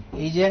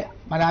 এই যে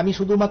মানে আমি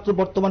শুধুমাত্র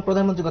বর্তমান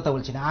প্রধানমন্ত্রীর কথা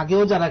বলছি না,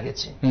 আগেও যারা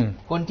গেছে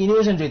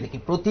কন্টিনিউশন যদি দেখি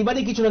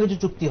প্রতিবারই কিছু না কিছু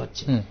চুক্তি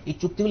হচ্ছে। এই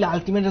চুক্তিগুলি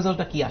আলটিমেট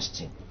রেজাল্টটা কি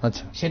আসছে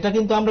সেটা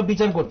কিন্তু আমরা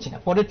বিচার করছি না।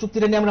 পরের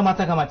চুক্তিটা নিয়ে আমরা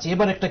মাথা ঘামাচ্ছি,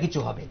 এবার একটা কিছু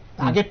হবে,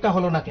 আগেরটা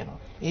হলো না কেন,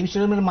 এই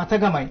বিষয়ে আমরা মাথা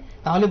ঘামাই,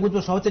 তাহলে বুঝবো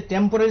সহজে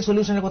টেম্পোরারি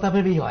সলিউশনের কথা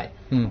ভেবেই হয়।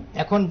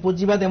 এখন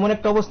পুঁজিবাদ এমন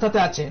একটা অবস্থাতে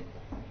আছে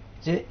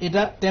যে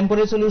এটা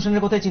টেম্পোরারি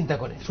সলিউশনের কথাই চিন্তা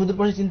করে, সুদূর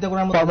প্রসারী চিন্তা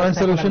করার মতো পার্মানেন্ট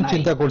সলিউশন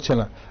চিন্তা করছে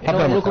না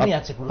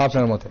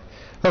আপনার মতে।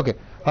 ওকে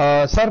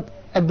স্যার,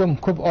 একদম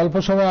খুব অল্প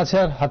সময় আছে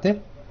আর হাতে,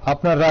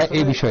 আপনার রায়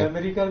এই বিষয়ে।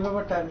 আমেরিকার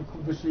ব্যাপারটা আমি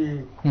খুব বেশি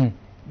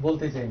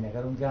বলতে চাই না,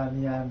 কারণ যে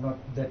আমি I am not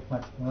that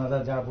much, ওনারা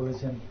যা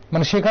বলেছেন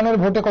মানে সেখানের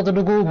ভোটে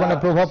কতটুকু মানে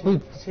প্রভাব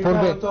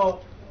পড়বে, তো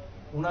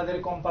ওনাদের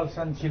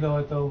কম্পালশন ছিল,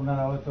 হয়তো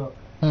ওনারা হয়তো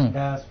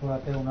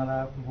ডায়াসপোরাতে ওনারা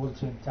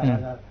বলছেন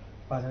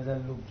 4000-5000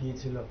 লোক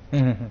গিয়েছিল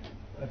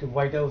একটা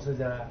হোয়াইট হাউসে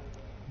যারা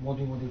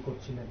মোদি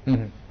করছিলেন।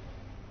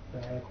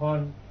 এখন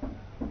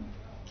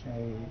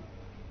এই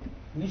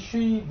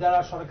নিশ্চয়ই যারা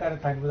সরকারে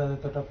থাকবে তাদের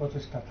তো একটা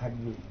প্রচেষ্টা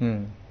থাকবে,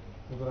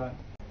 সুতরাং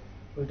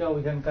ওইটা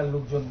ওইখানকার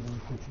লোকজন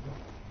বুঝতেছিল।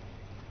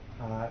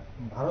 আর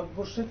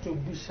ভারতবর্ষের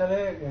 24 সালে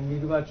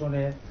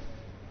নির্বাচনে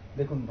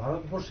দেখুন,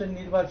 ভারতবর্ষের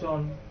নির্বাচন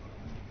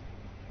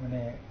মানে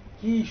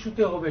কি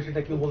ইস্যুতে হবে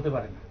সেটা কেউ বলতে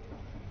পারে না,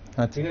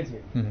 ঠিক আছে।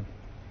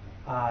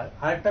 আর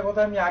আরেকটা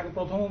কথা আমি আগে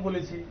প্রথমও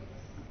বলেছি,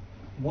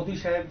 মোদী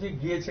সাহেব যে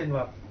গিয়েছেন,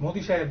 বা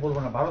মোদী সাহেব বলবো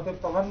না, ভারতের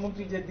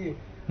প্রধানমন্ত্রী যে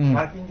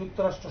মার্কিন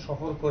যুক্তরাষ্ট্র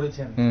সফর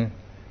করেছেন,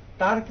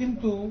 তার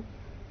কিন্তু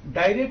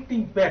ডাইরেক্ট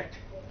ইম্প্যাক্ট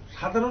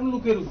সাধারণ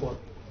লোকের উপর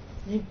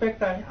ইম্প্যাক্ট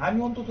আমি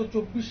অন্তত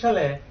 24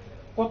 সালে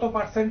কত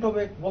পার্সেন্ট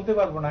হবে বলতে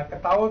পারবো না,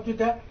 তাও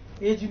যেটা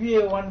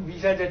HBA1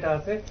 ভিসা যেটা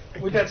আছে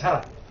ওইটা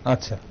ছাড়া।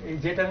 আচ্ছা,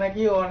 যেটা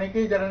নাকি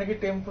অনেকেই যারা নাকি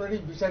টেম্পোরারি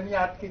ভিসা নিয়ে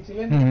আটকে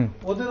ছিলেন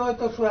ওদের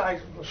হয়তো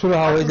শুরু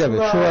হয়ে যাবে,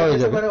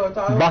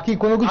 বাকি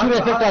কোনো কিছুর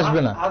এফেক্ট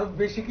আসবে না, আরো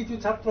বেশি কিছু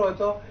ছাত্র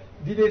হয়তো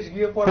বিদেশ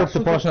গিয়ে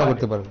পড়াশোনা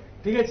করতে পারবে,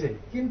 ঠিক আছে।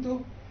 কিন্তু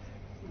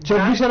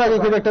 24-এর আগে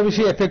খুব একটা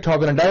বেশি এফেক্ট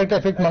হবে না, ডাইরেক্ট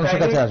এফেক্ট মানুষের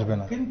কাছে আসবে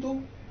না। কিন্তু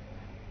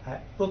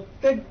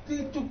প্রত্যেকটি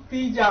চুক্তি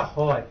যা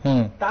হয়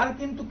তার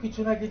কিন্তু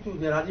কিছু না কিছু,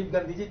 যে রাজীব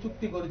গান্ধী যে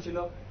চুক্তি করেছিল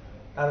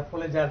তার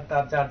ফলে যার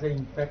যে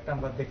ইম্প্যাক্ট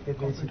আমরা দেখতে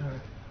পেয়েছি,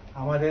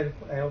 আমাদের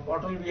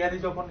অটল বিহারী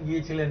যখন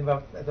গিয়েছিলেন বা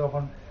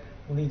তখন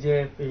উনি যে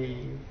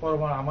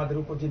আমাদের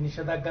উপর যে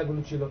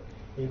নিষেধাজ্ঞাগুলো ছিল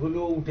এগুলো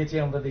উঠেছে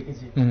আমরা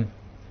দেখেছি,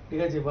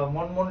 ঠিক আছে, বা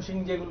মনমোহন সিং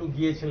যেগুলো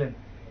গিয়েছিলেন।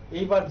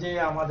 এইবার যে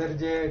আমাদের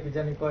যে কি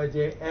জানি কয়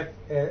যে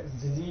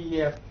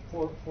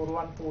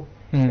F-414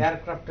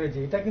 এয়ারক্রাফটের যে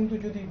এটা কিন্তু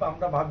যদি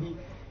আমরা ভাবি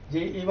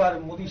যে এবার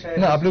মোদী সাহেব,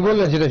 না আপনি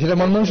বললেন সেটা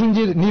মনমোহন সিং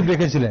জি নিব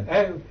রেখেছিলেন,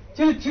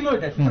 ছিল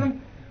এটা।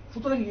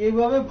 সুতরাং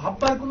এইভাবে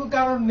ভাববার কোনো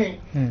কারণ নেই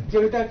যে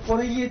এটা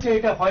করে গিয়েছে,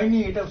 এটা হয়নি,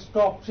 এটা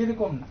স্টপ,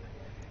 সেরকম না।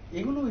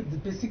 এগুলো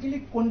বেসিক্যালি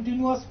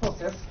কন্টিনিউয়াস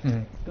প্রসেস,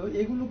 তো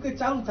এগুলোকে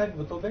চালু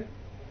থাকবে। তবে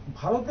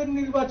ভারতের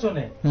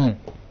নির্বাচনে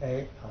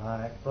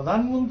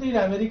প্রধানমন্ত্রীর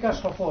আমেরিকা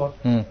সফর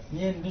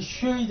নিয়ে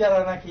নিশ্চয়ই যারা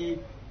নাকি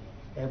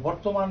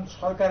বর্তমান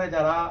সরকারে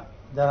যারা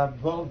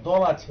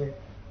দল আছে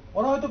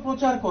ওরা হয়তো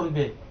প্রচার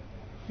করবে,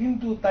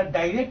 কিন্তু তার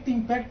ডাইরেক্ট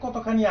ইম্প্যাক্ট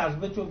কতখানি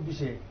আসবে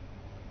 24-এ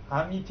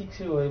আমি ঠিক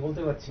সেভাবে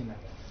বলতে পারছি না।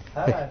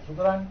 হ্যাঁ,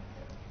 সুতরাং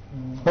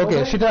ওকে,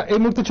 সেটা এই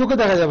মুহূর্তে চোখে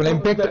দেখা যাবে না,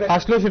 ইম্প্যাক্ট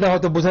আসলে সেটা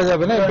হয়তো বোঝা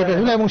যাবে না,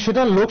 এবং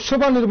সেটা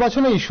লোকসভা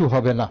নির্বাচনে ইস্যু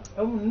হবে না,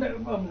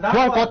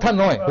 হওয়ার কথা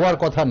নয়, হওয়ার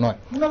কথা নয়।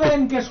 ওনারা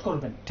এনগেজ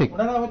করবেন, ঠিক,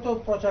 ওনারা হয়তো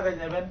প্রচারে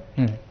যাবেন,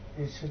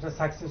 সেটা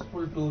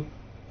সাকসেসফুল টু,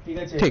 ঠিক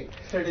আছে। ঠিক,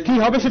 কি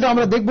হবে সেটা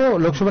আমরা দেখবো।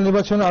 লোকসভা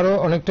নির্বাচন আরো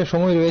অনেকটা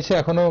সময় রয়েছে,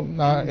 এখনো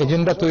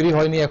এজেন্ডা তৈরি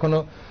হয়নি, এখনো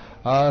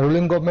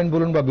রুলিং গভর্নমেন্ট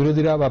বলুন বা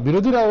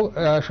বিরোধীরাও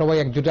সবাই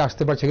একজোটে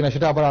আসতে পারছে কিনা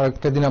সেটা আবার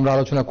আরেকটা দিন আমরা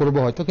আলোচনা করবো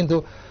হয়তো। কিন্তু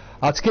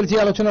আজকের যে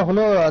আলোচনা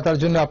হলো তার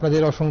জন্য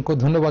আপনাদের অসংখ্য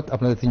ধন্যবাদ,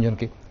 আপনাদের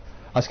তিনজনকে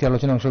আজকে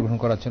আলোচনায় অংশগ্রহণ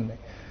করার জন্য।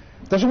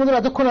 দর্শক বন্ধুরা,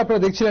 এতক্ষণ আপনারা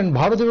দেখছিলেন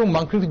ভারত এবং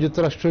মার্কিন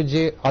যুক্তরাষ্ট্রের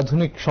যে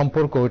আধুনিক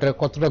সম্পর্ক, এটা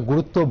কতটা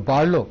গুরুত্ব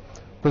বাড়লো।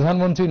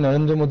 প্রধানমন্ত্রী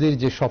নরেন্দ্র মোদীর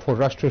যে সফর,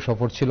 রাষ্ট্রীয়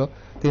সফর ছিল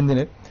 3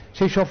 দিনের,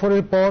 সেই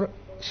সফরের পর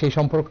সেই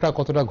সম্পর্কটা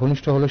কতটা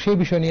ঘনিষ্ঠ হলো সেই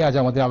বিষয় নিয়ে আজ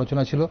আমাদের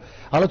আলোচনা ছিল।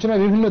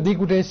 আলোচনায় বিভিন্ন দিক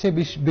উঠে এসছে,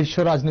 বিশ্ব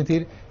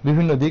রাজনীতির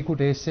বিভিন্ন দিক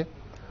উঠে এসছে,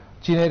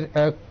 চীনের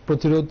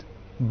প্রতিরোধ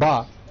বা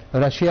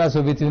রাশিয়া,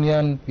 সোভিয়েত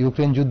ইউনিয়ন,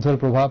 ইউক্রেন যুদ্ধের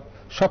প্রভাব,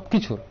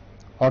 সবকিছুর,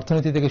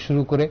 অর্থনীতি থেকে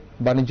শুরু করে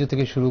বাণিজ্য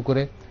থেকে শুরু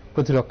করে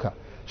প্রতিরক্ষা,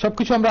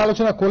 সবকিছু আমরা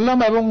আলোচনা করলাম।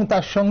 এবং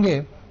তার সঙ্গে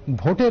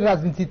ভোটের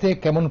রাজনীতিতে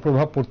কেমন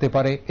প্রভাব পড়তে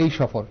পারে এই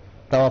সফর,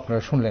 তাও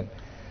আপনারা শুনলেন।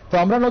 তো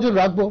আমরা নজর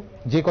রাখবো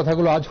যে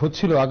কথাগুলো আজ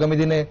হচ্ছিল, আগামী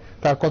দিনে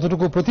তার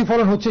কতটুকু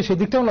প্রতিফলন হচ্ছে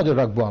সেদিকটাও নজর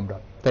রাখবো আমরা।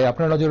 তাই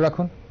আপনারা নজর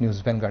রাখুন নিউজ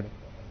ভ্যানগার্ডে।